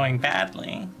this going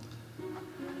badly.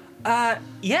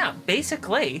 Yeah,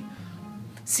 basically.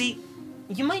 See,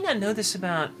 you might not know this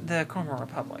about the Cormor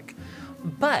Republic,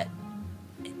 but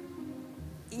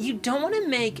you don't want to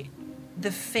make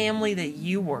the family that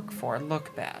you work for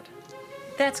look bad.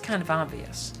 That's kind of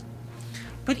obvious.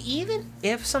 But even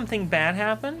if something bad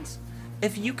happens,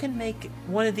 if you can make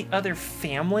one of the other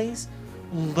families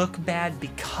look bad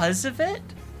because of it,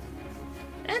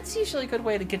 that's usually a good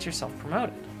way to get yourself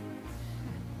promoted.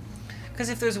 Because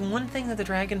if there's one thing that the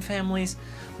dragon families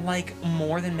like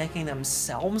more than making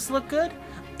themselves look good,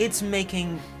 it's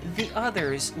making the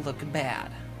others look bad.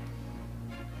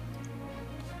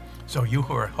 So you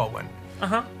who are Hoenn,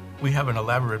 Uh-huh. we have an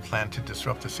elaborate plan to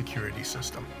disrupt the security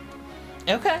system.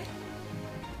 Okay.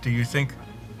 Do you think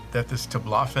that this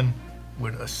Tobloffin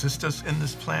would assist us in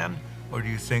this plan? Or do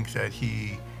you think that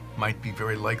he might be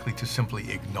very likely to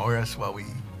simply ignore us while we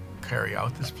carry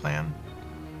out this plan?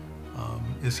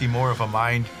 Is he more of a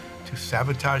mind to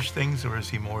sabotage things, or is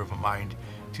he more of a mind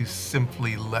to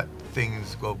simply let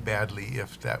things go badly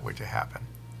if that were to happen?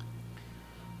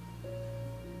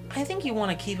 I think you want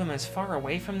to keep him as far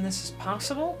away from this as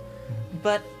possible,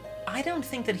 but I don't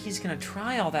think that he's going to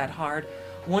try all that hard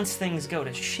once things go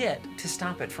to shit to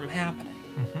stop it from happening.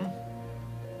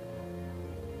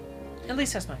 At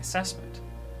least that's my assessment.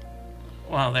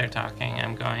 While they're talking,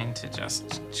 I'm going to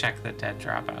just check the dead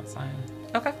dropout sign.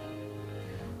 Okay.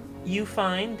 You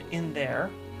find in there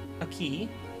a key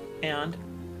and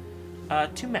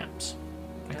 2 maps,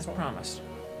 as promised.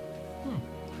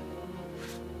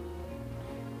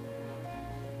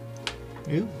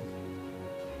 Ooh.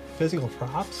 Physical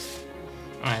props?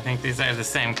 I think these are the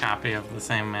same copy of the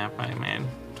same map I made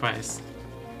twice.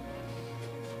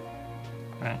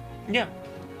 Right? Yeah.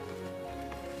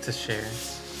 To share.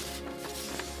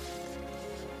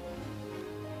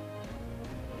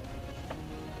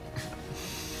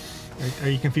 Are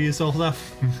you confused,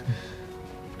 Olaf?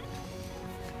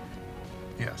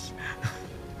 Yes.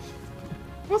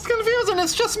 What's confusing?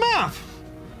 It's just map.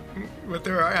 But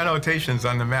there are annotations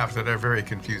on the map that are very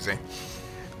confusing.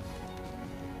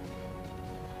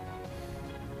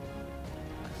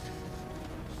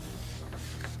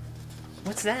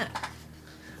 What's that?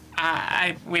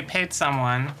 We paid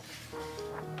someone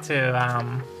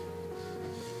to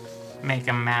make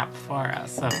a map for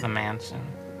us of the mansion.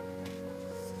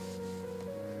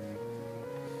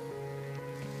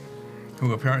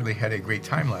 Who apparently had a great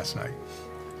time last night.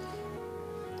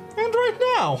 And right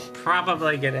now.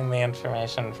 Probably getting the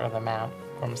information for the map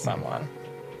from someone.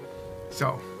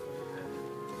 So,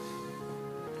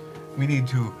 we need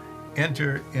to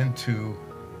enter into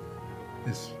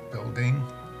this building.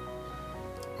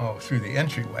 Oh, through the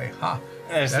entryway. Ha!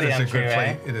 There's That the is a good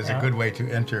entryway. place. It is Yeah. a good way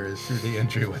to enter is through the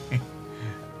entryway.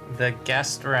 The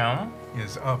guest room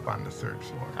Is up on the 3rd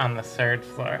floor. on the 3rd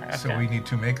floor. Okay. So we need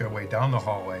to make our way down the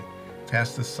hallway,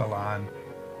 past the salon.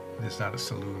 There's not a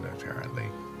saloon, apparently.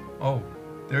 Oh,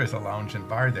 there is a lounge and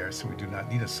bar there, so we do not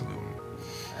need a saloon.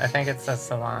 I think it says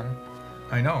salon.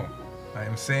 I know. I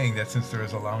am saying that since there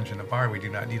is a lounge and a bar, we do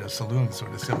not need a saloon, so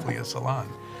it is simply a salon.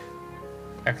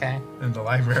 Okay. And the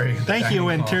library. And the Thank you,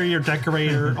 dining hall. interior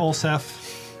decorator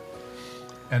Olsef.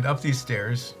 And up these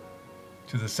stairs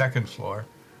to the 2nd floor,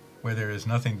 where there is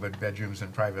nothing but bedrooms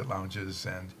and private lounges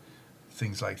and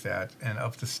things like that. And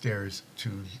up the stairs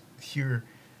to here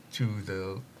to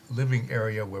the living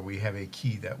area where we have a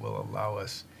key that will allow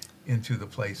us into the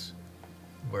place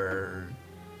where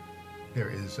there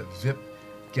is a VIP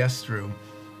guest room,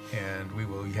 and we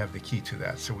will have the key to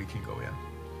that so we can go in.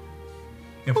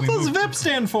 If What does move VIP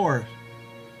stand for?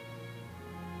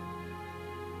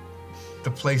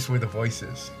 the place where the voice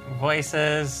is.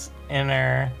 Voices,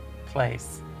 inner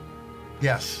place.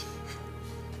 Yes.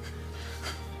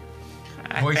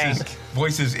 I Voices, think.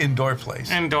 voices indoor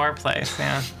place. Indoor place,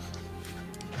 yeah.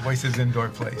 Voices indoor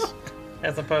place.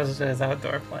 As opposed to his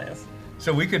outdoor place.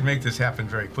 So we could make this happen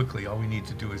very quickly. All we need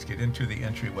to do is get into the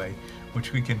entryway,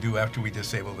 which we can do after we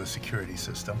disable the security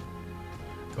system.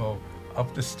 Go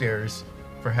up the stairs,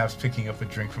 perhaps picking up a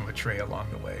drink from a tray along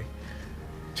the way,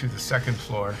 to the 2nd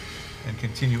floor, and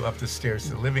continue up the stairs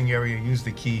to the living area, use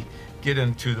the key, get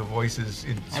into the voices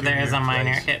in. There is a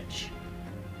minor hitch.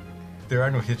 There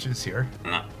are no hitches here.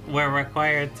 No, we're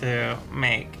required to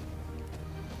make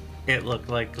it look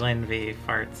like Glenvey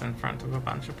farts in front of a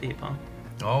bunch of people.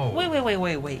 Oh. Wait.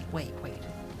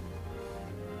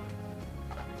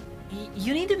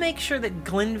 You need to make sure that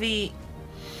Glenvey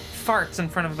farts in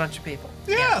front of a bunch of people.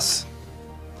 Yes.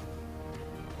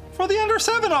 For the under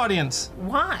 7 audience.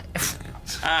 Why?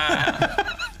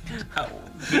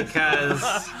 Because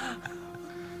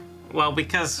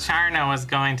Charna was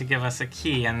going to give us a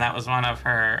key, and that was one of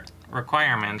her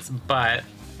requirements, but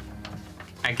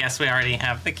I guess we already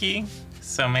have the key,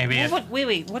 so maybe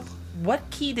Wait. What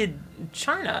key did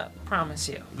Charna promise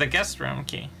you? the guest room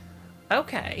key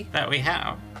Okay. that we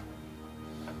have.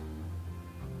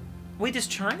 Wait, does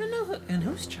Charna know who, and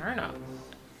who's Charna?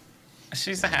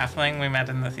 She's a halfling we met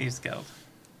in the Thieves Guild.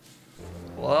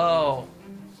 Whoa.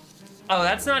 Oh,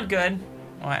 that's not good.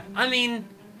 What? I mean,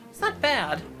 it's not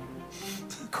bad.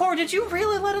 Cor, did you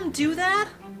really let him do that?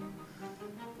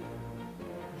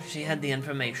 She had the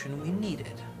information we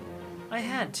needed. I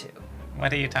had to.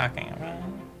 What are you talking about?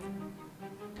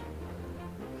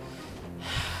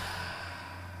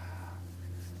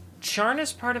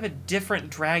 Charna's part of a different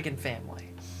dragon family.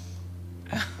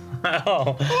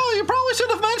 Oh, Oh, you probably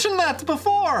should have mentioned that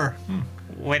before.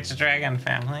 which dragon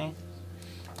family?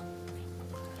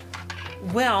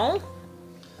 Well,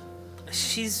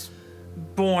 she's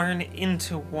born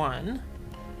into one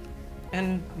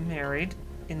and married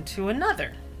into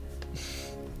another.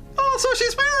 Oh, so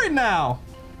she's married now.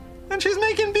 And she's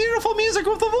making beautiful music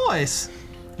with the voice.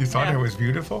 You thought Yeah. it was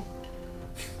beautiful?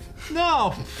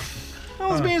 No. I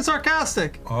was being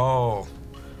sarcastic. Oh.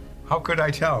 How could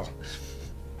I tell?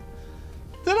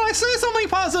 Did I say something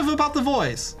positive about the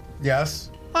voice? Yes.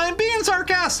 I'm being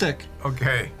sarcastic.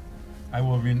 Okay. I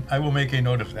will make a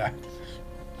note of that.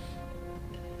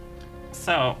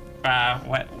 So,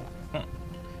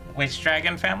 which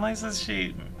dragon families is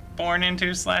she born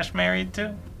into / married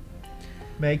to?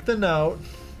 Make the note.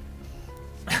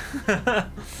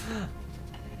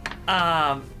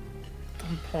 I'm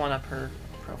pulling up her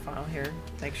profile here.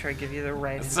 Make sure I give you the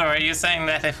right. So are you saying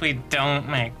that if we don't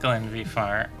make Glenvy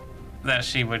fart, that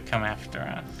she would come after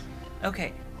us?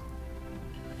 Okay.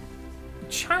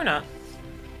 Charna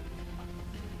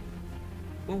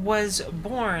was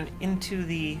born into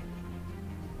the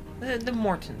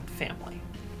Morton family.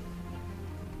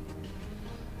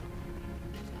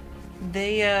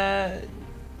 They,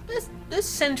 the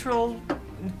central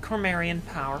Cormarian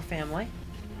power family.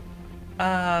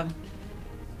 But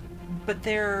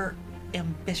they're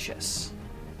ambitious.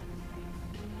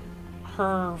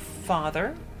 Her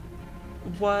father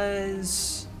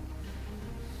was,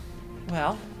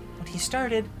 well, when he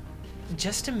started,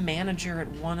 just a manager at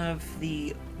one of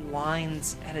the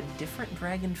lines at a different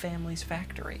dragon family's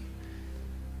factory.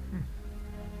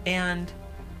 And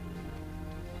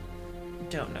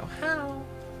don't know how,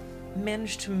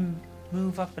 managed to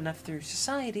move up enough through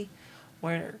society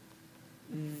where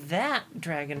that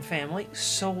dragon family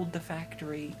sold the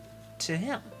factory to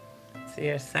him. So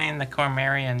you're saying the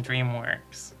Cormarian dream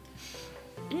works?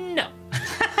 No.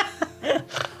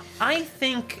 I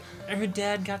think her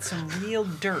dad got some real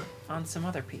dirt on some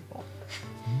other people.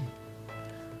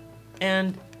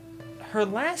 And her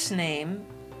last name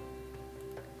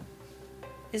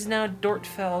is now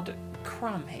Dortfeld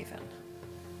Cromhaven.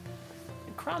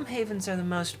 The Cromhavens are the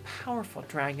most powerful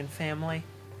dragon family.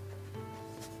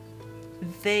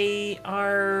 They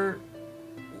are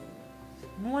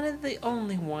one of the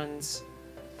only ones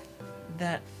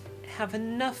that have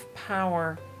enough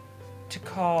power to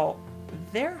call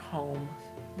their home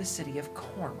the city of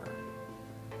Cormer.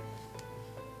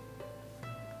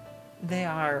 They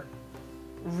are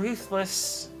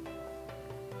ruthless,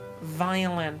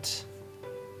 violent,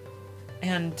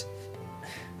 and,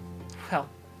 well,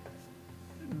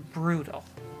 brutal.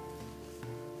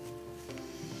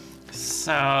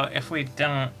 So if we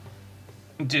don't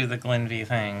do the Glenvy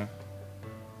thing,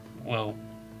 we'll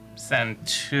send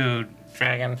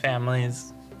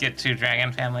get two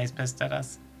dragon families pissed at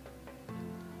us?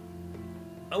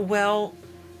 Well,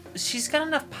 she's got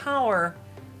enough power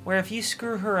where if you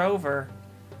screw her over,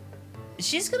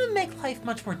 she's gonna make life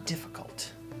much more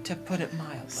difficult, to put it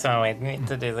mildly. So we need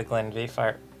to do the Glenvy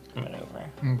fart maneuver.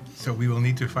 So we will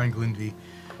need to find Glenvy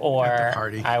Or at the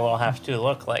party. I will have to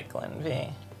look like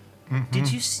Glenvy.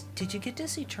 Did you get to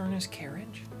see Turner's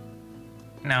carriage?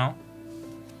 No?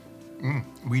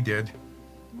 We did.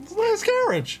 Where's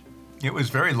carriage? It was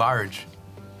very large.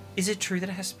 Is it true that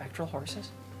it has spectral horses?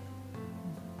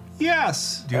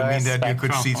 Yes. Do you mean that you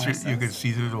could see Spectral through? You could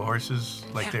see through the horses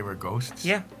like Yeah. they were ghosts?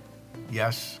 Yeah.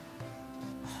 Yes.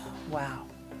 Wow.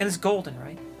 And it's golden,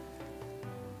 right?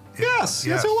 Yes.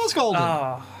 Yes, it was golden.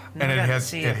 Oh, And never it got to had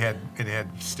see it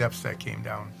had steps that came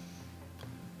down.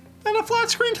 And a flat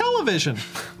screen television.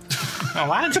 Oh,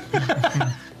 what?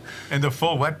 And the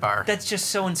full wet bar. That's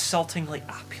just so insultingly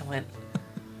opulent.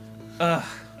 Ugh.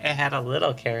 It had a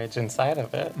little carriage inside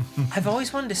of it. I've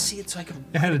always wanted to see it so I could.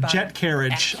 It had a read about jet it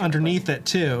carriage accurately. underneath it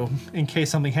too, in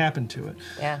case something happened to it.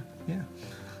 Yeah. Yeah.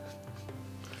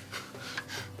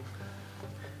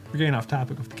 We're getting off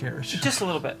topic with the carriage. Just a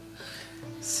little bit.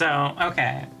 So,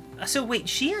 okay. So wait,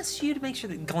 she asked you to make sure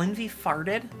that Glenvy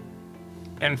farted?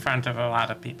 In front of a lot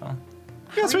of people.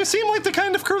 Yes, we seem like the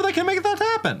kind of crew that can make that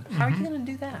happen. How are you gonna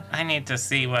do that? I need to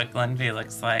see what Glenvy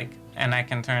looks like, and I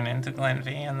can turn into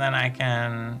Glenvy, and then I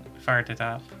can fart it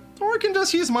up. Or we can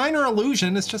just use minor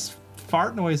illusion. It's just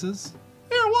fart noises.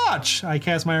 Here, watch. I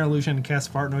cast minor illusion and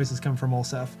cast fart noises come from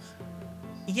Olsef.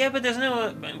 Yeah, but there's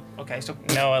no. Okay, so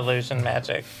No illusion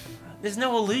magic. there's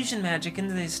no illusion magic in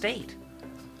the estate.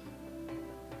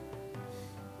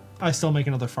 I still make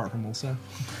another fart from Olsef.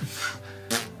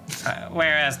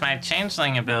 Whereas my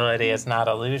changeling ability is not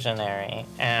illusionary,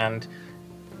 and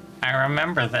I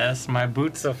remember this, my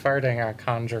boots of farting are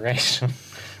conjuration.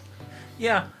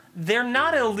 Yeah, they're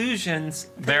not illusions.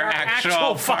 They're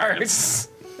actual farts.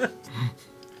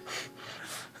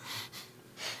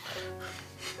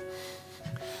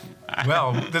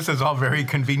 Well, this is all very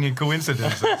convenient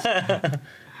coincidences.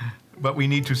 But we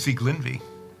need to see Glenvy.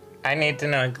 I need to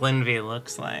know what Glenvy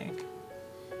looks like.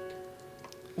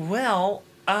 Well,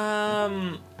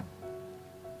 I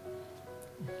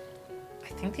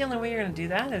think the only way you're gonna do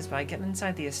that is by getting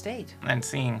inside the estate, And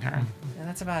seeing her. and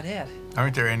that's about it.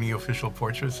 Aren't there any official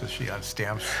portraits? Is she on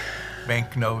stamps,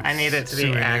 banknotes, I need it to be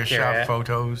souvenir shop accurate.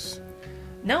 photos?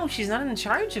 No, she's not in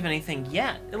charge of anything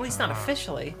yet. At least not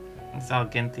officially. It's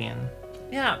Alginthian.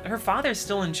 Yeah, her father's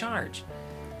still in charge.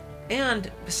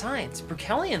 And besides,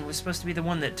 Berkelion was supposed to be the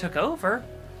one that took over,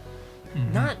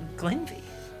 not Glenvy.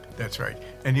 That's right.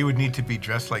 And you would need to be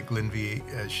dressed like Glenvy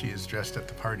as she is dressed at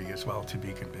the party as well to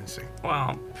be convincing.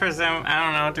 Well, I don't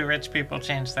know, do rich people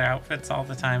change their outfits all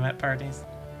the time at parties?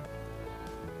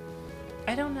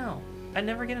 I don't know. I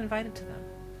never get invited to them.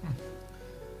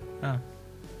 Oh.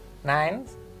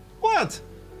 Nines? What?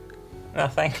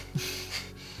 Nothing.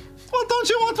 Well, don't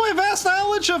you want my vast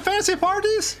knowledge of fancy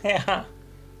parties? Yeah.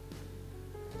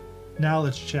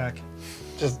 Knowledge check.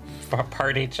 Just a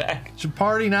party check. It's a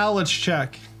party knowledge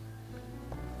check.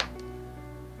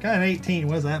 Got an 18.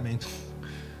 What does that mean?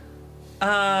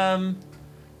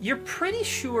 You're pretty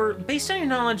sure, based on your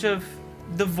knowledge of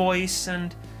the voice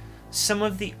and some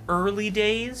of the early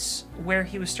days where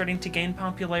he was starting to gain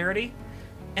popularity,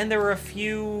 and there were a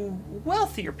few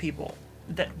wealthier people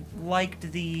that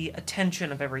liked the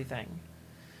attention of everything.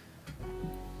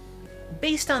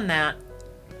 Based on that,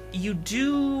 you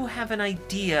do have an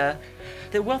idea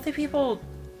that wealthy people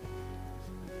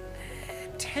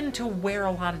tend to wear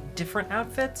a lot of different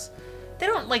outfits. They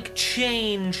don't like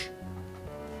change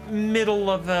middle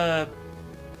of a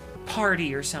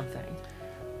party or something.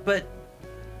 But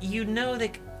you know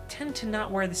they tend to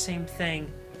not wear the same thing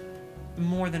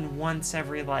more than once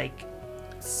every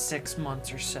 6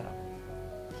 months or so.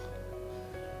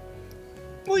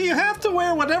 Well, you have to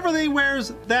wear whatever they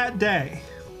wears that day.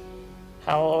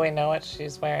 How will we know what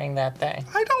she's wearing that day?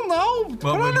 I don't know.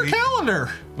 Well, Put on her when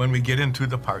calendar. When we get into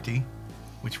the party,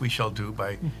 which we shall do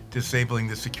by disabling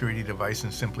the security device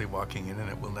and simply walking in, and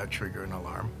it will not trigger an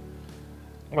alarm.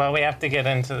 Well, we have to get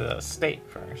into the state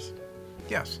first.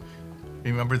 Yes.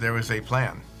 Remember, there was a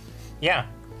plan. Yeah.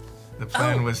 The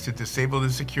plan was to disable the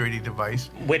security device.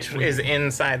 Which is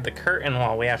inside the curtain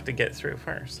wall we have to get through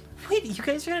first. Wait, you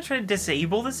guys are gonna try to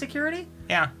disable the security?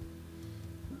 Yeah.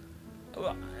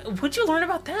 What'd you learn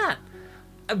about that?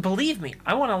 Believe me,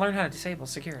 I want to learn how to disable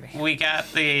security. We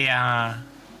got the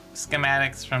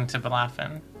schematics from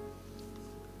Tibalafen.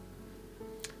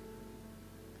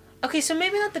 Okay, so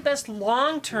maybe not the best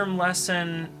long-term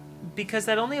lesson, because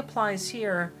that only applies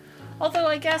here. Although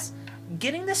I guess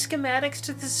getting the schematics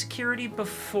to the security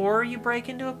before you break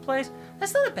into a place,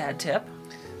 that's not a bad tip.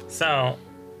 So,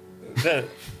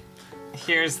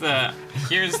 here's the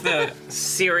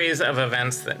series of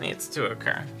events that needs to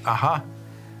occur. Aha.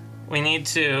 We need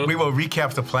to, We will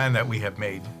recap the plan that we have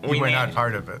made. We were not need-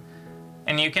 part of it.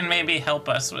 and you can maybe help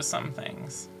us with some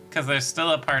things, because there's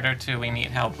still a part or two we need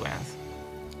help with.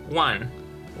 One,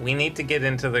 we need to get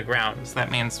into the grounds. That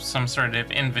means some sort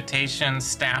of invitation,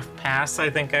 staff pass, I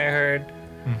think I heard.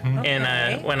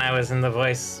 Okay. When I was in the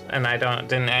voice, and I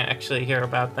didn't actually hear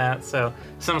about that. So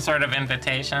some sort of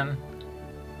invitation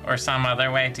or some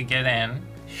other way to get in.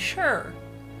 Sure.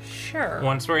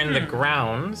 Once we're in the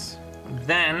grounds,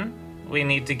 then we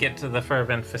need to get to the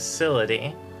Fervent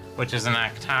facility, which is an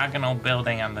octagonal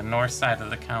building on the north side of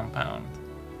the compound.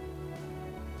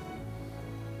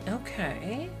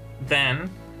 Okay. Then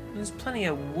There's plenty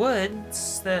of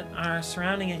woods that are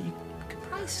surrounding it. You could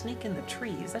probably sneak in the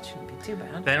trees. That shouldn't be too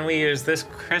bad. we use this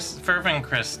Fervent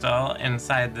crystal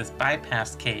inside this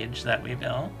bypass cage that we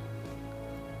built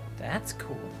That's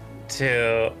cool.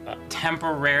 to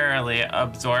temporarily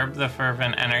absorb the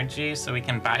Fervent energy so we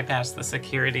can bypass the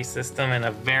security system in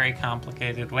a very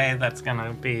complicated way that's going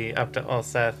to be up to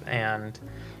Ulseth and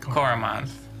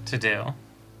Koromonth to do.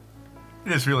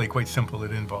 It is really quite simple.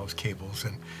 It involves cables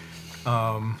and,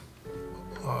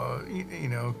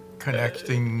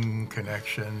 connecting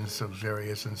connections of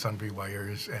various and sundry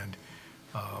wires, and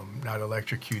not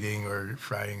electrocuting or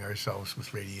frying ourselves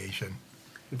with radiation.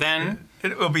 Then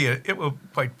It will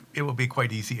be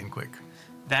quite easy and quick.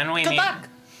 Then we Good need luck.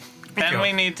 then you.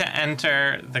 we need to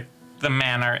enter the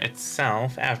manor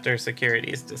itself after security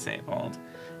is disabled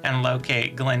and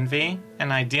locate Glenvy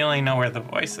and ideally know where the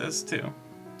voice is too.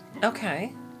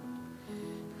 Okay.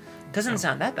 Doesn't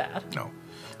sound that bad. No.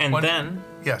 And One- then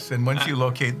Yes, and once you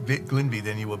locate Glenvy,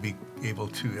 then you will be able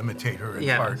to imitate her in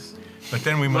Yes. part. But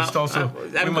then we must Well, also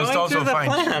I'm going through the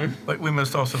plan. But we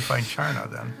must also find Charna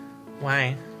then,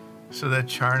 why? so that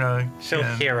Charna She'll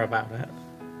can, hear about it.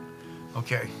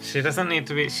 Okay, She doesn't need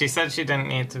to be. She said she didn't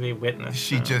need to be witness.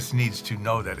 she to it. just needs to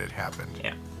know that it happened.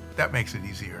 Yeah. That makes it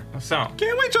easier. So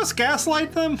Can't we just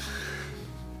gaslight them?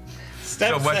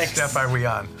 step So what 6. step are we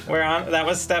on? We're on. That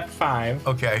was step 5.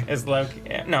 Okay, Is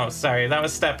No, sorry. That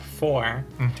was step 4.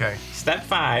 okay. Step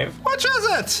 5. Which is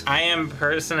it? I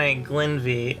impersonate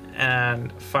Glenvy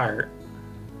and fart.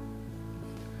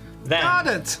 Then Got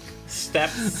it. step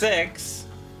 6,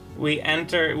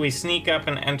 we sneak up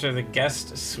and enter the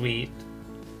guest suite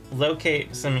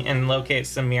locate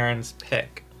Samiran's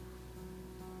pick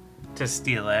to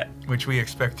steal it. Which we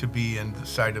expect to be in the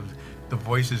side of the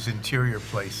Voices interior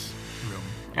place room.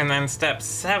 And then step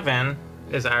 7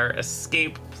 is our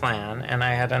escape plan, and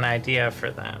I had an idea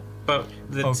for that. But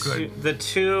the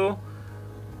two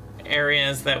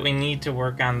areas that we need to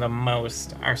work on the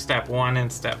most are step 1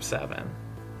 and step 7.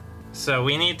 So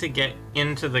we need to get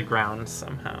into the ground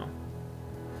somehow.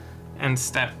 And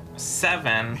step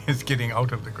 7 is getting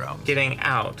out of the ground. Getting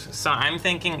out. So I'm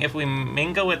thinking if we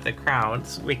mingle with the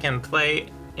crowds, we can play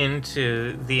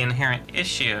into the inherent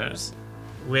issues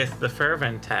with the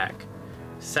fervent tech,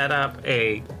 set up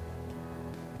a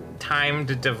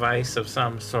timed device of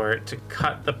some sort to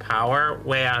cut the power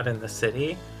way out in the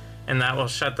city, and that will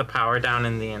shut the power down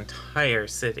in the entire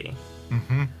city,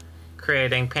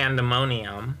 creating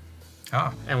pandemonium.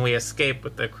 And we escape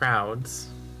with the crowds.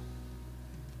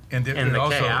 And it in the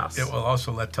also, chaos. It will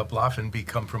also let Tuplafin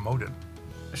become promoted.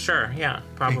 Sure, yeah,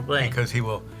 probably. Because he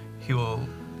will.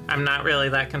 I'm not really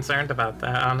that concerned about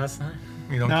that, honestly.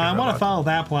 You don't No, care I want about to follow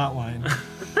that plot line.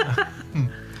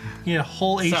 You need a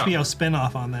whole HBO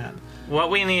spin-off on that. What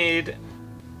we need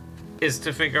is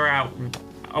to figure out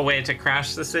a way to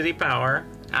crash the city power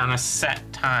on a set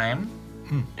time,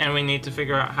 and we need to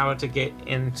figure out how to get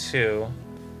into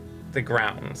the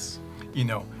grounds. You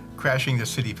know, crashing the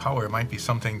city power might be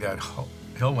something that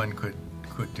Hilwen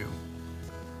could do.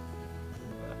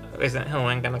 Isn't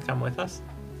Hilwen gonna come with us?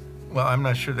 Well, I'm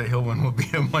not sure that Hilwen will be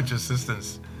of much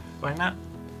assistance. Why not?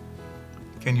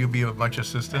 Can you be of much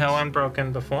assistance? Hilwen broke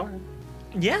in before.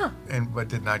 Yeah. But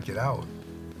did not get out.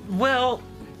 Well,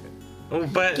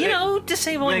 but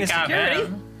disabling the security.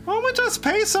 Why don't we just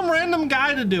pay some random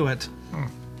guy to do it?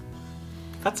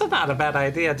 That's not a bad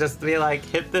idea. Just be like,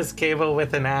 hit this cable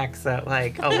with an axe at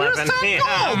like 11 p.m.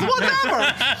 Gold,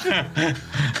 whatever.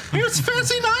 Here's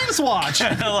Fancy Nine's watch.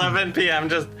 11 p.m.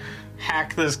 Just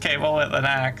hack this cable with an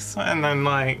axe, and then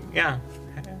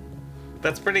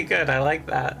that's pretty good. I like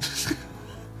that.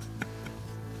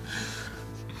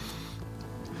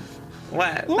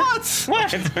 What?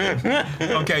 What?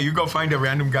 Okay, you go find a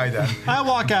random guy then. I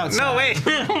walk outside. No, wait,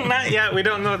 not yet. We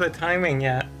don't know the timing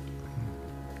yet.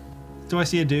 Do I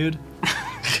see a dude?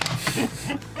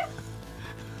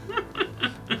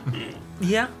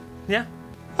 Yeah.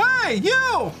 Hey,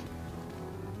 you!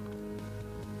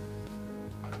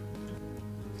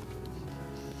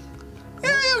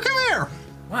 Yeah, you, come here!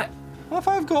 What? Want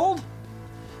 5 gold?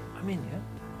 I mean, yeah.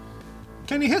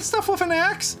 Can you hit stuff with an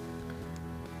axe?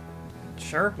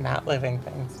 Sure. Not living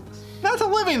things. That's a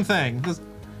living thing.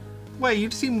 Wait, you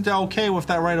seemed okay with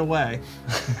that right away.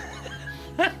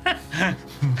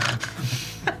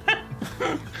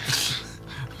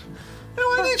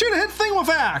 I need you to hit thing with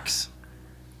axe.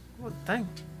 What thing?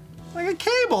 Like a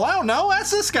cable, I don't know.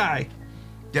 That's this guy.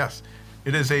 Yes,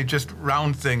 it is a just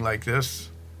round thing like this.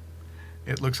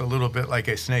 It looks a little bit like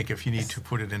a snake if you need to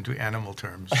put it into animal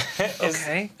terms.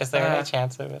 Okay. Is there any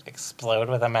chance it would explode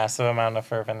with a massive amount of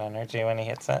fervent energy when he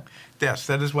hits it? Yes,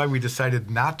 that is why we decided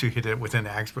not to hit it with an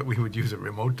axe, but we would use a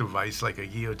remote device like a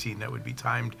guillotine that would be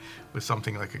timed with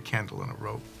something like a candle and a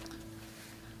rope.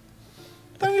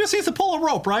 Then you just need to pull a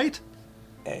rope, right?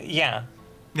 Yeah.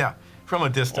 Yeah, from a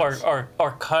distance. Or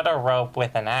cut a rope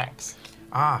with an axe.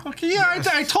 Okay, yeah,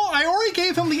 yes. I already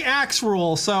gave him the axe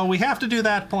rule, so we have to do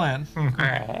that plan. All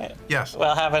right. Yes.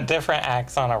 We'll have a different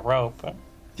axe on a rope.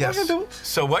 Yes.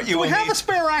 So what you Do will we have need, a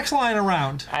spare axe lying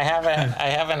around? I have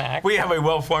an axe. we have a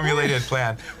well-formulated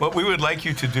plan. What we would like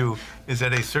you to do is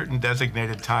at a certain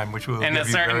designated time, which we will in give a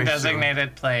you certain very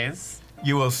designated place. soon,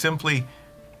 you will simply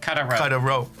Cut a rope. cut a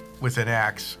rope with an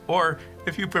axe, or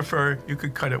if you prefer, you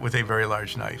could cut it with a very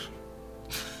large knife.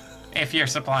 If you're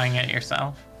supplying it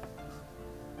yourself.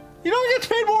 You don't get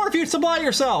paid more if you supply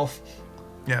yourself.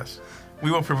 Yes.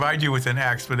 We will provide you with an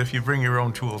axe, but if you bring your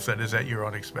own tools, that is at your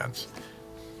own expense.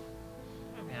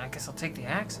 I mean, I guess I'll take the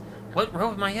axe. What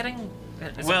rope am I hitting?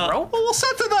 Is Well- it rope? Well, we'll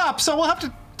set it up, so we'll have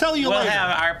to tell you We'll later.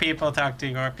 have our people talk to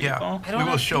your people. Yeah. I don't We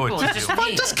will have show people, it it's to just you.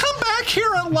 me. Just come back here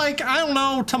at, like, I don't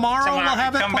know, tomorrow we'll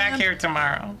have it Come back planned. here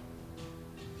tomorrow.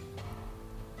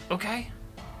 Okay.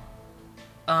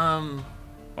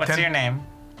 What's Ten- your name?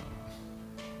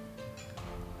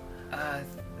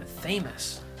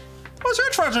 Famous. What's your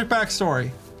tragic backstory?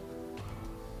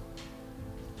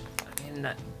 I mean,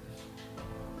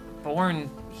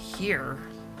 born here.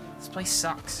 This place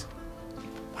sucks.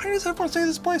 Why does everyone say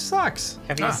this place sucks?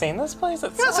 Have you seen this place?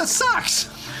 Yes, it sucks!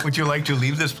 Would you like to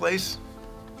leave this place?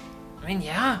 I mean,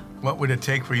 yeah, What would it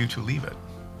take for you to leave it?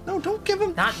 No, don't give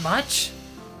him... not much.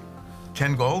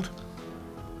 10 gold?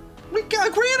 We agreed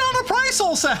on a price,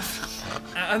 Olsef!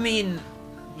 I mean,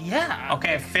 Yeah.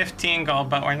 Okay, 15 gold,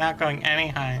 but we're not going any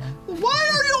higher. Why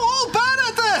are you all bad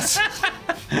at this?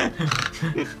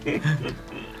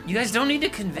 You guys don't need to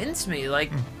convince me.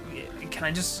 Like, can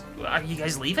I just? Are you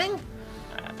guys leaving?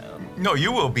 No,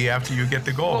 you will be after you get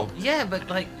the Well, gold. yeah, but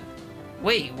like,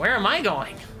 wait, where am I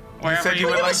going? Wherever said you you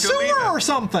would In a like to leave sewer it. or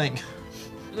something.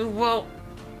 Well,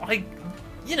 like,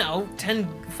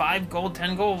 5 gold,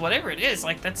 10 gold, whatever it is.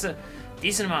 Like, that's a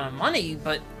decent amount of money,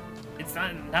 but it's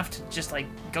not enough to just like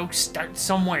go start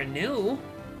somewhere new.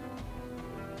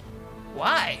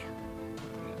 Why?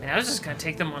 I mean, I was just gonna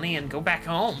take the money and go back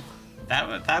home.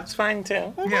 That's fine too.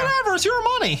 Yeah. Whatever, it's your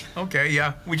money. Okay,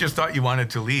 yeah. We just thought you wanted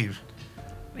to leave.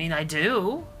 I mean, I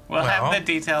do. We'll Well- have the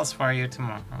details for you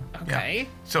tomorrow. Okay.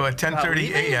 So at 10:30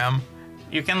 leaving? a.m.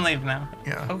 You can leave now.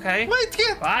 Yeah. Okay. Wait,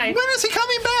 yeah, Bye. when is he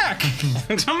coming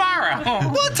back? Tomorrow.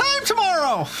 What time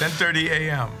tomorrow? 10:30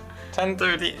 a.m.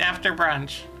 10:30 after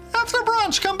brunch. After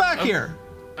brunch, come back here.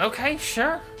 Okay,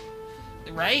 sure.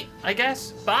 Right? I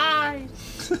guess. Bye.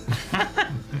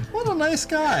 What a nice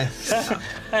guy.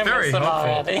 I Very miss him helpful.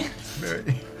 already.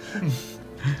 Very.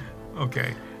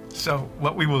 Okay. So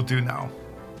what we will do now?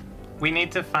 We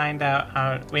need to find out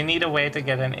how. We need a way to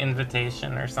get an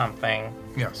invitation or something,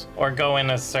 Yes. or go in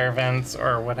as servants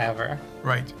or whatever.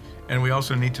 Right. And we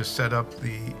also need to set up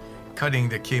the cutting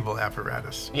the cable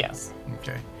apparatus. Yes,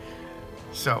 Okay.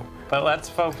 So, but let's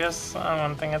focus on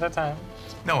one thing at a time.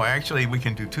 no, actually, we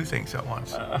can do two things at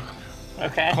once.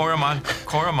 Okay.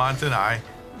 Coromont and I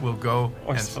will go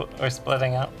Or, and or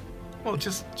splitting up. well,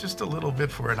 just a little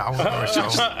bit for an hour or so.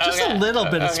 Just Okay, a little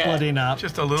bit of okay. splitting up.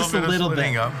 Just a little bit of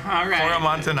splitting up. All right.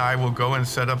 Coromont and I will go and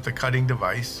set up the cutting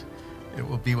device. It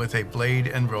will be with a blade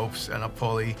and ropes and a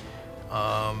pulley,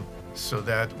 so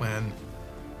that when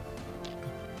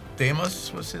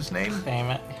Deimos was his name.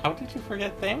 Damn it. How did you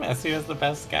forget Thamus? He was the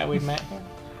best guy we met here.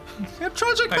 A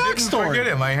tragic I didn't backstory. forget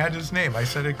him. I had his name. I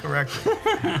said it correctly.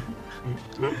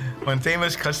 When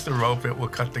Thamus cuts the rope, it will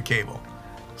cut the cable.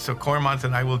 So Coromont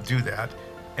and I will do that,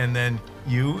 and then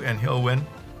you and Hilwyn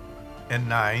and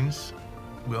Nines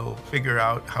will figure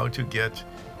out how to get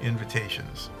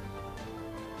invitations.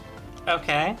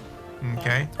 Okay.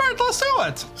 Okay. All right, let's do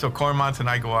it. So Coromont and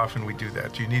I go off and we do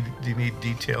that. Do you need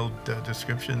detailed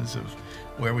descriptions of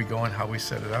where we go and how we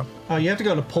set it up? Oh, you have to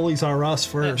go to Pulleys R Us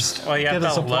first. Well, you Get have the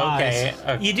to supplies.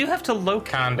 locate a You do have to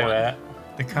locate conduit.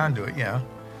 The conduit, yeah.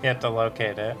 You have to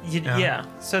locate it. one. Yeah. Yeah.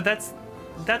 So that's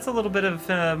a little bit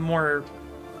of more.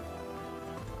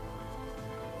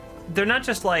 They're not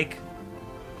just like.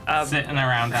 Sitting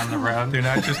around on the road. They're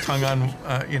not just hung on,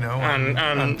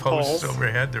 on posts poles.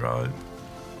 overhead. They're all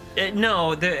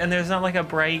No, and there's not like a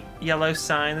bright yellow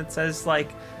sign that says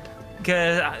like,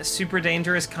 "Super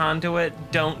dangerous conduit,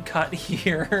 don't cut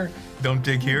here." don't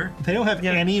dig here. They don't have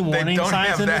Yeah. any They warning don't signs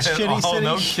have in that this at shitty all. city.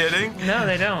 No kidding. No,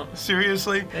 they don't.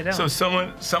 Seriously? They don't. So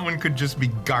someone could just be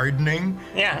gardening.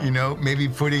 Yeah. You know, maybe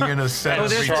putting in a set Oh,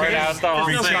 of there's Sort out the whole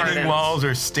there's no thing. gardens. retaining walls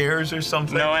or stairs or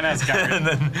something. No one has gardens.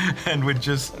 and would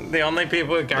just The only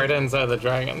people with gardens are the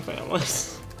dragon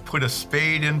families. put a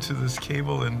spade into this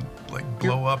cable and like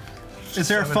blow up. Is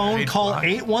there a 7 or phone? 8 Call blocks.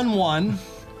 811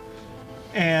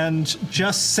 and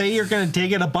just say you're going to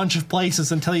dig in a bunch of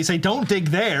places until you say, don't dig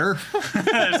there.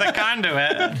 There's a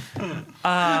conduit.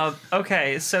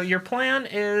 Okay, so your plan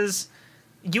is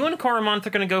you and Coromont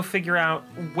are going to go figure out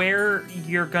where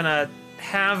you're going to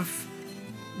have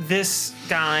this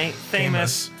guy,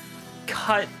 Thamus,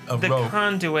 cut A the rope.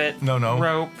 conduit No.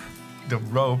 rope. The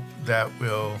rope that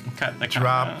will Cut the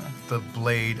drop conduit. the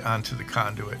blade onto the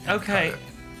conduit. and Okay, cut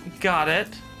it. got it.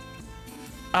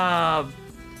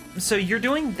 So you're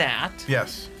doing that,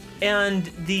 Yes. and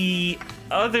the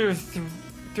other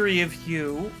three of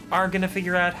you are going to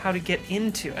figure out how to get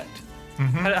into it.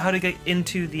 How to get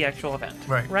into the actual event.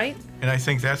 Right. Right? And I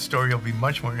think that story will be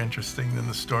much more interesting than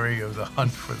the story of the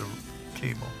hunt for the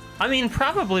cable. I mean,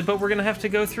 probably, but we're gonna have to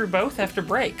go through both after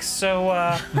breaks. So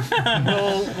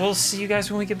we'll see you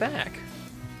guys when we get back.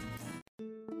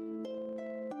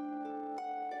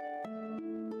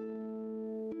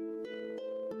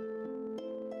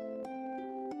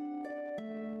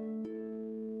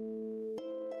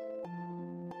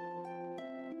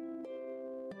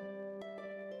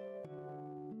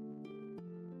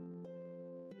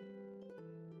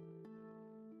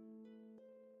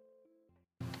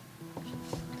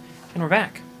 And we're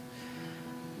back.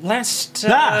 Last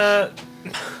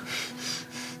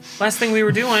thing we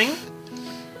were doing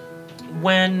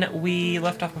when we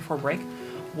left off before break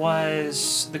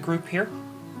was the group here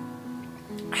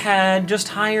had just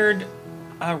hired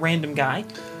a random guy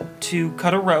to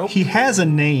cut a rope. He has a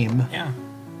name Yeah.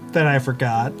 that I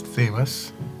forgot.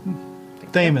 Famous.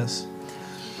 Thamus.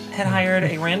 had hired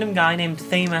a random guy named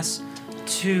Thamus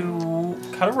to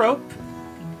cut a rope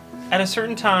at a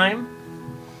certain time,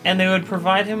 and they would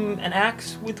provide him an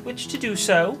axe with which to do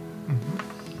so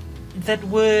that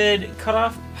would cut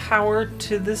off power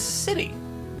to the city.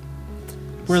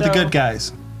 We're the So, good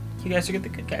guys. You guys are the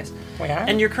good guys. We are?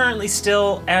 And you're currently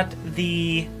still at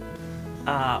the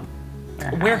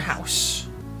warehouse.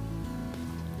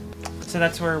 So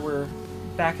that's where we're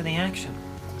back in the action.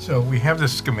 So we have the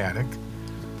schematic.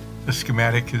 The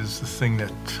schematic is the thing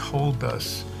that told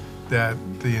us that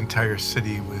the entire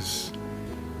city was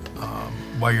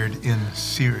wired in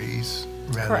series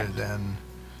rather Correct. than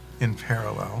in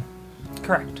parallel.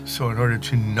 Correct. So in order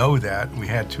to know that, we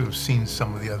had to have seen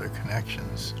some of the other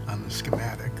connections on the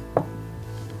schematic.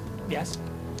 Yes.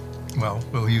 Well,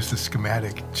 we'll use the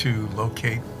schematic to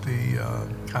locate the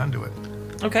conduit.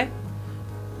 Okay.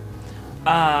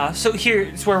 So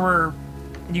here's where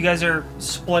you guys are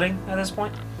splitting at this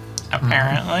point?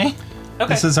 Apparently.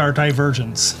 Okay. This is our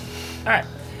divergence. All right.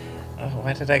 Oh,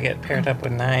 why did I get paired up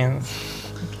with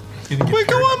 9s? You didn't get We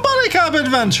go paired on buddy cop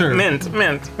adventure. Mint.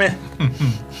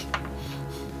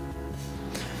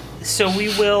 So we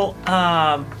will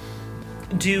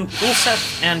do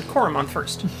Ulseth and Koromon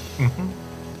first.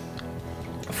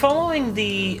 Following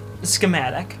the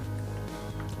schematic,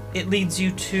 it leads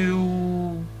you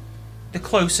to the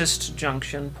closest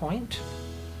junction point.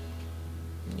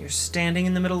 You're standing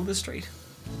in the middle of the street.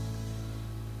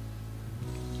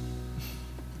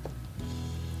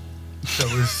 So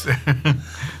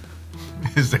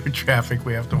is there traffic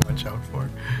we have to watch out for?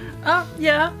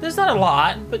 Yeah, there's not a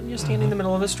lot, but you're standing in the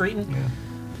middle of the street and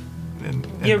And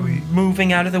you're we,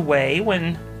 moving out of the way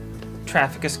when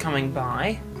traffic is coming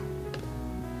by.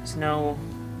 There's no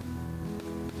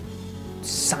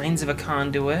signs of a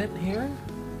conduit here.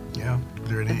 yeah,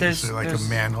 there it But is. There like a there's-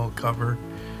 manhole cover,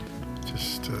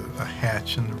 just a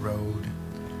hatch in the road,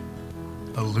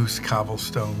 a loose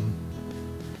cobblestone.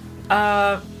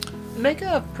 Make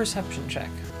a perception check.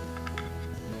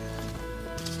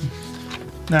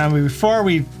 Now, before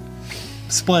we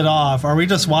split off, are we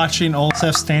just watching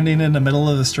Olsef standing in the middle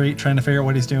of the street trying to figure out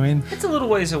what he's doing? It's a little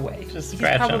ways away. Just He's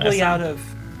scratching probably us. out of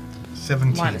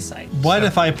 17. line of sight. What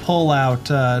if I pull out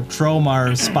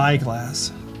Dromar's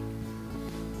spyglass?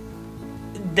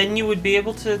 Then you would be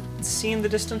able to see in the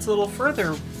distance a little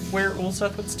further where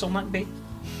Ulseth would still not be.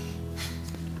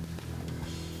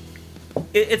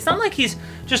 It's not like he's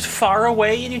just far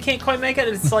away and you can't quite make it.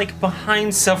 It's like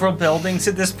behind several buildings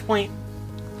at this point.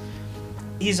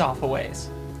 He's off a ways.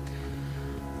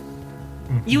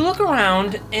 You look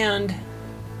around and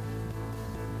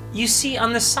you see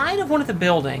on the side of one of the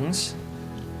buildings,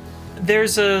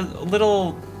 there's a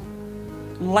little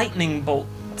lightning bolt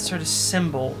sort of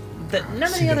symbol that none of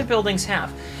See the other that. buildings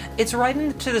have. It's right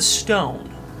into the stone.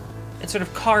 It's sort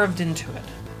of carved into it.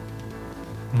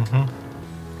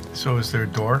 So is there a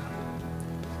door?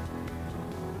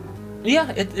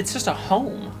 Yeah, it's just a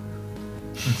home.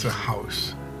 It's a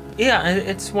house. Yeah,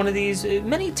 it's one of these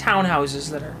many townhouses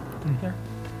that are there.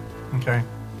 Okay.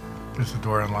 Is the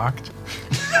door unlocked?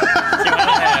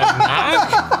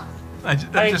 Knock? I'm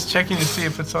just checking to see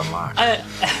if it's unlocked.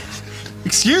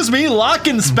 Excuse me, lock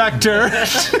inspector.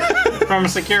 From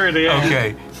security.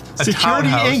 Okay. A Security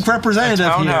Inc. representative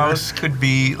a here. townhouse could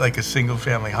be like a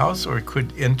single-family house, or it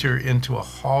could enter into a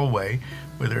hallway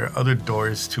where there are other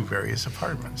doors to various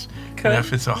apartments. Okay. And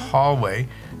if it's a hallway,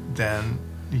 then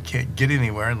you can't get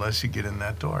anywhere unless you get in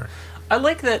that door. I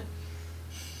like that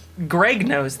Greg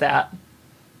knows that.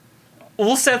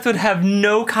 Ulseth would have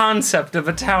no concept of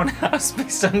a townhouse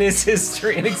based on his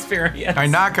history and experience. I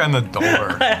knock on the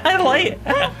door. I like it.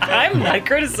 I'm not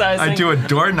criticizing. I do a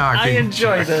door knocking. I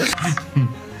enjoy check. this.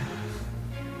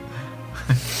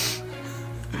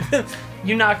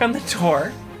 You knock on the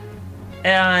door,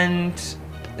 and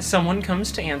someone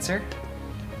comes to answer.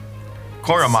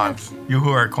 Koromons. You who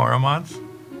are Koromons?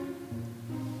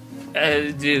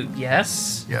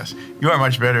 Yes. Yes. You are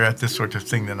much better at this sort of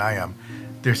thing than I am.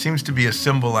 There seems to be a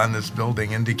symbol on this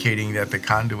building indicating that the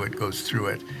conduit goes through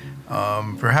it.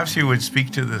 Perhaps you would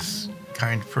speak to this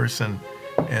kind person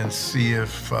and see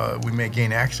if we may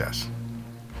gain access.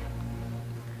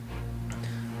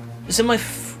 So my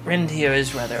friend here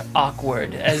is rather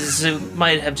awkward, as it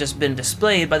might have just been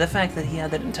displayed by the fact that he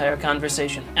had that entire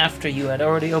conversation after you had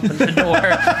already opened the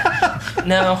door.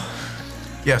 Now,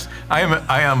 Yes, I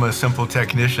am a simple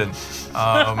technician,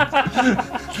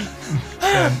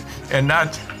 and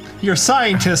not. Your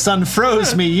scientist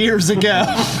unfroze me years ago.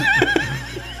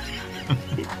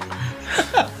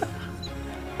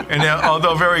 And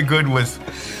although very good with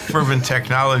fervent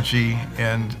technology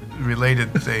and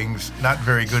related things, not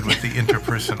very good with the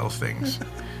interpersonal things.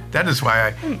 That is why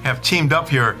I have teamed up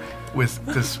here with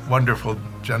this wonderful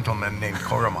gentleman named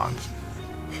Koromon.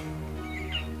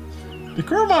 Did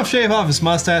Koromov shave off his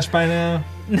mustache by now?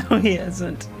 No, he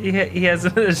hasn't. He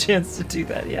hasn't had a chance to do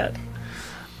that yet.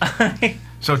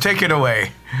 So take it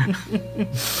away.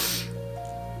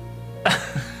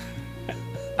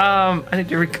 I need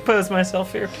to recompose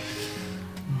myself here.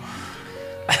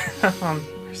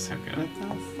 We're so good at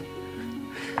this.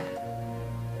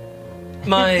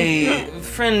 My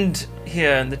friend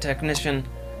here, the technician,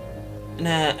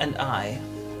 and I,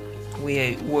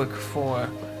 we work for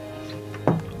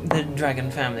the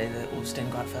dragon family, the Ulstein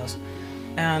Godfells,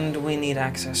 and we need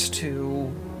access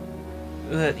to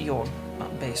your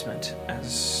basement,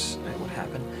 as it would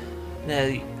happen.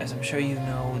 Now, as I'm sure you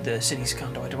know, the city's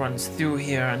conduit runs through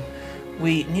here, and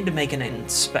we need to make an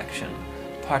inspection.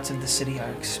 Parts of the city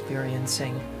are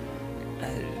experiencing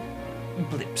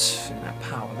blips in their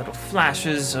power, little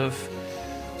flashes of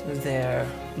their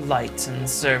lights and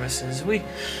services. We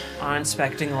are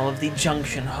inspecting all of the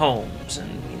junction homes,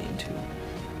 and we need to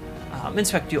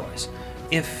inspect yours.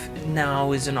 If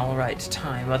now is an alright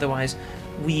time, otherwise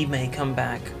we may come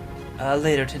back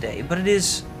later today, but it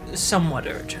is somewhat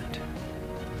urgent.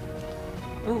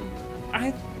 Oh,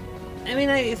 I mean,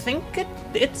 I think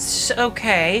it's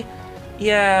okay.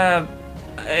 Yeah,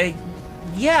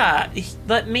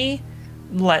 let me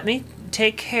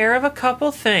take care of a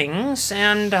couple things,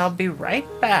 and I'll be right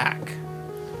back.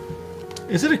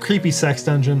 Is it a creepy sex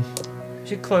dungeon?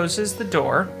 She closes the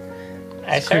door.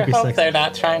 I sure creepy hope sex. they're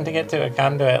not trying to get to a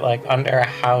conduit like under a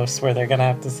house where they're gonna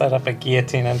have to set up a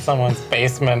guillotine in someone's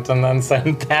basement and then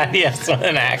send Thaddeus with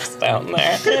an axe down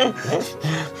there.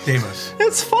 Damus.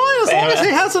 It's fine as long as he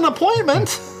has an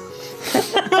appointment.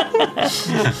 Excuse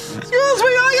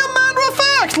me, I am man with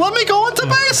facts. Let me go into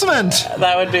basement.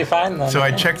 That would be fine then. So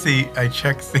I checked the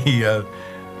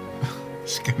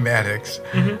schematics.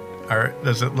 Mm-hmm.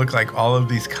 Does it look like all of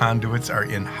these conduits are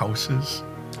in houses?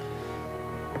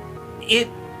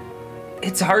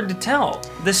 It's hard to tell.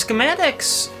 The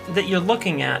schematics that you're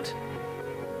looking at,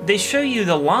 they show you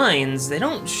the lines. They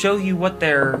don't show you what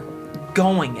they're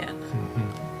going in.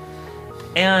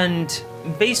 Mm-hmm. And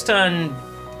based on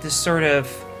the sort of,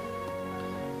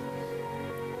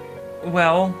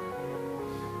 well,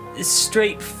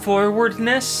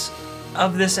 straightforwardness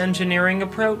of this engineering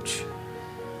approach,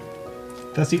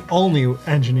 That's the only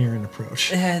engineering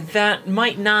approach. that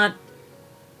might not.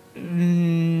 What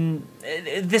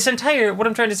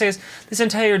I'm trying to say is, this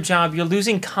entire job, you're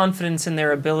losing confidence in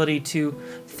their ability to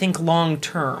think long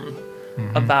term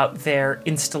about their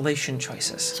installation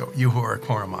choices. So you who are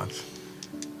Koromons.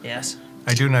 Yes.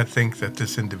 I do not think that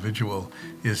this individual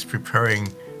is preparing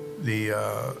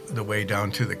the way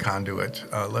down to the conduit.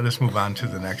 Let us move on to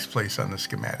the next place on the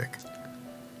schematic.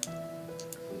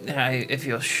 If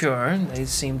you're sure, they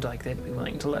seemed like they'd be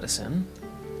willing to let us in.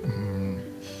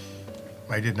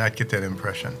 I did not get that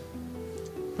impression.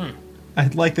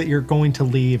 I'd like that you're going to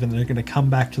leave and they're going to come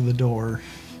back to the door.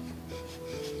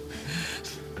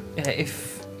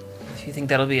 If you think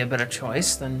that'll be a better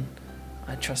choice, then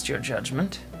I trust your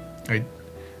judgment.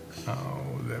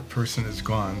 That person is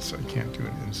gone, so I can't do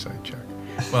an insight check.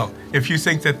 Well, if you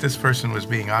think that this person was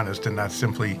being honest and not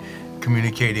simply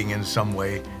communicating in some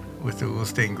way with the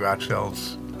Ulstein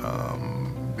Grotfelds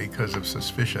because of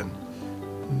suspicion,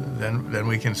 then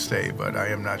we can stay, but I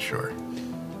am not sure.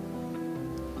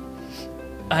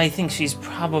 I think she's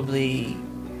probably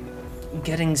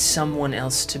getting someone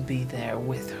else to be there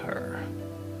with her.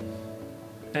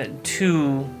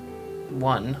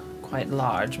 One quite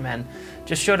large men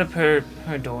just showed up her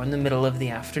door in the middle of the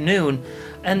afternoon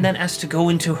and then asked to go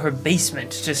into her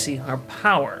basement to see her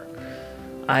power.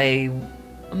 I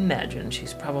imagine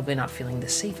she's probably not feeling the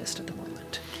safest at the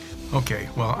moment. Okay,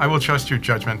 well, I will trust your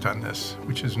judgment on this,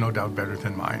 which is no doubt better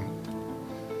than mine.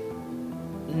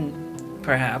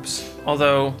 Perhaps.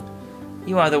 Although,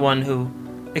 you are the one who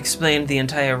explained the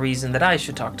entire reason that I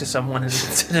should talk to someone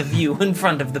instead of you in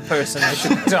front of the person I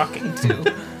should be talking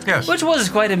to. Yes. Which was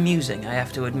quite amusing, I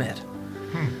have to admit.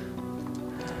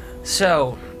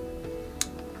 So,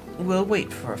 we'll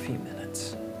wait for a few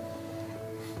minutes.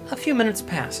 A few minutes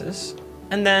passes,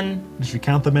 and then, Did you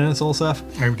count the minutes, Olsef?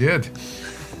 I did.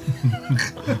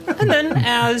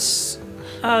 as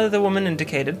the woman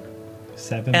indicated,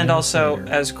 7 and minutes also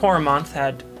later. as Coromonth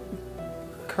had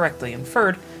correctly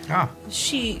inferred, Ah,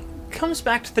 she comes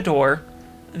back to the door,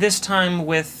 this time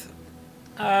with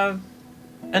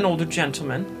an older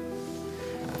gentleman.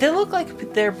 They look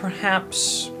like they're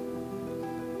perhaps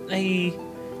a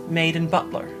maid and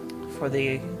butler for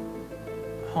the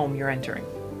home you're entering.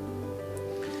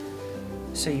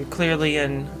 So you're clearly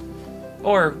in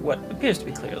or what appears to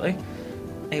be clearly,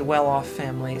 a well-off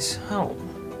family's home.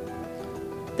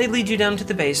 They lead you down to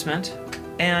the basement,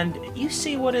 and you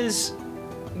see what is,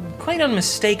 quite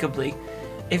unmistakably,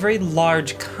 a very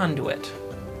large conduit.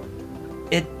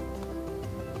 It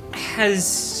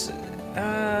has,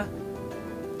 well,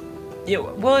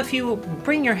 if you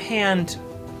bring your hand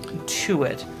to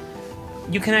it,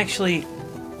 you can actually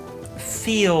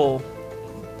feel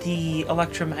the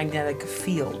electromagnetic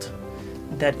field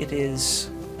that it is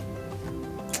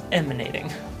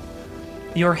emanating.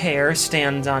 Your hair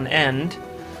stands on end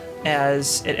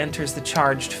as it enters the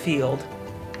charged field.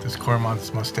 Does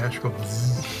Cormant's mustache go?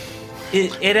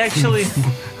 Bzzz? It actually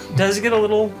does get a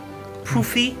little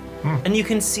poofy, and you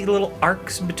can see little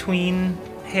arcs between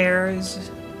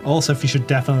hairs. Also, if you should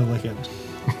definitely lick it.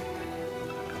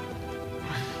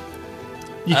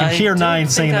 You can hear Nine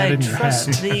saying that in your I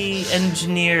trust head. the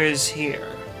engineers here.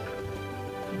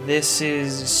 This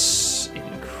is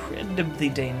incredibly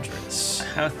dangerous.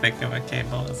 How thick of a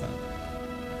cable is it?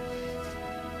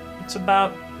 It's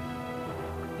about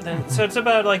it's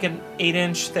about like an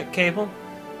 8-inch thick cable.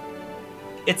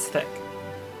 It's thick.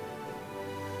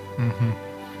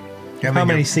 How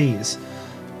many C's?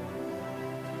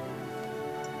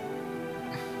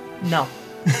 No.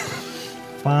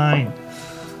 Fine.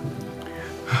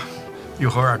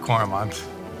 Uhura Cormant.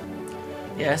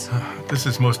 Yes. This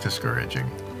is most discouraging.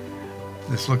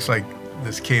 This looks like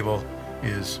this cable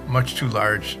is much too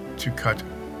large to cut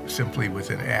simply with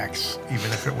an axe,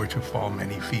 even if it were to fall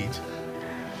many feet.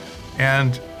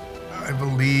 And I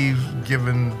believe,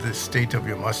 given the state of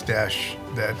your mustache,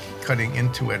 that cutting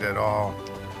into it at all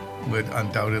would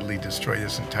undoubtedly destroy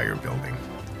this entire building.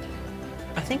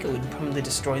 I think it would probably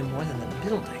destroy more than the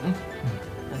building.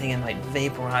 I think it might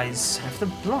vaporize half the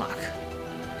block.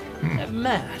 I'm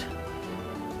mad.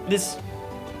 This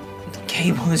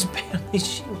cable is barely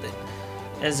shielded,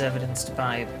 as evidenced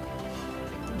by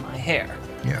my hair.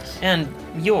 Yes. And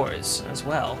yours as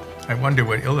well. I wonder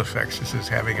what ill effects this is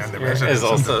having on the Is residents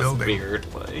of the also building.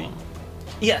 weirdly.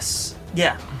 Yes.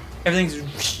 Yeah.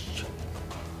 Everything's...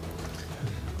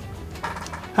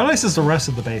 How nice is the rest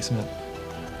of the basement?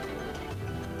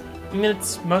 I mean,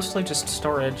 it's mostly just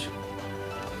storage.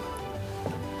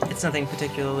 It's nothing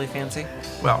particularly fancy.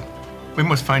 Well, we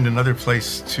must find another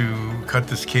place to cut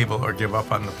this cable or give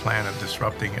up on the plan of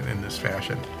disrupting it in this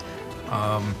fashion.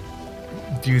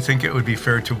 Do you think it would be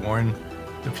fair to warn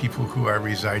the people who are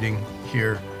residing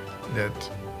here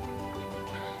that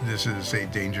this is a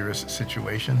dangerous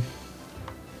situation?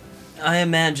 I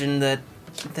imagine that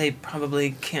they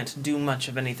probably can't do much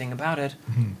of anything about it,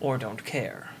 or don't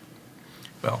care.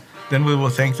 Well, then we will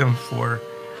thank them for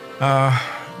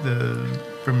the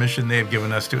permission they have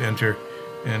given us to enter,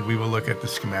 and we will look at the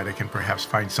schematic and perhaps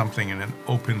find something in an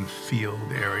open field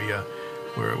area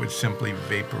where it would simply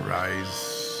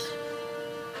vaporize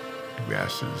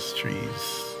grasses,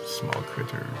 trees, small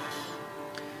critters.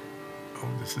 Oh,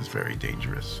 this is very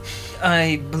dangerous.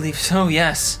 I believe so,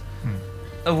 yes.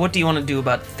 What do you want to do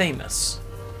about Thamus?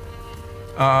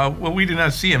 Well, we do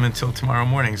not see him until tomorrow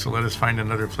morning, so let us find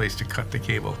another place to cut the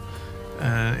cable,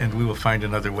 and we will find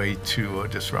another way to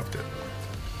disrupt it.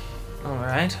 All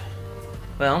right.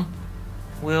 Well,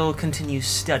 we'll continue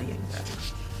studying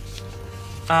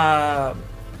then.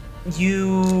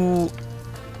 You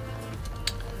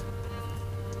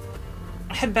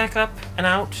head back up and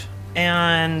out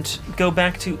and go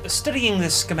back to studying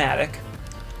this schematic,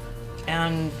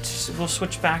 and we'll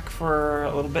switch back for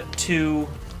a little bit to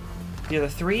the other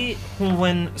three,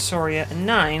 Hulwyn, Soria, and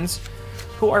Nines,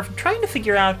 who are trying to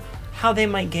figure out how they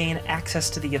might gain access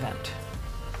to the event.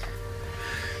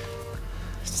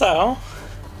 So,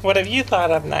 what have you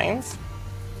thought of, Nines?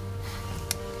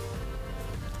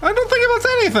 I don't think about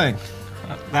anything.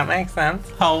 That makes sense.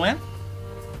 Holwyn?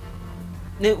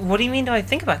 What do you mean do I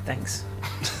think about things?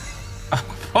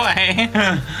 Boy.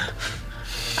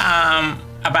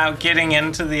 About getting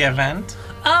into the event?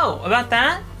 Oh, about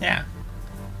that? Yeah.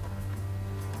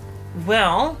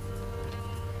 Well,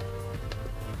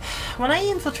 when I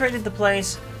infiltrated the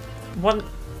place, what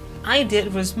I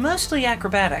did was mostly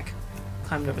acrobatic.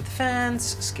 Climbed over the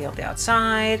fence, scaled the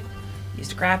outside,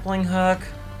 used a grappling hook.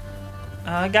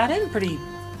 Got in pretty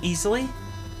easily.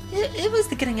 It was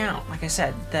the getting out, like I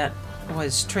said, that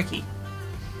was tricky.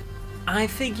 I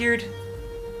figured,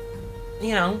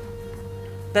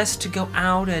 best to go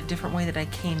out a different way that I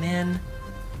came in.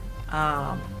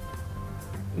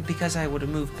 Because I would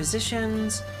have moved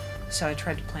positions, so I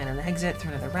tried to plan an exit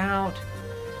through another route,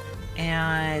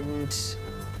 and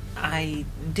I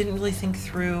didn't really think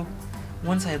through.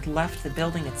 Once I had left the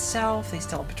building itself, they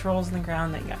still had patrols on the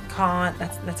ground, they got caught.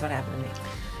 That's what happened to me.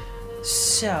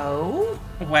 So,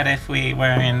 What if we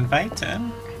were invited?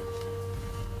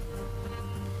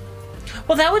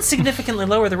 well, that would significantly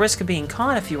lower the risk of being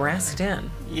caught if you were asked in.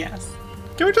 Yes.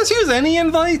 Can we just use any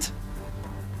invite?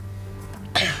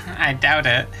 I doubt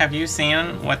it. Have you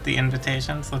seen what the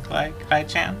invitations look like by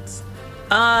chance?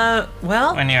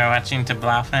 Well, When you're watching To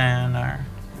Bluffin' or...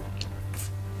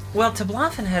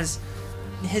 Tabloffin has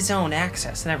his own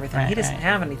access and everything. He Right, doesn't right.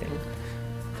 have anything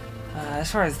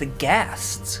as far as the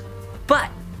guests. But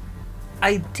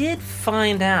I did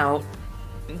find out,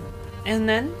 and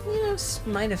then,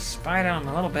 might have spied on him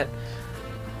a little bit.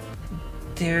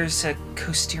 There's a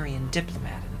Costerian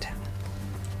diplomat in town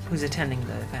who's attending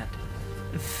the event.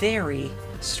 Very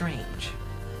strange.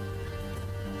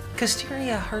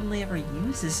 Costeria hardly ever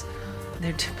uses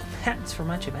their diplomats for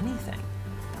much of anything.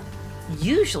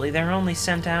 Usually they're only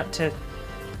sent out to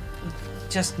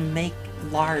just make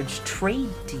large trade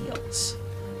deals.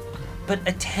 But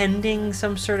attending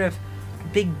some sort of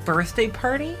big birthday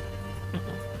party?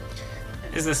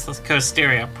 Is this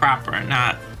Costeria proper,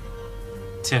 not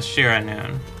Tashira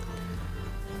Noon?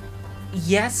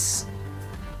 Yes,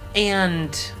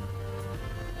 and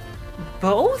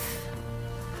both?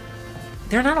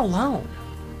 They're not alone.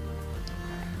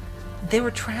 They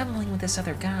were traveling with this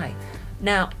other guy.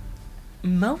 Now,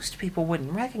 most people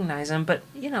wouldn't recognize him, but,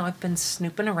 I've been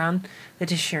snooping around the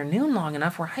Tashir Noon long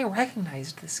enough where I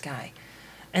recognized this guy.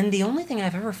 And the only thing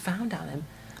I've ever found on him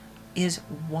is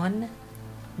one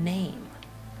name.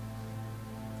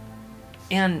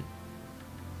 And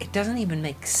it doesn't even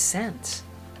make sense.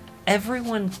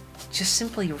 Everyone just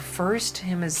simply refers to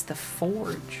him as the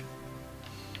Forge.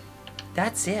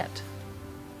 That's it.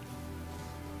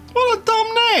 What a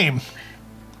dumb name!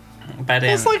 But in,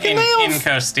 It's like a in, name in of-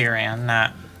 Costerian,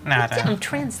 not Yeah, I'm in...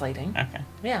 translating. Okay.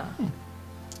 Yeah.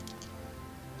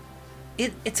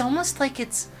 It's almost like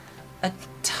it's a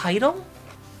title,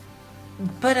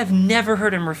 but I've never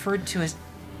heard him referred to as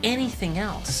anything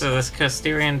else. So this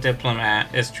Costerian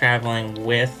diplomat is traveling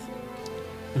with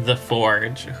the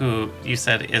Forge, who you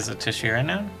said is a Tashira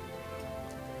Noon?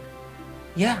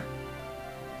 Yeah.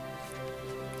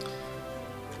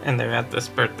 And they're at this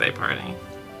birthday party.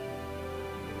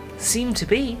 Seem to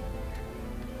be.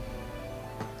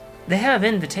 They have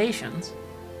invitations.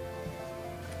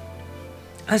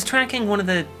 I was tracking one of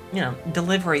the,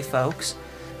 delivery folks,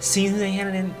 see who they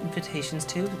handed invitations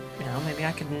to. Maybe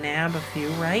I could nab a few,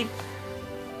 right?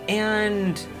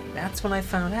 And that's when I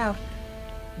found out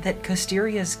that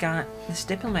Costeria's got this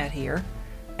diplomat here,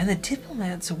 and the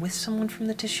diplomat's with someone from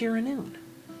the Tashira Noon.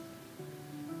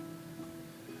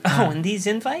 Oh, and these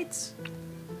invites?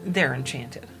 They're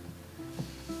enchanted.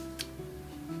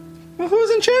 Well, who's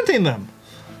enchanting them?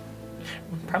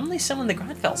 Probably someone the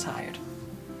Grodfells hired.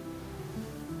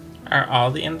 Are all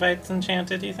the invites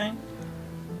enchanted, you think?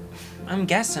 I'm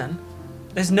guessing.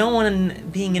 There's no one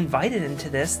being invited into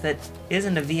this that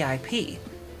isn't a VIP.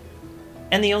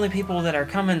 And the only people that are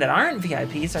coming that aren't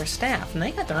VIPs are staff, and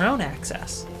they got their own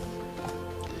access.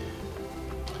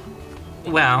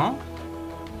 Well,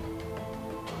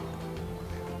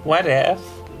 what if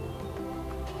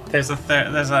there's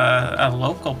a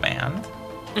local band?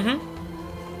 Mm-hmm.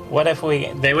 What if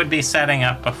they would be setting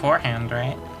up beforehand,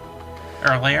 right?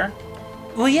 Earlier?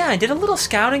 Well, yeah, I did a little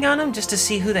scouting on them just to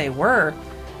see who they were.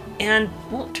 And,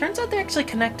 well, it turns out they're actually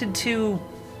connected to,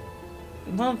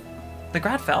 the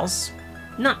Grodfells.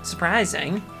 Not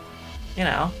surprising.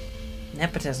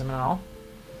 Nepotism and all.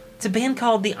 It's a band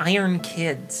called the Iron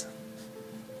Kids.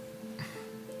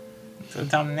 It's a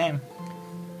dumb name.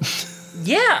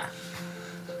 Yeah!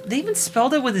 They even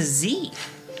spelled it with a Z.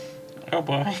 Oh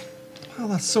boy. Oh,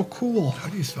 that's so cool. How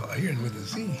do you spell iron with a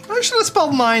Z? I should have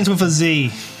spelled mines with a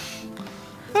Z.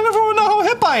 Then everyone would know how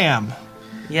hip I am.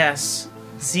 Yes.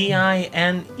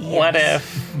 Z-I-N-E-S.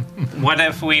 What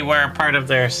if we were part of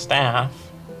their staff?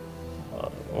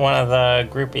 One of the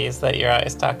groupies that you're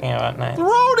always talking about, The Night.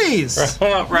 roadies!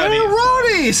 What They're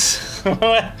roadies?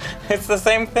 roadies! It's the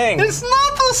same thing. It's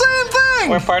not the same thing!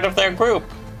 We're part of their group.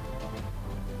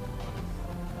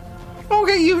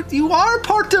 Okay, you are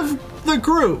part of the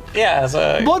group, Yeah,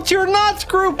 but you're not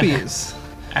groupies.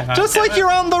 I don't Just get like it.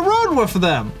 you're on the road with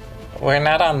them. We're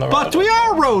not on the road. But we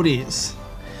are roadies.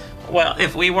 Well,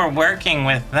 if we were working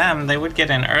with them, they would get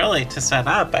in early to set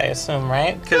up, I assume,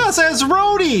 right? Yes, as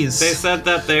roadies. They said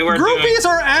that they were Groupies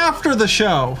are after the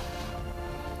show.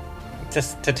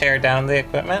 just to tear down the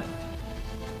equipment.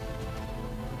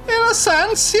 In a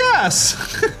sense,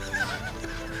 yes.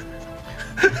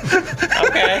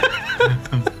 Okay.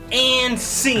 And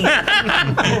scene.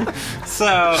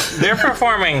 So they're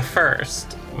performing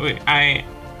first.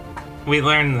 We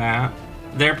learned that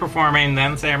they're performing,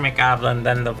 then Sarah McGoblin,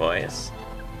 then The Voice.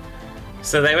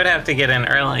 So they would have to get in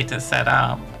early to set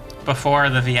up before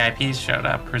the VIPs showed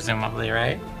up, presumably,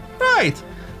 right? Right.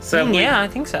 So if Yeah, I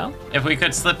think so. if we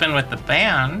could slip in with the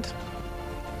band,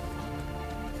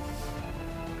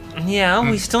 Yeah,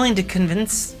 we still need to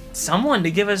convince someone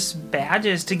to give us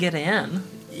badges to get in.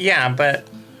 yeah, but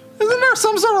Isn't there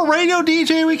some sort of radio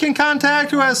DJ we can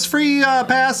contact who has free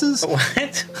passes?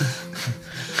 what?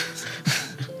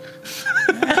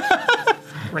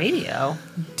 Radio?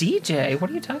 DJ? What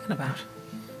are you talking about?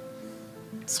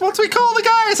 It's what we call the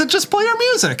guys that just play our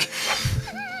music.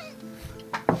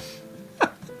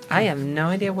 I have no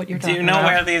idea what you're Do talking you know about.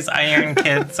 where these Iron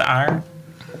Kids are?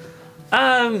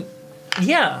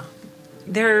 Yeah.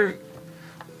 They're,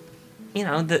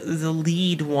 the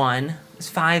lead one, there's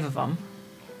 5 of them.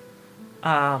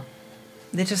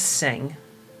 They just sing.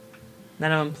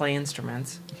 None of them play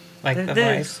instruments. Like the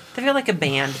voice? They've got like a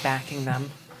band backing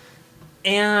them.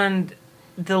 And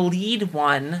the lead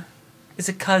one is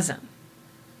a cousin.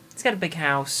 He's got a big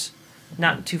house,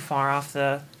 not too far off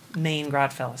the main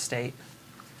Grodfell estate.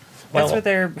 That's Well- where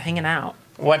they're hanging out.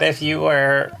 What if you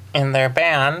were in their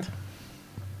band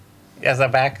as a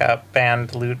backup band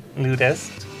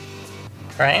ludist,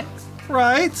 right?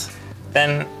 Right.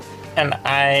 Then, and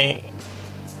I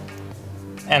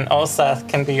and Olseth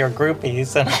can be your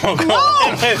groupies, and we'll go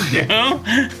in with you.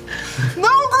 No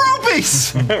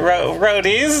groupies.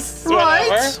 Roadies,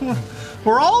 whatever. Right.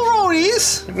 We're all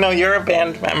roadies. No, you're a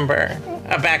band member,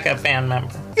 a backup band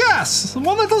member, Yes. The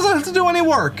one that doesn't have to do any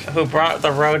work. who brought the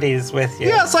roadies with you.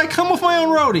 Yes, I come with my own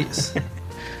roadies.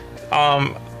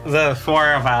 The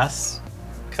 4 of us,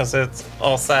 because it's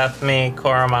Olseth, me,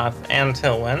 Koromoth, and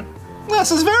Tilwyn. This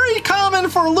is very common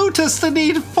for lutists to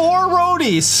need 4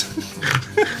 roadies.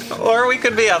 Or we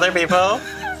could be other people.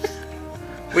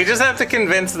 We just have to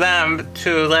convince them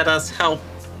to let us help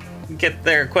get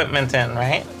their equipment in,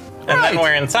 right? And Right. then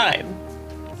we're inside.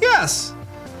 Yes.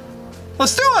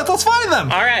 Let's do it. Let's find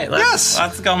them. All right, Yes.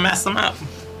 let's go mess them up.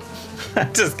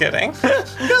 Just kidding.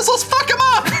 Yes, let's fuck them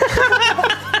up.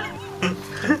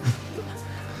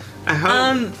 I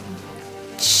hope.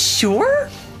 Sure?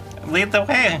 Lead the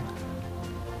way.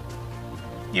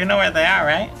 You know where they are,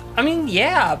 right? I mean,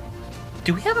 yeah.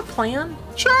 Do we have a plan?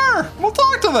 Sure. We'll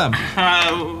talk to them.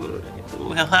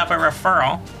 We'll have a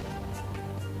referral.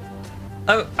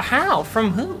 How?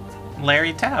 From who?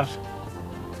 Larry Tav.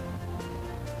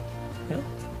 Who?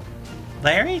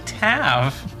 Larry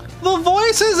Tav. The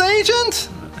voices agent?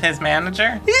 His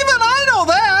manager? Even I know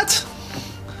that.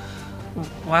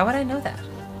 Why would I know that?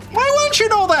 Why wouldn't you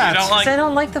know that? You don't Because I like...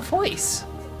 don't like the voice.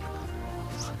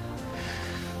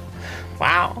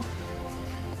 Wow.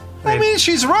 I mean,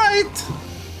 she's right.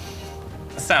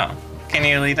 So, can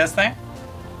you lead us there?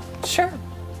 Sure.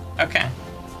 Okay.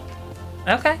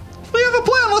 Okay. We have a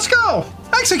plan. Let's go.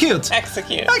 Execute.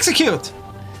 Execute. Execute.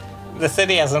 The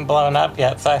city hasn't blown up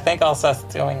yet, so I think Olseth's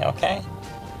doing okay.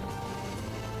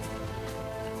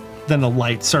 Then the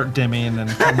lights start dimming and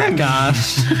come back on.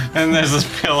 And there's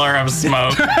this pillar of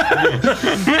smoke.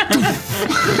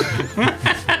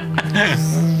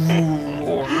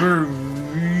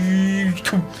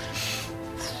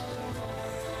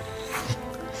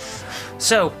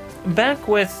 So, back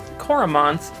with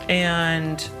Koromonth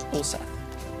and Ulseth.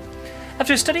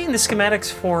 After studying the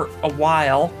schematics for a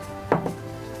while,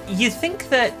 you think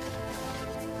that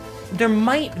there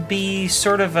might be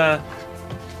sort of a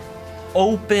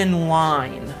open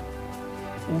line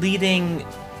leading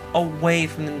away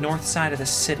from the north side of the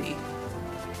city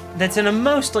that's in a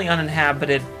mostly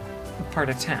uninhabited part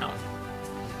of town.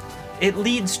 It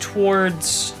leads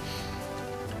towards,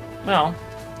 well,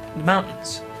 the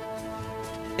mountains.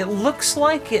 It looks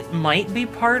like it might be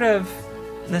part of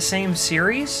the same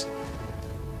series,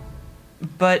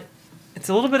 but it's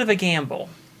a little bit of a gamble.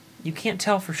 You can't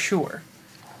tell for sure.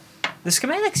 The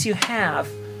schematics you have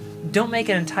don't make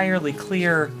it entirely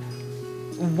clear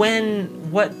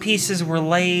what pieces were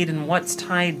laid and what's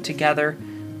tied together.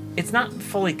 It's not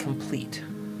fully complete.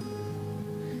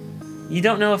 You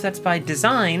don't know if that's by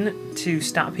design to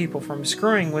stop people from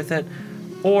screwing with it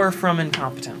or from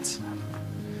incompetence.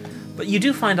 But you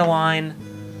do find a line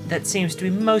that seems to be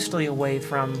mostly away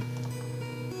from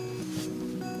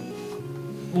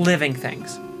living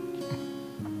things,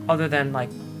 other than like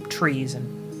trees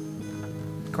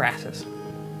and grasses.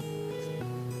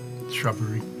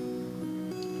 Shrubbery.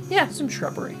 Yeah, some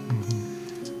shrubbery.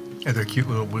 Are there cute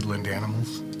little woodland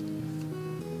animals?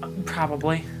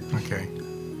 Probably. Okay.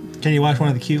 Can you watch one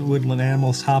of the cute woodland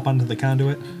animals hop onto the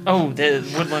conduit? Oh, the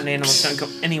woodland animals don't go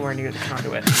anywhere near the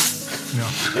conduit. No.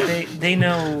 They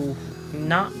know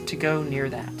not to go near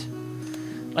that.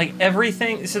 Like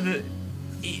everything,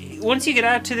 once you get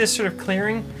out to this sort of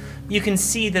clearing, you can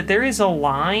see that there is a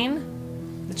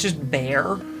line that's just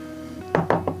bare.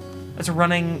 That's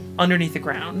running underneath the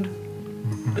ground.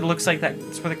 It looks like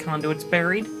that's where the conduit's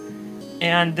buried.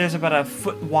 And there's about a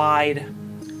foot wide,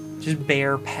 just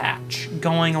bare patch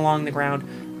going along the ground.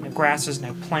 No grasses,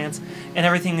 no plants, and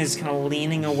everything is kind of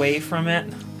leaning away from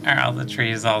it. Are all the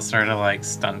trees all sort of like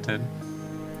stunted?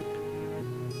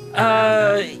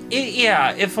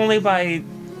 Yeah, if only by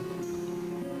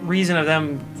reason of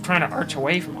them trying to arch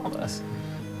away from all this.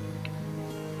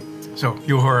 So,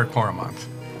 Uhura Coromont,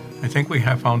 I think we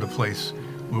have found a place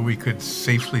where we could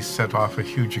safely set off a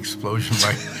huge explosion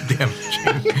by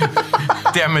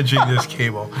damaging this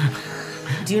cable.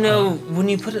 Do you know, when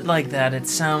you put it like that, it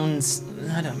sounds,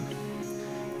 I don't know,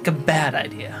 like a bad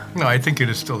idea. No, I think it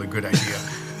is still a good idea.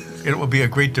 It will be a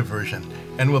great diversion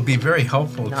and will be very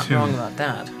helpful Not to... wrong about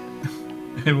that.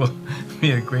 It will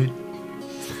be a great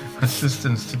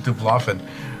assistance to Dublofen,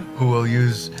 who will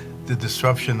use the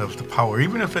disruption of the power.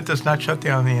 Even if it does not shut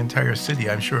down the entire city,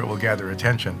 I'm sure it will gather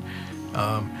attention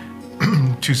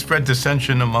to spread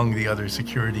dissension among the other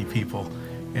security people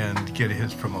and get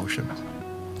his promotion.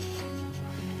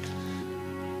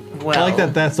 Well, I like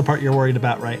that that's the part you're worried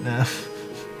about right now.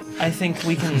 I think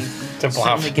we can To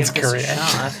certainly give Bloffin's this a career.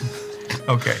 shot.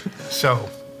 Okay, so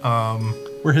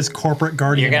We're his corporate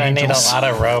guardian You're gonna angels. need a lot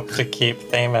of rope to keep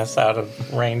Thamus out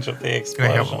of range of the I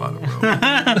explosion. have a lot of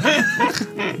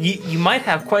rope. You might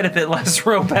have quite a bit less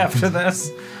rope after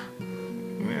this.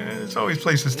 There's always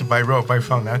places to buy rope. I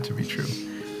found that to be true.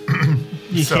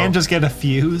 You So- can't just get a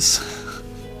fuse.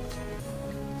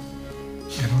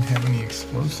 I don't have any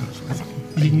explosives with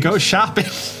me. You can go shopping.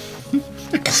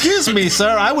 Excuse me,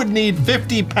 sir. I would need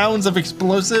 50 pounds of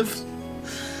explosive.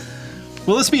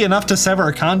 Will this be enough to sever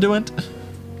a conduit?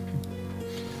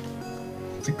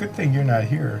 It's a good thing you're not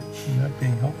here. You're not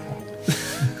being helpful.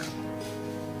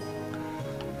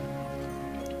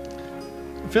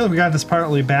 I feel like we got this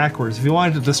partly backwards. If you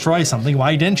wanted to destroy something,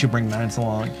 why didn't you bring knives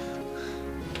along?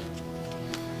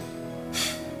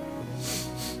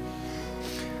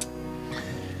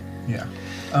 Yeah.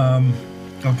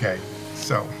 Okay.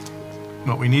 So,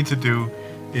 what we need to do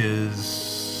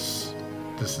is,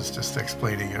 this is just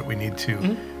explaining it. We need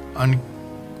to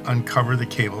uncover the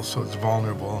cable so it's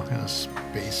vulnerable in a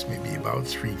space maybe about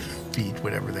 3 feet,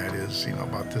 whatever that is.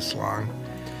 About this long.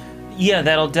 Yeah,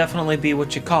 that'll definitely be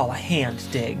what you call a hand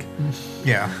dig.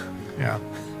 Yeah. Yeah.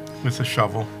 With a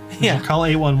shovel. Yeah. Call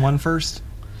 811 first.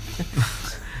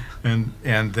 And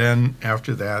then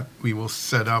after that, we will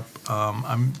set up.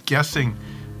 I'm guessing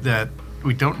that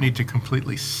we don't need to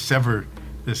completely sever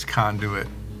this conduit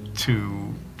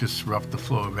to disrupt the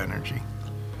flow of energy.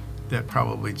 That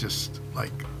probably just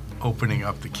like opening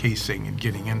up the casing and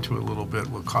getting into it a little bit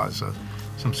will cause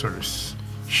some sort of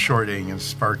shorting and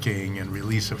sparking and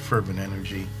release of fervent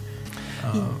energy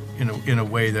in a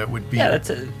way that would be. Yeah,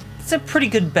 it's a pretty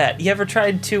good bet. You ever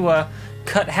tried to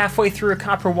cut halfway through a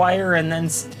copper wire and then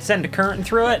send a current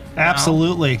through it?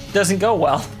 Absolutely. Doesn't go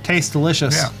well. Tastes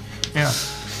delicious. Yeah.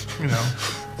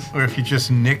 Or if you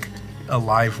just nick a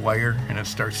live wire and it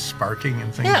starts sparking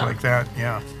and things Yeah. like that.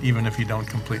 Yeah, even if you don't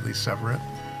completely sever it.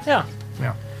 Yeah.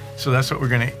 Yeah. So that's what we're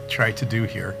going to try to do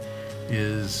here,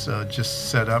 is just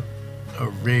set up a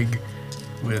rig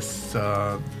with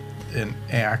an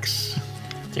axe.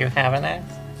 Do you have an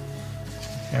axe?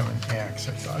 I have an axe.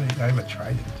 I thought I have a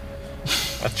trident.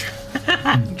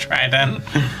 A trident.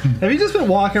 Have you just been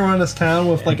walking around this town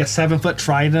with like a 7-foot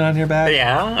trident on your back?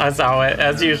 Yeah, as always,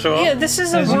 as usual. Yeah, this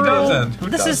is a Who doesn't? Who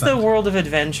world. This is the doesn't? world of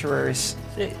adventurers.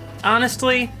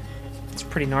 Honestly, it's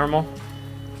pretty normal.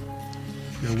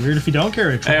 You're weird if you don't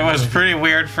carry a It trident. was pretty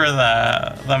weird for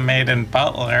the maiden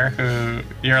butler, who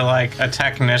you're like a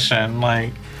technician.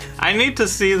 Like, I need to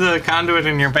see the conduit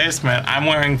in your basement. I'm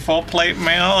wearing full plate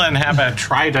mail and have a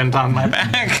trident on my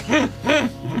back.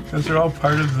 Those are all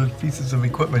part of the pieces of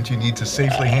equipment you need to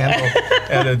safely handle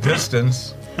at a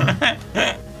distance.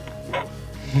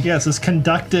 Yes, this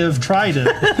conductive trident.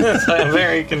 So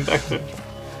very conductive.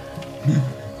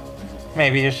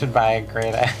 Maybe you should buy a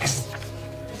great axe.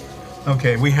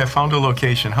 Okay, we have found a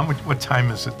location. What time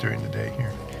is it during the day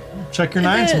here? Check your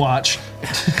nines watch.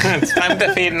 It's time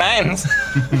to feed nines.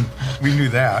 We knew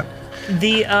that.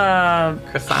 The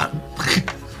Croissant.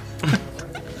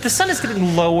 the sun is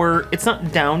getting lower. It's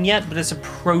not down yet, but it's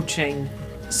approaching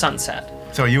sunset.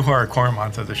 So you are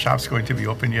Coromont. Are the shops going to be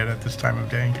open yet at this time of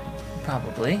day?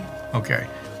 Probably. Okay,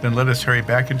 then let us hurry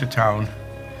back into town.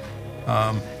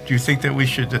 Do you think that we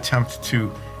should attempt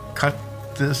to cut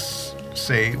this,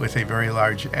 say, with a very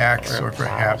large axe, Or a or plow.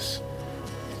 perhaps,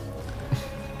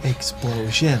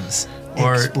 Explosions.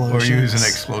 or use an Explosions.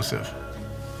 explosive?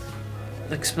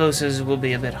 explosives will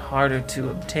be a bit harder to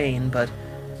obtain, but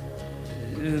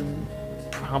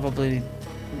probably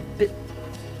a bit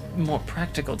more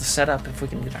practical to set up if we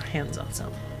can get our hands on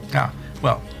some. Yeah.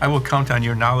 Well, I will count on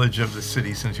your knowledge of the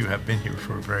city since you have been here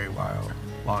for a very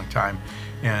long time,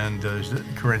 and the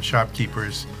current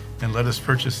shopkeepers, and let us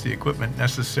purchase the equipment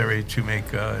necessary to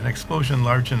make an explosion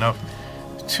large enough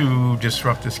to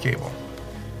disrupt this cable.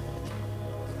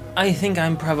 I think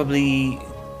I'm probably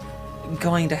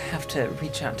going to have to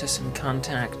reach out to some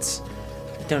contacts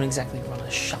that don't exactly run a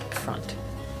shop front.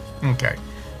 Okay.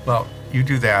 Well, you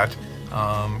do that.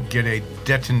 Get a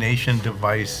detonation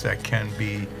device that can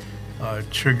be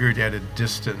triggered at a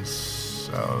distance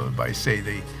by, say,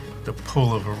 the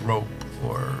pull of a rope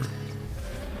or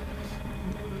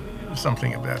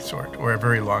something of that sort, or a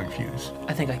very long fuse.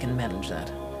 I think I can manage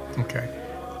that. Okay.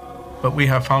 But we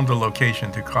have found the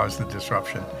location to cause the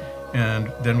disruption,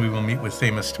 and then we will meet with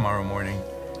Thamus tomorrow morning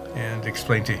and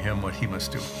explain to him what he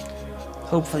must do.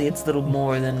 Hopefully it's little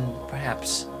more than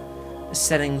perhaps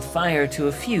setting fire to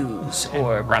a fuse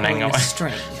or running pulling away. a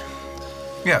string.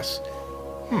 Yes.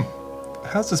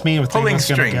 How's this meeting with Pulling Thanos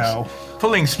gonna strings. go?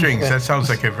 Pulling strings. That sounds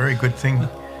like a very good thing.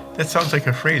 That sounds like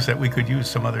a phrase that we could use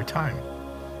some other time.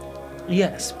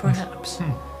 Yes, perhaps.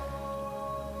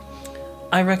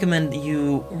 I recommend that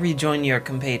you rejoin your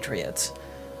compatriots.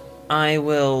 I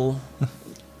will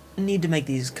need to make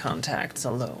these contacts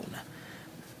alone.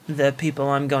 The people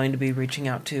I'm going to be reaching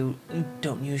out to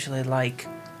don't usually like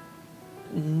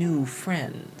new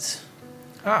friends.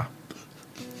 Ah.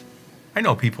 I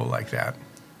know people like that.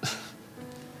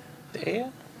 Yeah.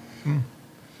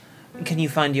 Can you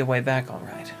find your way back all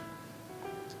right?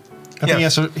 I think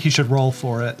Yes. he should roll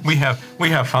for it. We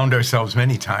have found ourselves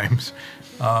many times.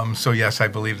 So yes, I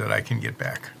believe that I can get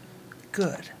back.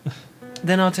 Good.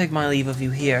 Then I'll take my leave of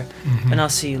you here, and I'll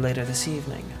see you later this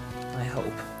evening, I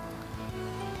hope.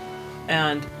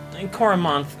 And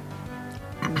Coromonth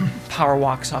power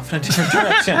walks off in a different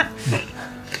direction.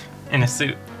 In a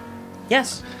suit.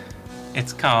 Yes.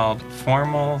 It's called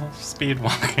formal speed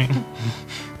walking.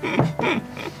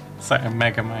 Sorry, a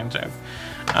mega mind joke.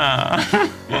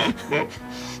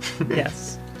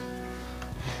 Yes.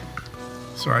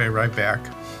 So I arrive back.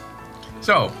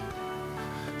 So,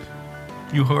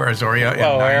 you who are Azoria and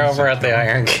Well, we're Nines over and at the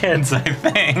Iron Kids, I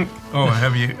think. Oh,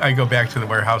 have you? I go back to the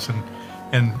warehouse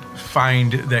and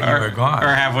find that you are gone.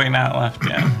 Or have we not left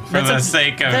yet? For That's the up-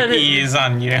 sake of that is- ease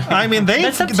on you. I mean,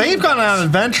 That's up to they've you. gone on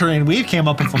adventuring. We've came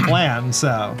up with a plan,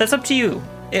 so That's up to you.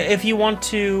 If you want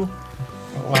to...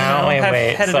 Why don't we have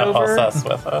wait headed so over. Ulsus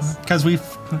with us? because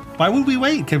why would we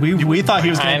wait? Because we thought he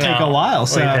was going I to take a know. while,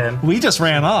 so We did. we just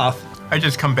ran off. I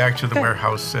just come back to the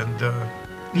warehouse and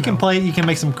You can play. You can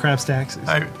make some crab taxes.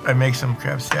 I make some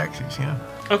crab stacksies. Yeah.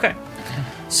 Okay.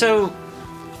 So,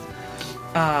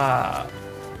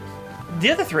 the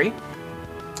other three,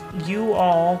 you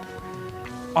all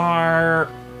are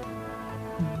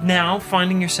now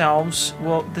finding yourselves,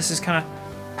 well, this is kind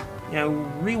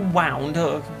of, rewound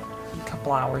a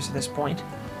couple hours at this point.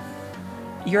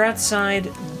 You're outside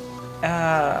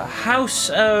house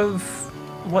of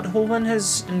what Holman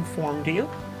has informed you.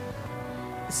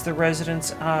 It's the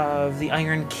residence of the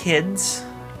Iron Kids.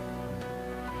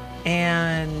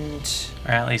 And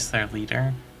Or at least their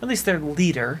leader. at least their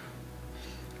leader.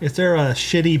 Is there a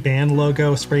shitty band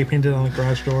logo spray painted on the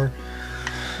garage door?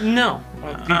 No,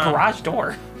 the garage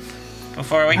door.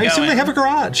 Before we I go assume in, they have a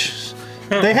garage.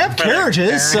 They have For their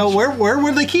carriages, so carriage. where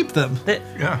would they keep them?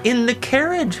 Yeah. In the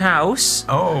carriage house.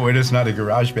 Oh, it is not a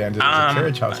garage band. It is a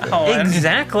carriage house band. hold on.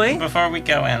 Exactly. Before we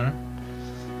go in,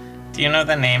 do you know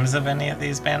the names of any of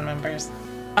these band members?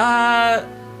 Yeah,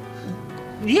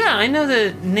 I know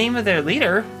the name of their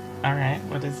leader. All right,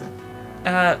 what is it?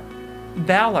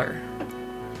 Balor.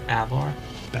 Alor.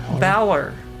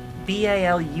 Balor.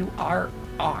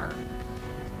 Balurr.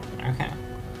 Okay.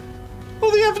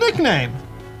 Well, they have a nickname.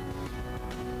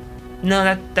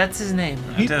 No, that's his name.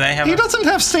 He, Do they have he a- doesn't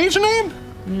have stage name?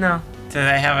 No. Do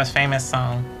they have a famous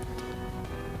song?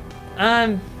 I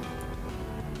mean,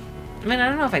 I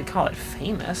don't know if I'd call it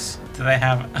famous. Do they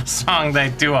have a song they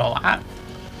do a lot?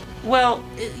 Well,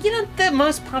 the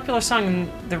most popular song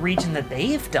in the region that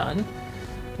they've done,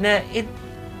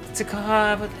 it's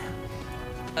a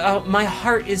My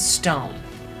Heart is Stone.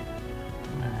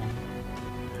 My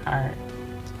heart.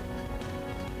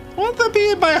 Won't that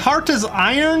be My Heart is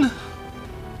Iron?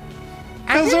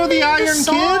 Because they're the Iron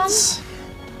Kids?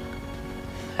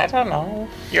 I don't know.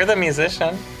 You're the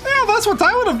musician. Yeah, that's what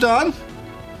I would have done.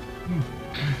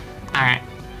 All right.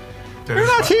 That You're is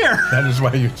not why- here. That is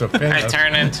why you're so I famous.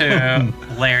 turn into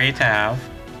Larry Tav.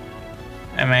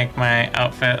 I make my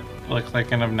outfit look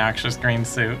like an obnoxious green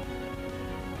suit.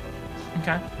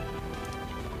 Okay.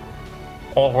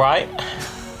 All right.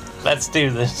 Let's do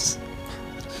this.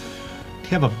 Do you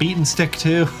have a beaten stick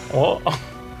too? Oh,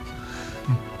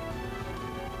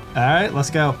 All right, let's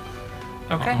go.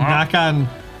 Okay. Knock on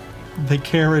the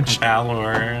carriage.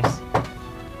 Balor's.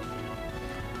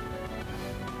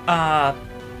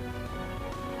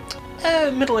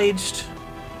 Middle-aged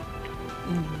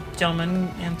gentleman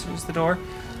answers the door.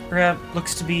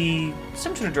 Looks to be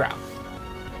some sort of drow.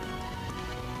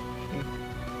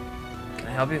 Can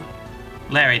I help you?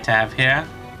 Larry Tav here.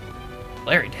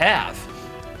 Larry Tav,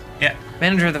 Yeah.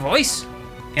 manager of The Voice.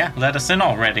 Yeah, let us in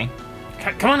already.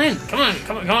 Come on in. Come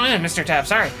on in, Mr. Tav.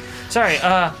 Sorry.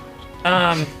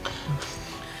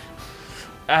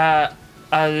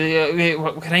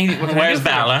 What can I do? Where's for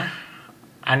you? Balor?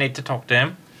 I need to talk to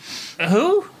him.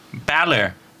 Who?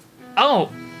 Balor.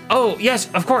 Oh, yes,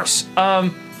 of course.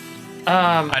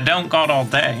 I don't got all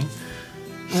day.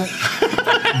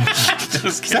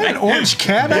 Just Is that kidding. an orange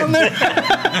cat on there?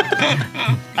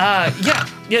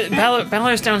 Yeah.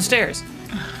 Balor's downstairs.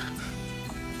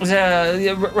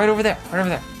 Right over there.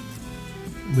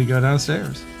 We go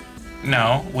downstairs.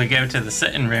 No, we go to the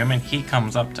sitting room and he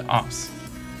comes up to us.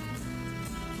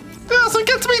 So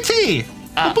gets me tea.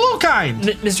 The blue kind.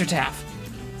 Mr. Taff,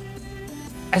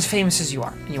 as famous as you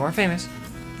are, and you're famous,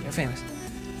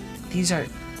 these are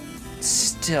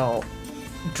still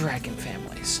dragon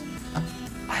families.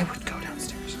 I would go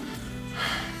downstairs.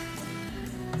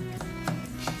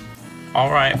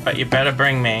 All right, but you better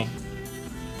bring me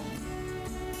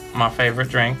my favorite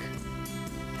drink.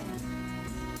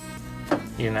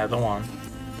 You know the one.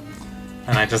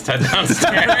 And I just head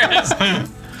downstairs.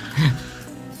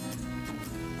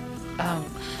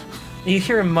 You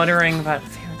hear him muttering about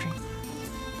favorite drink.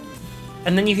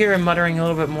 And then you hear him muttering a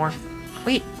little bit more.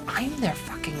 Wait, I'm their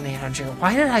fucking manager.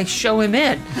 Why did I show him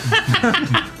in?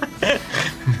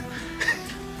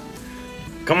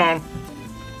 Come on.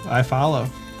 I follow.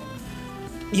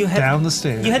 You head Down the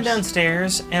stairs. You head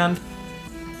downstairs, and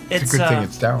It's a good thing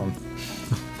it's down.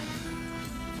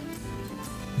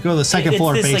 We go to the second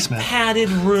floor it's this basement. like padded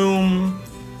room,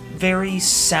 very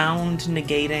sound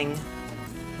negating.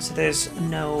 So there's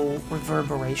no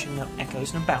reverberation, no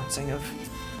echoes, no bouncing of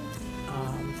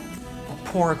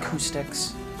poor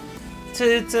acoustics.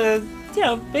 It's a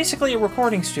basically a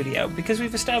recording studio, because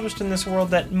we've established in this world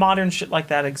that modern shit like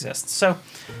that exists. So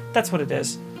that's what it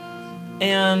is.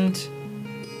 And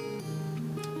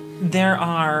there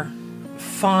are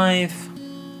five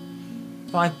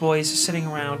boys sitting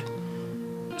around,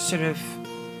 sort of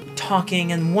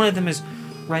talking, and one of them is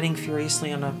writing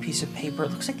furiously on a piece of paper.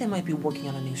 It looks like they might be working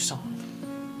on a new song.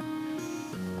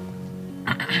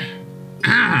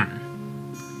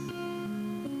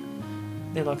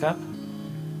 They look up.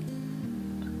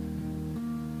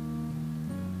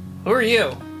 Who are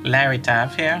you? Larry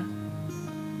Taff here.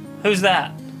 Who's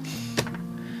that?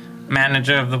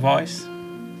 Manager of The Voice.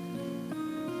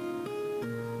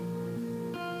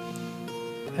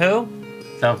 Who?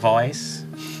 The Voice.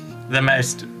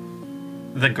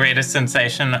 The greatest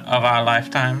sensation of our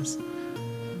lifetimes.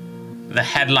 The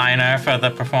headliner for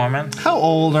the performance. How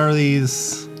old are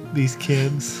these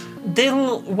kids?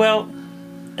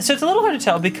 So it's a little hard to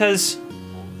tell, because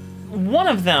one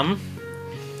of them,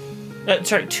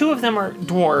 two of them are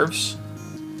dwarves.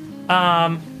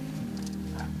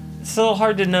 It's a little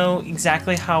hard to know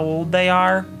exactly how old they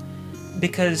are,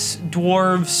 because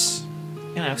dwarves,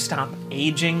 stop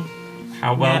aging.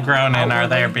 How well grown in how are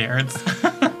old their they- beards?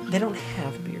 They don't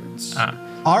have beards.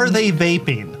 Are they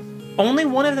vaping? Only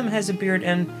one of them has a beard,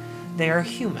 and they are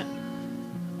human.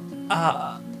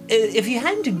 If you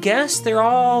had to guess, they're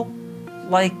all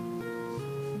like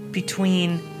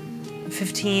between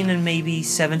 15 and maybe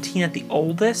 17 at the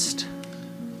oldest.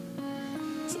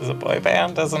 This is a boy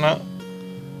band, isn't it?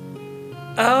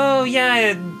 Oh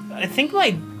yeah, I think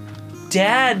my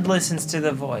dad listens to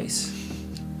The Voice.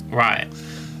 Right.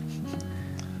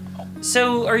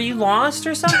 So are you lost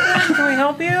or something? Can we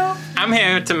help you? I'm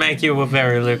here to make you a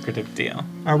very lucrative deal.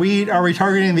 Are we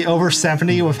targeting the over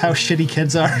 70 with how shitty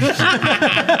kids are?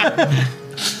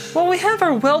 Well, we have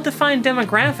our well-defined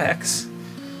demographics.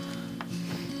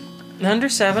 Under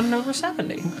 7 and over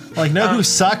 70. Like, know who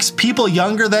sucks? People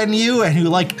younger than you and who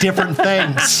like different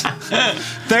things.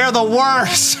 They're the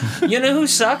worst. You know who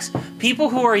sucks? People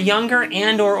who are younger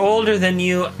and or older than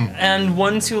you, and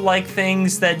ones who like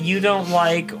things that you don't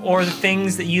like, or the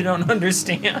things that you don't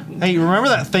understand. Hey, remember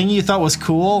that thing you thought was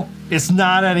cool? It's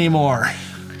not anymore.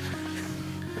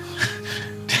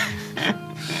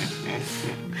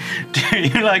 Do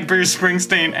you like Bruce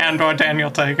Springsteen and or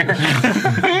Daniel Tiger?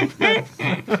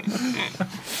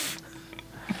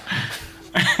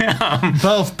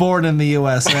 Both born in the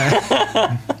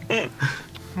USA.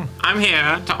 I'm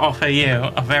here to offer you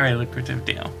a very lucrative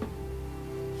deal.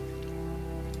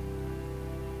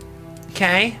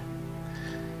 Okay.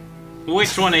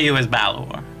 Which one of you is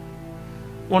Balor?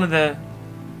 One of the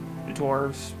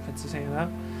dwarves puts his hand up.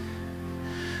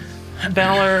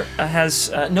 Balor has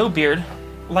no beard,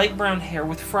 light brown hair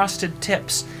with frosted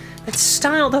tips. It's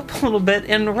styled up a little bit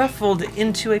and ruffled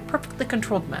into a perfectly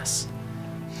controlled mess.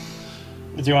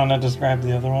 Do you want to describe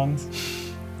the other ones?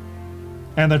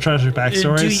 And their tragic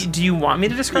backstories. Do you want me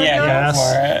to describe Yeah, that? go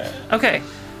Yes. for it. Okay.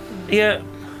 Yeah.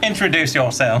 Introduce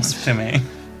yourselves to me.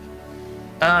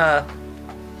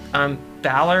 I'm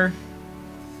Balor.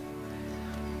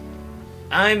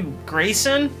 I'm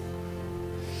Grayson.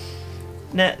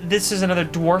 Now, this is another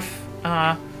dwarf.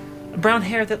 Brown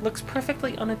hair that looks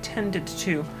perfectly unattended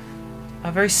to.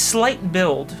 A very slight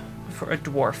build for a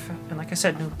dwarf. And like I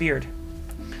said, no beard.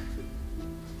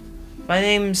 My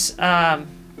name's Tam.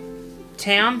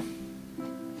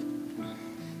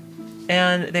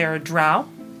 And they are a drow.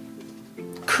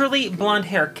 Curly blonde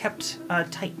hair kept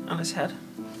tight on his head.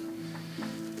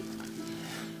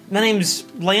 My name's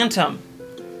Lantum.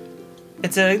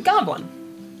 It's a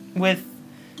goblin with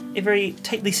a very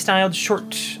tightly styled,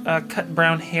 short, cut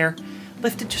brown hair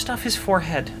lifted just off his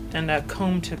forehead and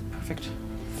combed to perfect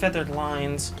feathered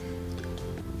lines.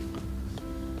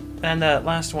 And the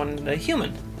last one, the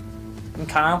human. I'm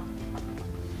Kyle.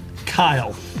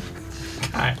 Kyle.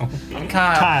 Kyle. I'm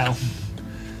Kyle. Kyle.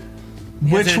 He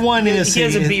has Which a- one is he?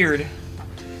 He has a beard.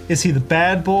 Is he the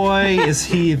bad boy? Is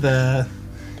he the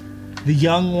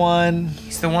young one?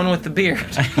 He's the one with the beard.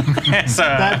 So,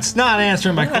 That's not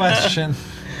answering my question.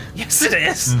 Yes, it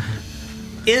is.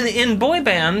 In boy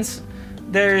bands,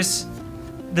 there's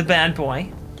the bad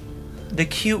boy, the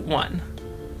cute one,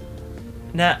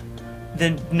 not the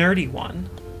nerdy one,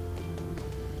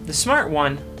 the smart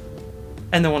one,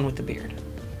 and the one with the beard.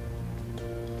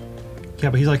 Yeah,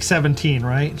 but he's like 17,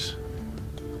 right?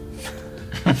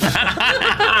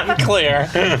 clear.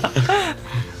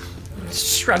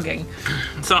 Shrugging.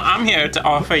 So I'm here to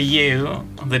offer you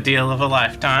the deal of a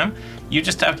lifetime. You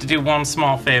just have to do one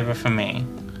small favor for me.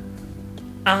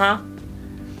 Uh-huh.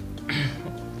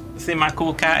 See my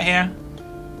cool cat here?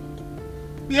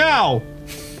 Yow!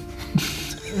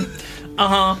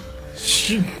 Uh-huh.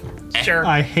 Sure.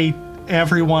 I hate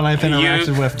everyone I've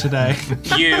interacted with today.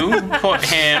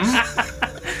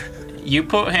 You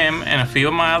put him and a few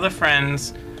of my other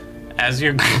friends as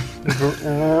your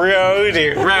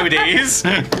roadies.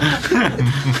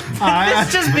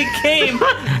 This just became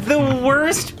the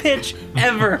worst pitch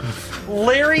ever.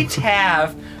 Larry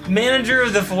Tav, manager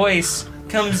of The Voice,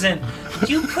 comes in.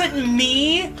 You put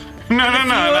me? No, not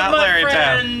my Larry Tav.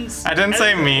 friends. I didn't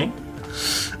say me.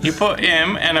 You put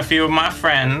him and a few of my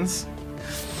friends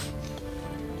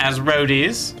as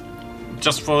roadies,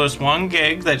 just for this one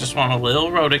gig. They just want a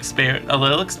little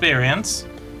experience,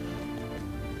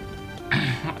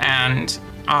 and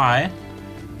I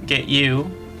get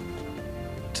you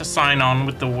to sign on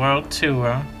with the world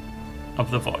tour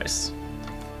of The Voice.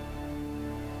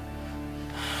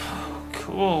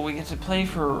 Cool, we get to play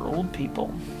for old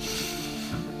people.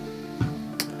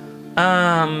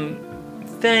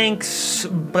 Thanks,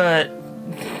 but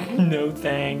no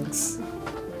thanks.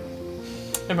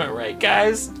 Am I right,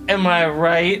 guys? Am I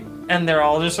right? And they're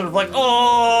all just sort of like,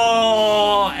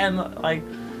 oh, and like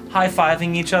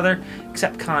high-fiving each other,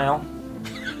 except Kyle.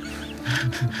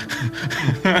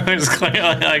 Who's clearly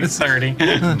like 30.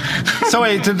 So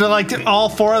wait, did like all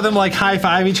four of them like high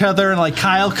five each other and like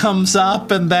Kyle comes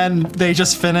up and then they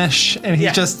just finish and he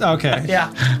Yeah. just okay.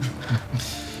 Yeah.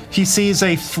 He sees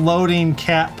a floating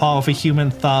cat paw with a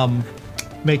human thumb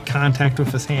make contact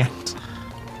with his hand.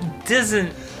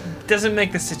 Doesn't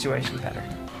make the situation better.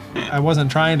 I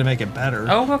wasn't trying to make it better.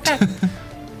 Oh, okay.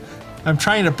 I'm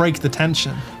trying to break the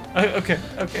tension.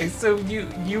 Okay. So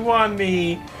you want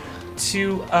me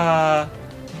to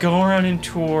go around and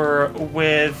tour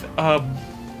with a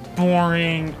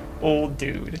boring old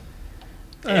dude.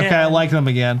 Okay, I like them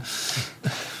again.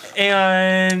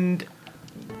 And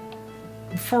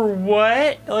for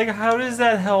what? Like, how does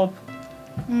that help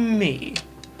me?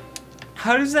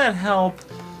 How does that help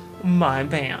my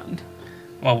band?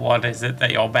 Well, what is it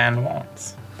that your band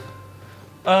wants?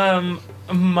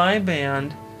 My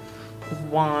band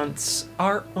wants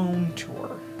our own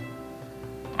tour.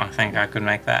 I think I could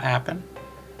make that happen.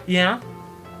 Yeah?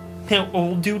 Can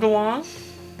old dude along?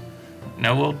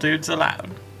 No old dudes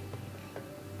allowed.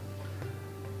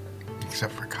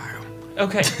 Except for Kyle.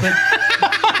 Okay, but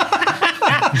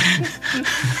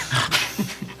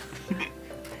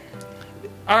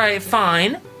all right,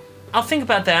 fine. I'll think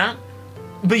about that.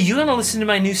 But you gotta listen to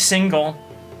my new single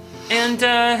and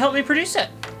help me produce it.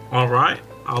 All right,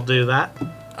 I'll do that.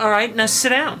 All right, now sit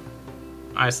down.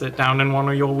 I sit down in one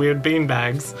of your weird bean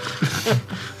bags.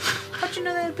 How'd you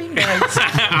know they had beanbags?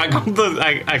 I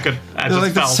just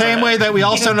Like the felt same it. way that we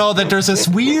also know that there's this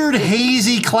weird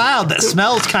hazy cloud that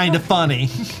smells kind of funny.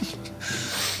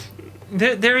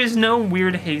 There is no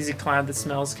weird hazy cloud that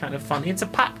smells kind of funny. It's a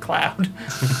pot cloud.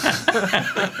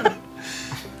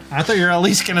 I thought you were at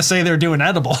least gonna say they're doing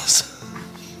edibles.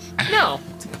 No,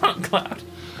 it's a pot cloud.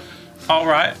 All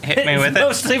right, hit me It's with it.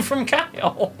 mostly from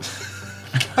Kyle.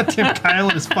 Tim Kyle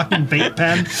and his fucking bait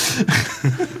pen.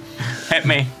 Hit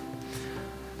me.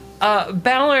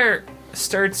 Balor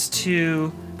starts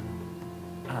to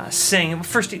sing.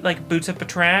 First, he like boots up a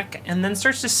track, and then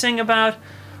starts to sing about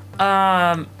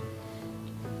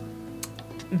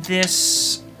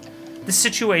the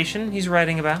situation he's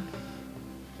writing about.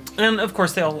 And of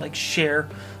course, they all like share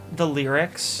the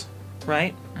lyrics,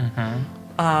 right?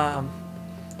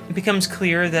 It becomes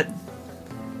clear that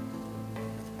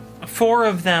 4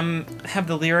 of them have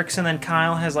the lyrics, and then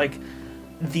Kyle has like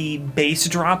the bass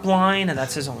drop line, and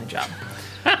that's his only job.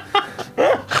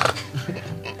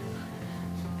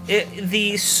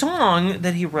 The song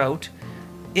that he wrote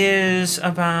is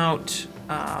about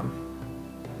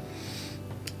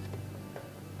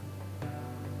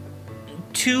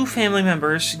two family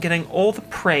members getting all the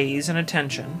praise and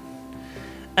attention,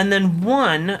 and then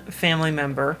one family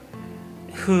member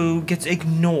who gets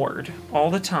ignored all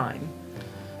the time,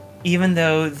 even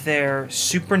though they're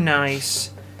super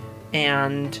nice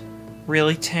and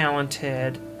really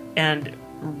talented and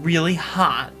really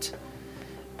hot.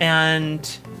 And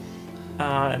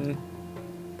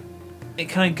it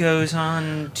kind of goes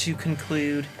on to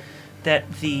conclude that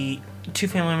the two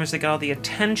family members that got all the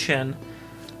attention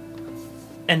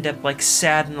end up like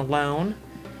sad and alone,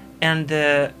 and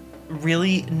the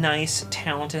really nice,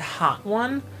 talented, hot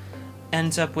one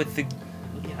ends up with the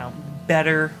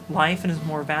better life and is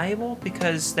more valuable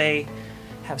because they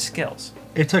have skills.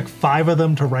 It took 5 of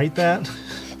them to write that.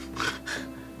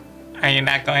 Are you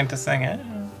not going to sing it?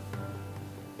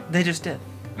 They just did.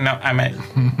 No, I meant.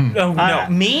 Oh no,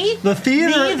 me? The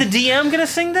theater. Me, the DM, gonna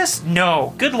sing this?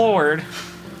 No, good lord.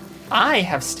 I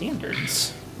have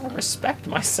standards. I respect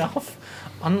myself,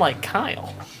 unlike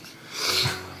Kyle.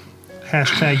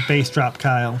 Hashtag bass drop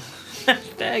Kyle.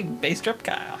 Hashtag bass drop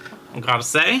Kyle. I gotta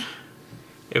say,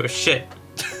 it was shit.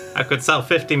 I could sell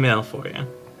 50 mil for you.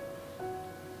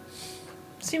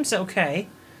 Seems okay.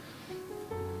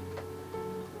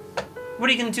 What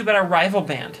are you gonna do about our rival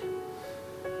band?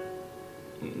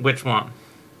 Which one?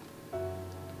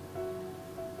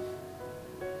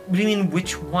 What do you mean,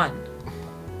 which one?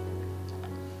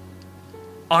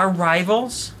 Our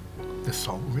rivals? The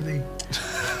salt really?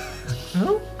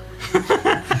 Who?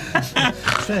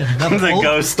 The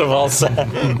ghost of all sun.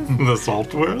 The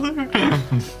salt whirler?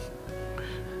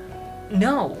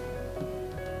 No.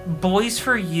 Boys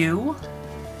for You?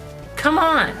 Come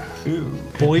on.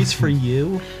 Boys for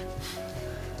You?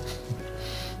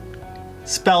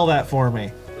 Spell that for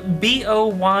me.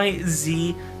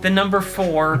 BOYZ, the number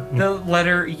 4, the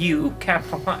letter U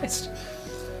capitalized.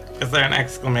 Is there an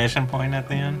exclamation point at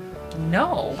the end?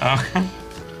 No. Oh.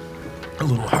 A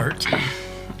little heart.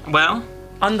 Well,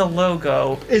 On the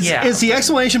logo, Is the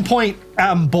exclamation point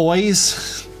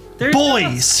boys? There's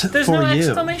boys there's for no you.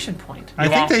 exclamation point. I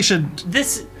think they should.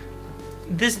 These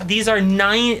are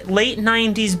late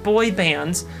 90s boy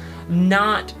bands,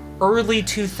 not early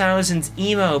 2000s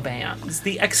emo bands.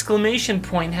 The exclamation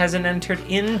point hasn't entered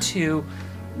into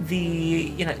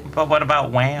the, but what about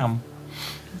Wham?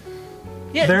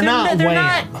 Yeah, They're not they're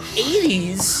Wham. not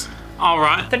 80s. All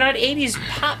right. They're not 80s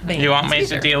pop bands. You want me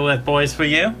either. to deal with Boys for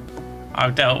You?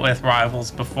 I've dealt with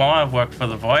rivals before. I've worked for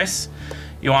The Voice.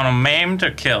 You want them maimed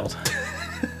or killed?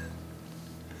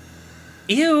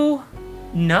 Ew.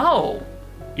 No.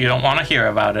 You don't want to hear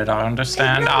about it. I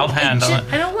understand. No, I'll handle it.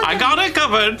 I don't want I to- got it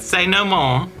covered. Say no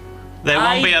more. There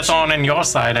won't be a thorn in your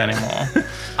side anymore.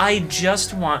 I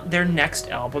just want their next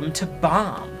album to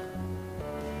bomb.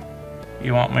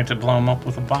 You want me to blow them up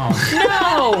with a bomb?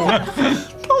 No!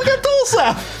 Look at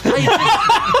Tulsa.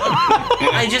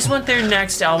 I just want their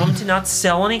next album to not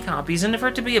sell any copies and for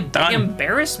it to be a big Done.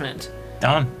 embarrassment.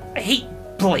 Done. I hate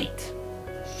Blake.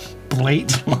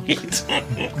 Blade. Wait.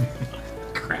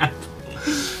 Crap.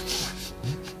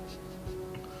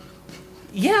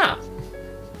 Yeah.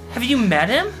 Have you met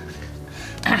him?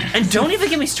 And don't even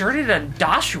get me started on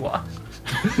Joshua.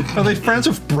 Are they friends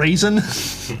with Brazen?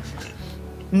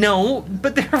 No,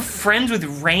 but they're friends with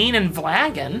Rain and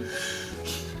Vlagan.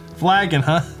 Flagging,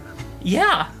 huh?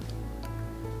 Yeah.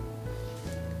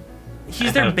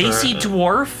 He's their basey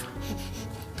dwarf.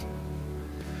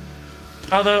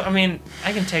 Although, I mean,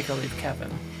 I can take or leave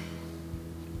Kevin.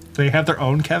 They have their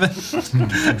own Kevin? Do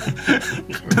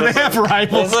they have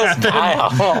rivals? This is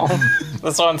Kyle.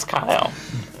 This one's Kyle.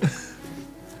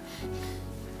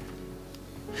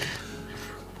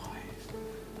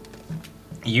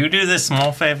 You do this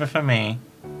small favor for me,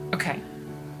 Okay.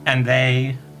 and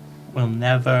they will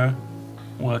never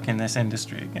work in this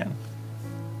industry again.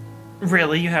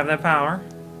 Really? You have that power?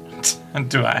 And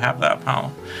do I have that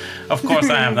power? Of course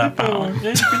I have that power.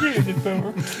 Yes, you do have the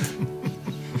power.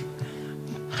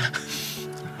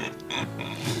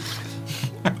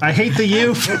 I hate the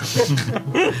youth.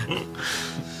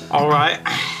 All right.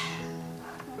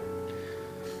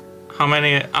 How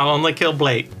many? I'll only kill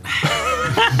Blake.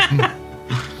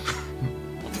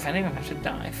 If anyone has to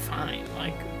die, fine.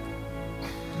 Like,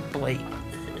 Blake.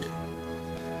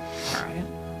 Alright.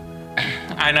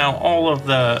 I know all of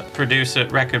the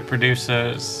record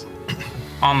producers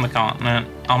on the continent.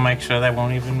 I'll make sure they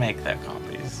won't even make their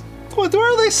copies. What,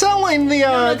 where are they selling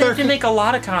the, They can make a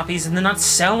lot of copies and then not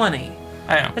sell any.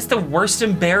 I know. That's the worst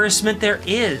embarrassment there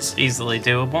is. Easily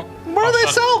doable. where do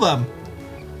they sell them?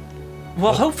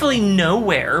 Well, hopefully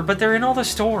nowhere, but they're in all the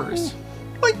stores.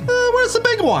 Like, where's the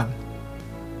big one?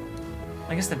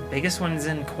 I guess the biggest one is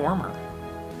in Cormer,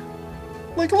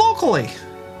 Like, locally.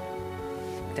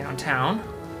 downtown.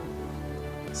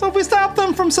 So if we stop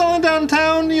them from selling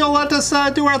downtown, you'll let us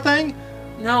do our thing?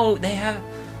 No, they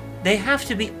have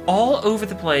to be all over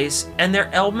the place, and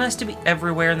their album has to be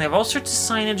everywhere, and they have all sorts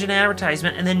of signage and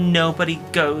advertisement, and then nobody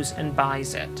goes and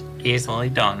buys it. Easily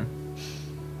done.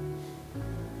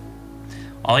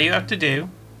 All you have to do,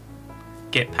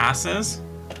 get passes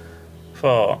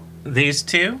for these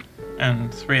two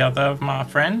and 3 other of my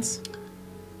friends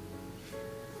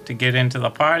to get into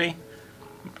the party,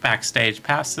 backstage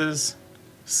passes,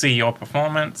 see your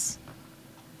performance.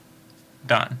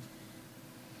 Done.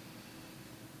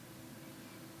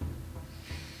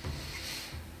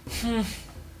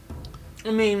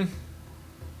 I mean,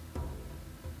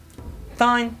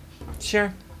 fine,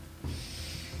 sure.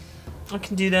 I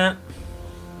can do that.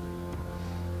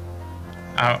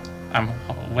 I'm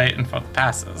waiting for the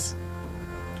passes.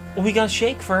 Well, we gotta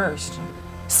shake first.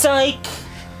 Psych!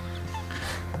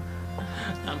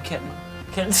 I'm kidding.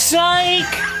 Kidding. Psych!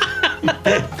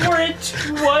 For it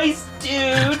twice,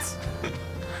 dudes!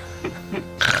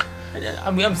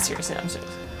 I'm serious.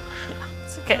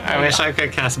 It's okay. I wish I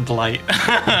could cast Blight, but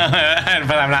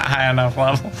I'm not high enough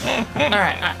level.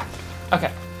 Alright.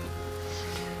 Okay.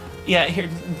 Yeah, here,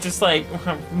 just like,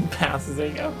 passes they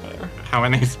go. Whatever. How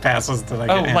many passes did I get?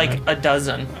 Oh, handed? like a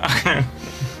dozen.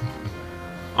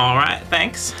 All right,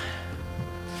 thanks.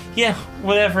 Yeah,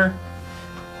 whatever.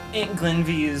 Aunt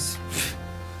Glenview's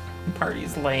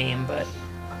party's lame, but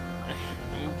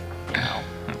you know,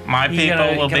 My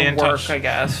people will be in work, touch. I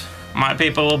guess. My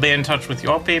people will be in touch with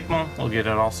your people. We'll get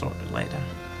it all sorted later.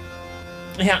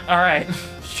 Yeah, all right,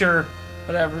 sure,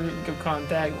 whatever. Give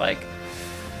contact, like,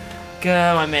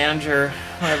 my manager,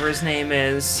 whatever his name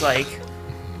is, like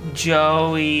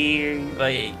Joey,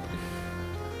 like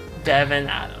Devin.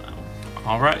 I don't know.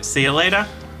 All right, see you later.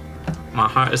 My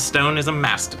Heart of Stone is a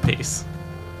masterpiece.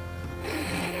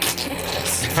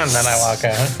 And then I walk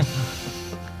out.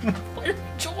 Where's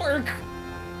Jorg?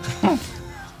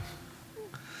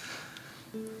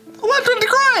 Electric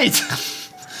great!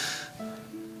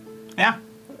 Yeah,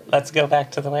 let's go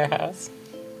back to the warehouse.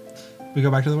 We go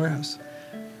back to the warehouse.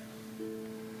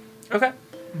 Okay.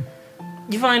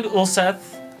 You find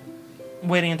Ulseth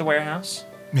waiting at the warehouse,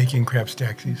 Making crab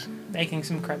taxis. making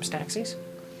some crab taxis.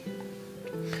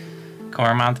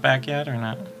 Cormount back yet or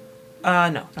not? No,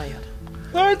 not yet.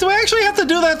 All right, do we actually have to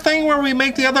do that thing where we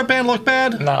make the other band look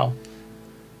bad? No.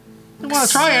 You want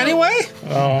to try anyway?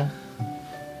 No.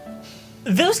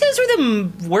 Those guys were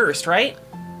the worst, right?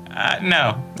 No. I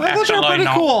thought you were Actually, pretty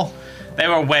no. cool. They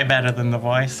were way better than The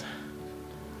Voice.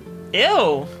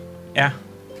 Ew. Yeah.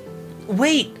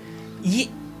 Wait,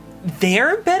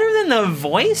 they're better than The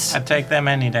Voice? I'd take them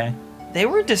any day. They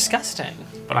were disgusting.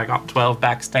 But I got 12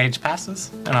 backstage passes,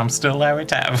 and I'm still Larry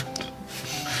Tav.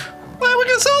 Well, we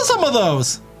can sell some of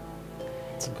those.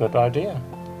 It's a good idea.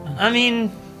 I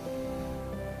mean,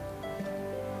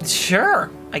 sure,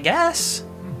 I guess.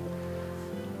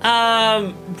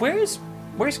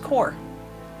 Where's Core?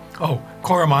 Oh,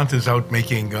 Coromant is out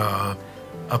making a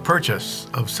purchase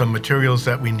of some materials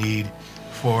that we need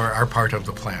for our part of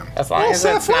the plan. As long as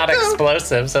Well, it's Seth, not what the-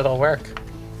 explosives, it'll work.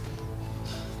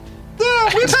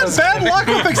 Yeah, we've had bad luck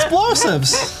with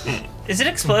explosives. Is it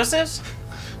explosives?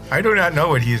 I do not know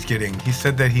what he is getting. He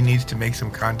said that he needs to make some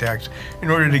contacts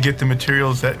in order to get the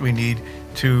materials that we need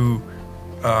to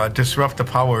disrupt the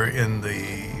power in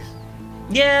the...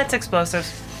 Yeah, it's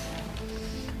explosives.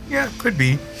 Yeah, could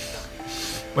be.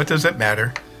 What does it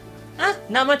matter?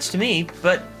 Not much to me,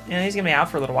 but he's gonna be out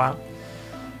for a little while.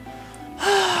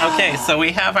 Okay, so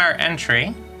we have our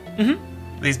entry.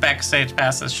 Mm-hmm. These backstage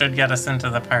passes should get us into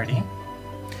the party.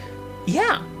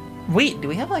 Yeah. Wait, do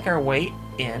we have like our way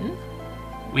in?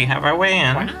 We have our way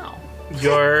in. Wow. Look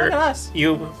at us.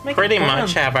 You Making pretty fun.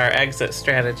 much have our exit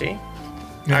strategy.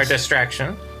 Our Yes.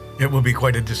 distraction. It will be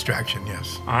quite a distraction,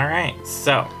 yes. All right,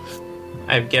 so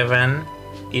I've given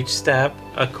each step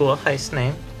a cool heist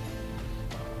name.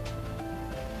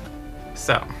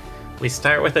 So we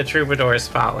start with a Troubadour's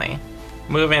Folly,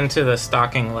 move into the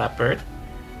Stalking Leopard,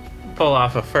 pull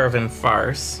off a Fervent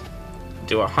Farce,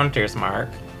 do a Hunter's Mark,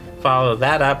 follow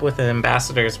that up with an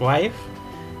Ambassador's Wife,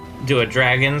 do a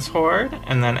Dragon's Horde,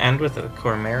 and then end with a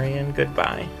Cormarian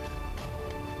Goodbye.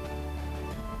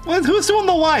 What? Who's doing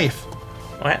the wife?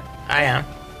 What? I am.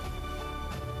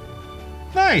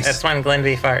 Nice. That's when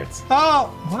Glenby farts. Oh,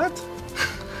 what?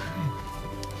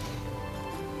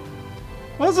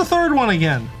 What was the third one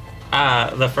again?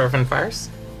 The Fervent Farce.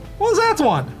 What was that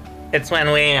one? It's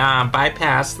when we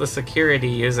bypass the security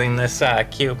using this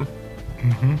cube.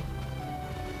 And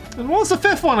what was the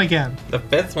fifth one again? The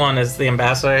fifth one is the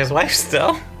Ambassador's Wife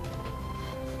still.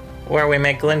 Where we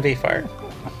make Glenby fart.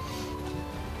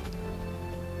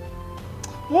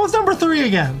 What was number 3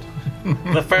 again?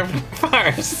 The Fervent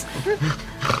Farce.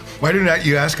 Why do not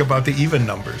you ask about the even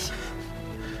numbers?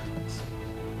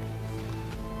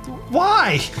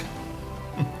 Why?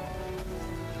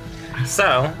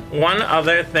 So, one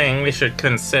other thing we should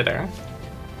consider.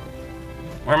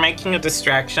 We're making a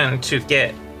distraction to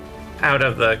get out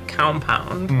of the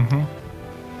compound.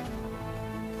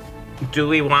 Do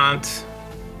we want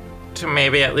to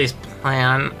maybe at least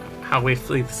plan how we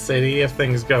flee the city if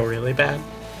things go really bad?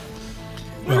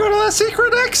 We go to the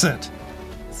secret exit.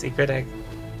 Secret egg.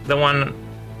 The one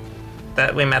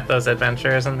that we met those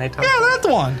adventurers and they talked Yeah, about?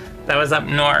 that one. That was up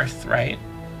north, right?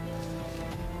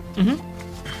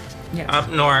 Yeah. Up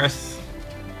north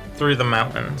through the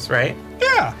mountains, right?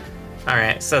 Yeah. All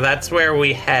right, so that's where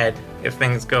we head. If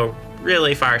things go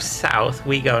really far south,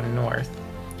 we go north.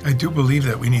 I do believe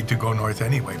that we need to go north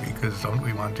anyway, because don't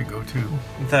we want to go to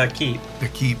The keep. the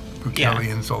keep,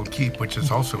 Bukalian's old keep, which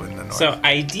is also in the north? So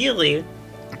ideally,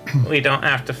 we don't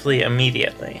have to flee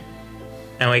immediately,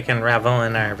 and we can revel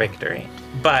in our victory.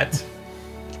 But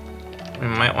we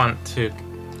might want to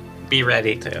be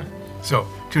ready to. So,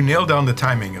 to nail down the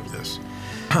timing of this,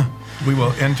 we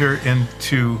will enter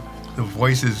into the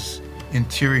Voices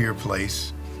interior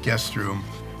place, guest room,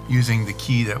 using the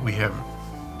key that we have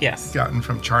Yes. gotten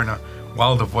from Charna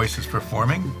while the Voice is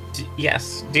performing.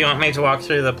 Yes. Do you want me to walk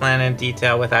through the plan in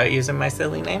detail without using my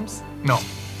silly names? No,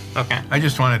 Okay. I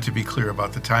just wanted to be clear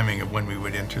about the timing of when we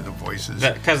would enter the Voices.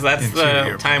 Because that's the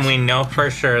interior time place. we know for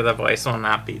sure the voice will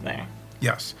not be there.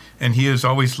 Yes, and he is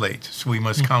always late, so we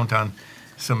must count on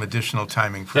some additional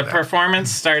timing for The that.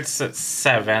 performance starts at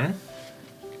 7,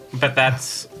 but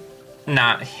that's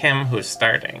not him who's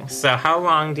starting. So how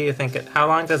long do you think how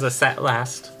long does a set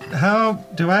last? How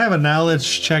do I have a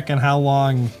knowledge check on how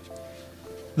long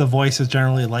the voice is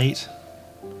generally late?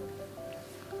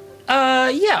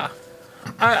 Yeah.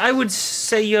 I would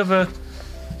say you have a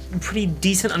pretty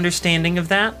decent understanding of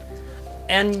that.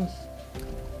 And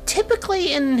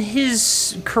typically in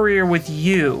his career with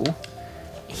you,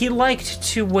 he liked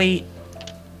to wait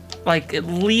like at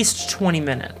least 20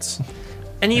 minutes.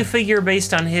 And you figure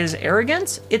based on his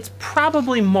arrogance, it's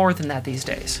probably more than that these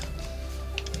days.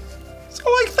 So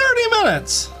like 30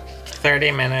 minutes.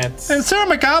 30 minutes. And Sarah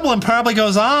McGoblin probably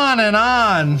goes on and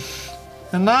on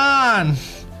and on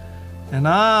and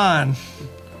on.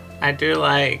 I do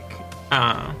like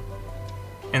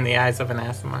In the Eyes of an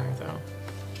Asimar, though.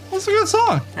 That's a good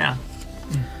song. Yeah.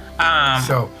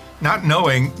 So, not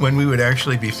knowing when we would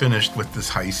actually be finished with this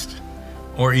heist,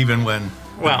 or even when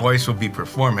Well- the Voice will be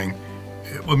performing,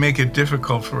 it will make it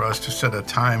difficult for us to set a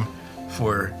time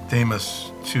for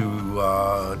Demas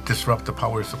to disrupt the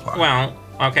power supply. Well,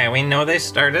 okay, we know they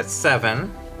start at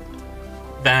 7.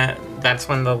 That's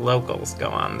when the locals go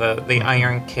on, the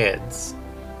Iron Kids.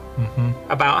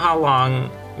 About how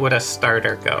long would a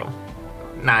starter go?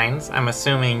 9s? I'm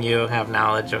assuming you have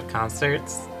knowledge of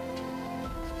concerts.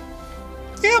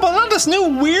 Yeah, but not this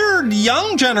new weird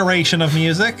young generation of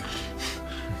music.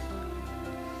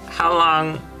 How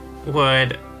long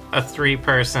would a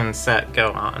 3-person set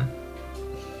go on?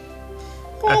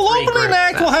 Well, three-group opening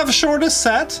act set. will have shortest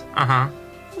set, Uh-huh.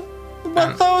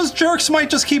 but those jerks might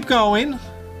just keep going.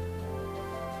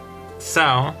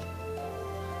 So,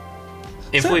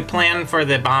 if we plan for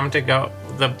the bomb to go,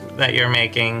 that you're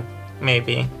making,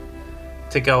 maybe,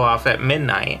 to go off at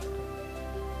midnight.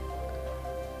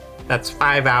 That's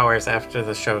 5 hours after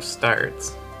the show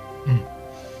starts.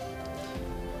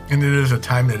 And it is a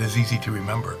time that is easy to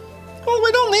remember. Well,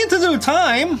 we don't need to do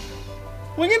time.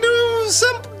 We can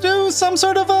do some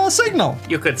sort of a signal.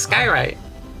 You could skywrite.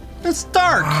 It's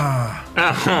dark,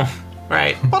 Oh,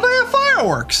 right. but I have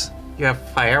fireworks. You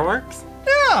have fireworks?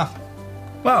 Yeah.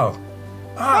 Well,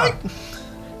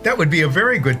 that would be a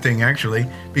very good thing, actually,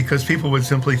 because people would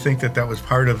simply think that that was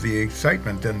part of the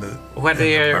excitement and the. What do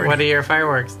your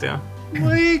fireworks do?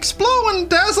 We explode in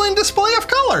dazzling display of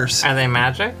colors. Are they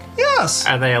magic? Yes.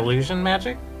 Are they illusion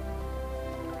magic?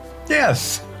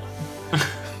 Yes.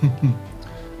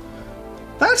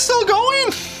 That's still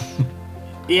going?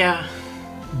 Yeah.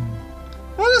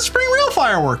 What is spring real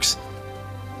fireworks?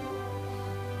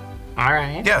 All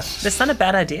right. Yes. That's not a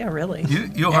bad idea, really.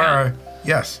 You are.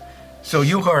 Yes. So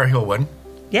you are Hilwin.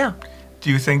 Yeah. Do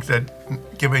you think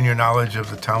that, given your knowledge of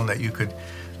the town, that you could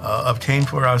obtain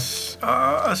for us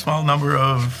a small number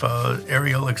of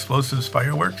aerial explosives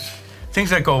fireworks? Things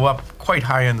that go up quite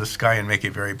high in the sky and make a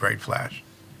very bright flash.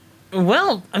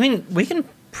 Well, I mean, we can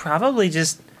probably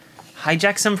just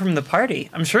hijack some from the party.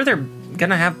 I'm sure they're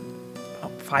gonna have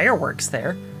fireworks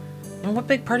there. And what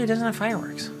big party doesn't have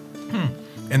fireworks?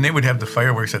 And they would have the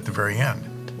fireworks at the very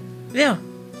end. Yeah.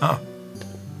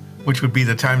 Which would be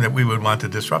the time that we would want the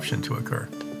disruption to occur.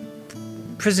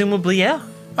 Presumably, yeah.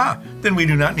 Then we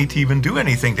do not need to even do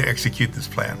anything to execute this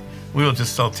plan. We will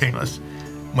just sell taintless.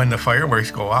 When the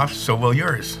fireworks go off, so will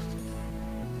yours.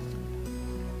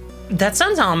 That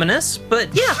sounds ominous, but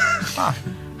yeah.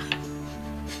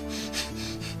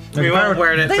 We won't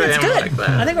word I it think to that's him good. like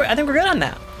that. I think we're good on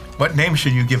that. What name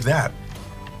should you give that?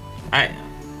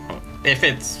 If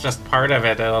it's just part of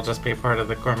it, it'll just be part of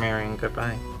the Cormarian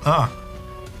goodbye.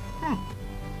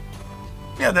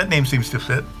 Yeah, that name seems to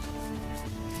fit.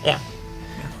 Yeah.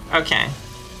 Okay.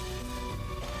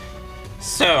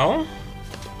 So,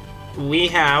 we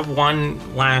have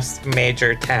one last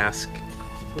major task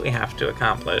we have to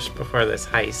accomplish before this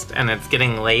heist, and it's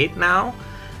getting late now,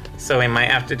 so we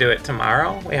might have to do it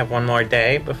tomorrow. We have one more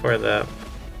day before the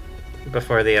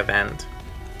event.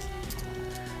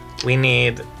 We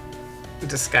need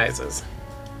disguises.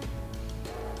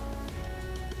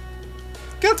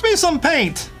 Get me some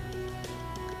paint.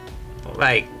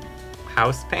 Like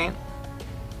house paint?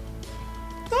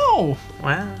 No.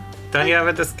 Wow. Don't you have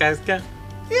a disguise kit?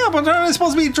 Yeah, but aren't I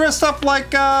supposed to be dressed up like,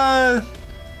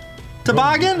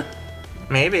 toboggan?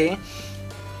 Maybe.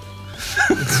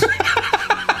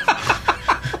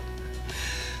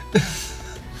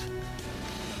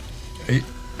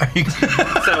 Are you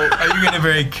So going to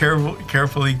very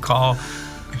carefully call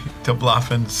to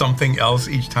Bluffin something else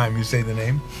each time you say the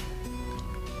name?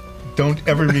 Don't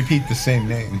ever repeat the same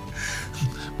name.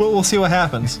 Well, we'll see what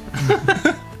happens.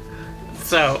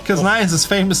 So Because Nines is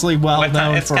famously well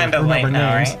known it's for kind of late remembering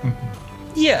now, names. right?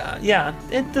 Yeah.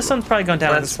 The sun's probably going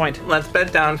down at this point. Let's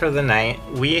bed down for the night.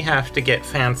 We have to get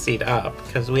fancied up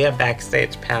because we have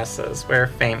backstage passes. We're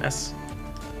famous.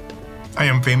 I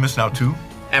am famous now too.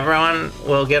 Everyone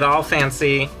will get all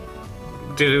fancy,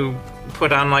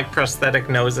 put on like prosthetic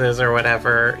noses or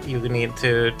whatever you need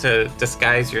to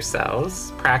disguise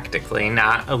yourselves, practically,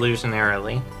 not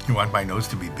illusionarily. You want my nose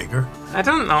to be bigger? I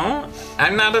don't know.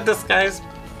 I'm not a disguise.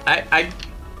 I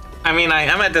mean, I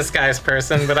am a disguise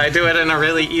person, but I do it in a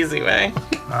really easy way.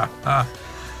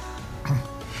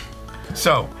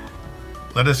 So,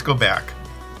 let us go back.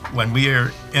 When we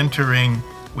are entering,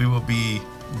 we will be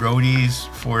roadies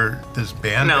for this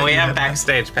band. No, that we you have met?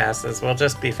 backstage passes. We'll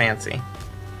just be fancy.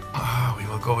 We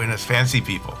will go in as fancy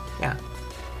people, Yeah.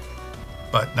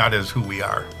 but not as who we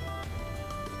are.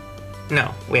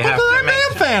 No, we But have to I am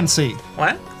make. fancy.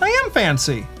 What? I am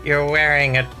fancy. You're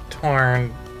wearing a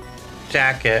torn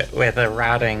jacket with a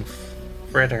rotting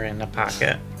fritter in the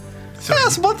pocket. So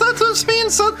Yes, but that just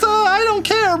means that I don't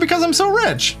care because I'm so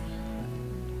rich.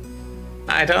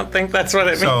 I don't think that's what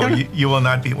it so means. you will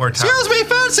not be or Tom. Excuse me,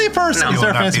 fancy person. No. Is You there will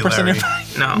a not fancy be person Larry. nearby?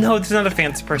 No. No, there's not a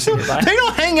fancy person nearby. They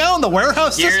don't hang out in the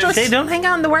warehouse district? They don't hang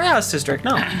out in the warehouse district,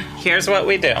 no. Here's what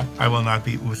we do. I will not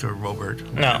be Uther Robert.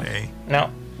 with No. an A. No.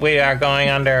 We are going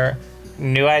under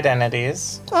new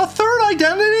identities. A third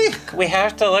identity? We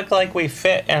have to look like we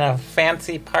fit in a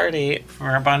fancy party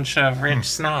for a bunch of rich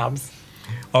snobs.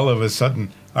 All of a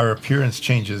sudden, our appearance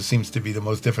changes seems to be the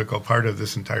most difficult part of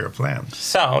this entire plan.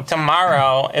 So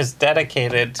tomorrow is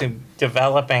dedicated to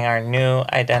developing our new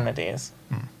identities.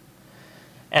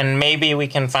 And maybe we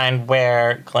can find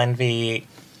where Glenvie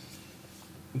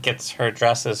gets her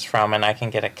dresses from and I can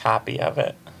get a copy of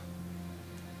it.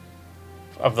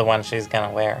 Of the one she's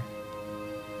gonna wear.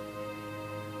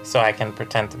 so I can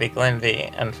pretend to be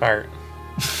Glenvy and fart.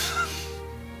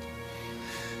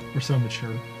 We're so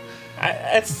mature.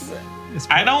 I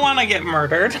don't want to get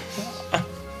murdered.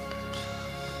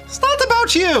 It's not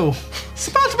about you. It's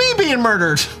about me being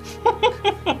murdered.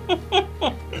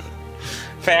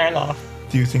 Fair enough.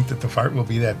 Do you think that the fart will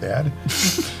be that bad?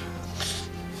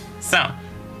 So,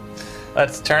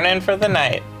 let's turn in for the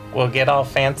night. We'll get all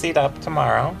fancied up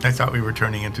tomorrow. I thought we were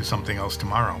turning into something else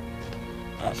tomorrow.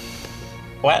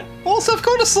 What? Well, Seth,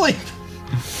 go to sleep.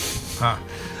 Huh.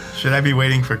 Should I be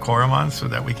waiting for Koromon so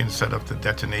that we can set up the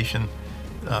detonation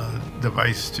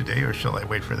device today, or shall I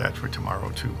wait for that for tomorrow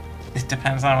too? It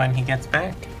depends on when he gets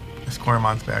back. Is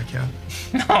Koromon's back yet?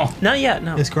 No. Not yet,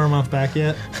 no. Is Koromoth back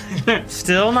yet?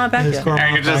 Still not back Is yet. Koromoth Are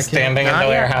you back just yet? standing in Not the yet.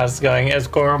 warehouse going, is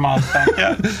Koromon back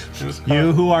yet?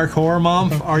 You who are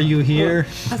Koromoth, are you here?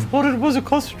 I thought it was a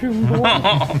costume.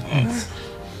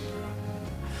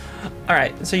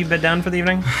 Alright, so you bed down for the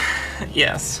evening?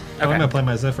 Yes. I'm Okay. gonna play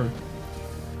my Zephyr.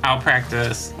 I'll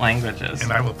practice languages.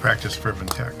 And I will practice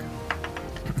Fervent Tech.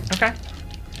 Okay.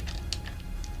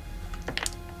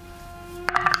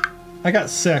 I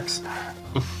got 6.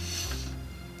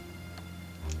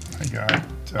 I got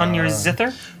On your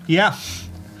zither? Yeah.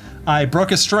 I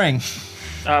broke a string.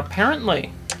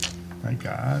 Apparently. I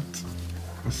got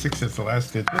 6 is the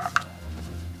last digit.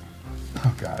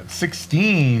 Oh God,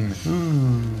 16.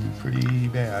 Ooh, pretty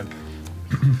bad.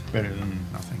 Better than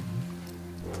nothing.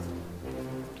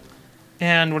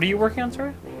 And what are you working on,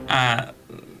 sorry?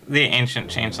 The ancient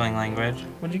changeling language.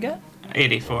 What'd you get?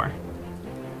 84.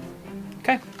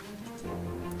 Okay.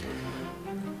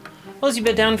 Well, as you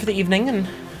bed down for the evening and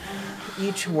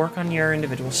each work on your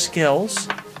individual skills,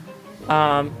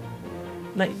 the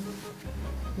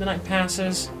night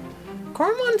passes.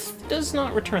 Cormont does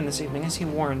not return this evening, as he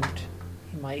warned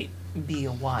he might be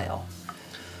a while.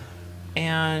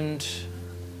 And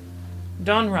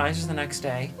dawn rises the next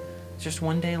day. There's just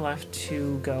one day left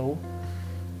to go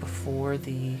before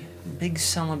the big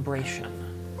celebration.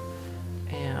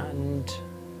 And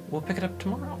we'll pick it up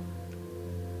tomorrow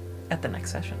at the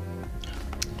next session.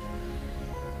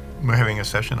 We're having a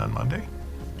session on Monday.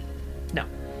 No.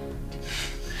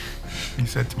 You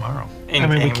said tomorrow. I mean,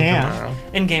 we In-game can. tomorrow.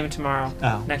 In game tomorrow.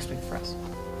 Oh. Next week for us.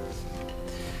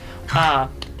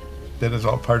 That is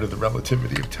all part of the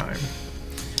relativity of time.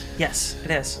 Yes, it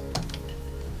is.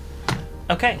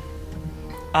 Okay.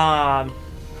 I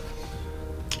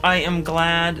am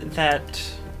glad that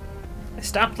I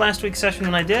stopped last week's session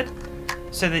when I did,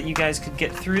 so that you guys could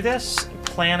get through this,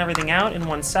 plan everything out in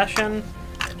one session.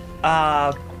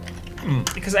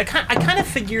 Because I kind of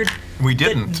figured We that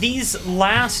didn't. these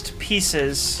last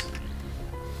pieces,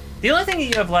 the only thing that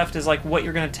you have left is like what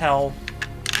you're going to tell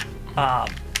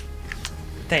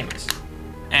Thamus.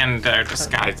 And their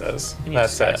disguises. And your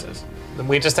That's disguises. it.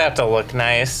 We just have to look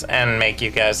nice and make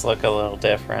you guys look a little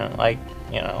different. Like,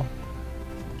 you know.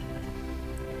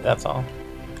 That's all.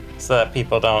 So that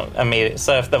people don't immediately.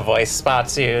 So if the voice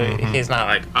spots you, he's not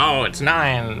like, oh, it's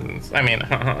 9. I mean,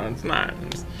 it's 9.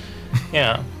 You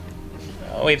know.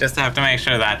 We just have to make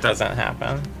sure that doesn't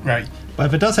happen. Right. But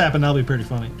if it does happen, that'll be pretty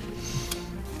funny.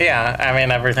 Yeah, I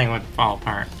mean, everything would fall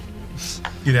apart.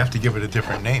 You'd have to give it a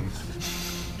different name.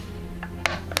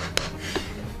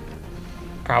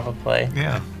 Probably.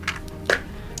 Yeah.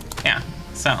 Yeah,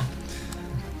 so.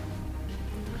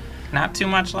 Not too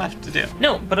much left to do.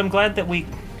 No, but I'm glad that we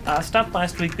stopped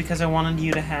last week because I wanted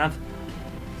you to have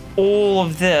all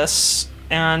of this,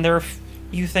 and there are a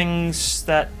few things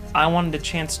that I wanted a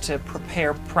chance to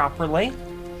prepare properly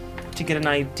to get an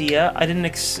idea. I didn't,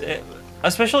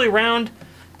 especially around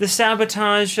the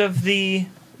sabotage of the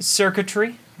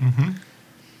circuitry.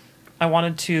 I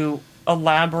wanted to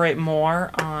elaborate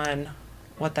more on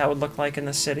what that would look like in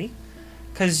the city,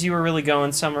 because you were really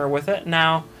going somewhere with it.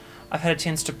 Now, I've had a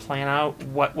chance to plan out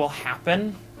what will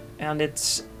happen, and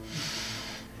it's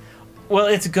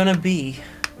gonna be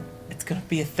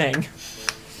a thing.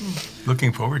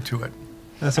 Looking forward to it.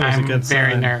 That's always a I'm good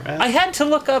very sign. nervous. I had to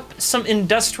look up some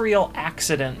industrial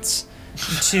accidents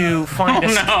to find a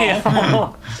no.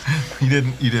 scale. You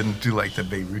didn't do like the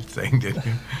Beirut thing, did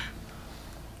you?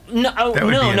 No, That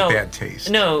would no, be in no, bad taste.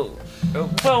 no.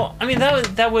 Well, I mean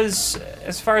that was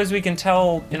as far as we can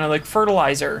tell, like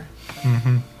fertilizer.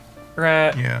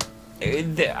 Yeah.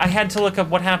 I had to look up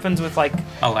what happens with like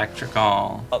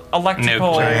Electrical.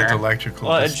 electrical Nuclear. Giant electrical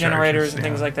discharges, generators and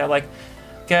things yeah. like that, like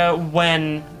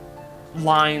when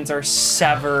lines are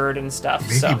severed and stuff.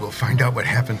 Maybe so. we'll find out what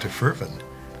happened to Fervin.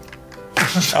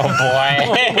 Oh boy.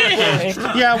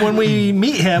 Yeah, when we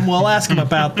meet him, we'll ask him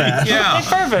about that. Hey,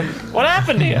 Fervin, what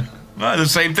happened to you? Well, the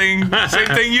same thing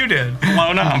you did.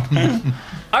 Blown up.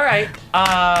 All right.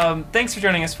 Thanks for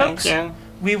joining us, folks. Thank you.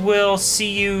 We will see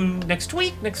you next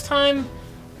week, next time.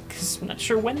 Because I'm not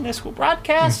sure when this will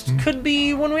broadcast. Could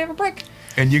be when we have a break.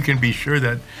 And you can be sure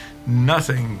that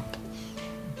nothing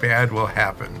bad will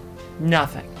happen.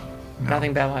 Nothing. No.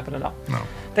 Nothing bad will happen at all. No.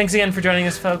 Thanks again for joining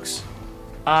us, folks.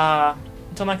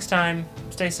 Until next time,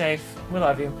 stay safe. We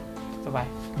love you. Bye-bye.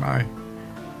 Bye.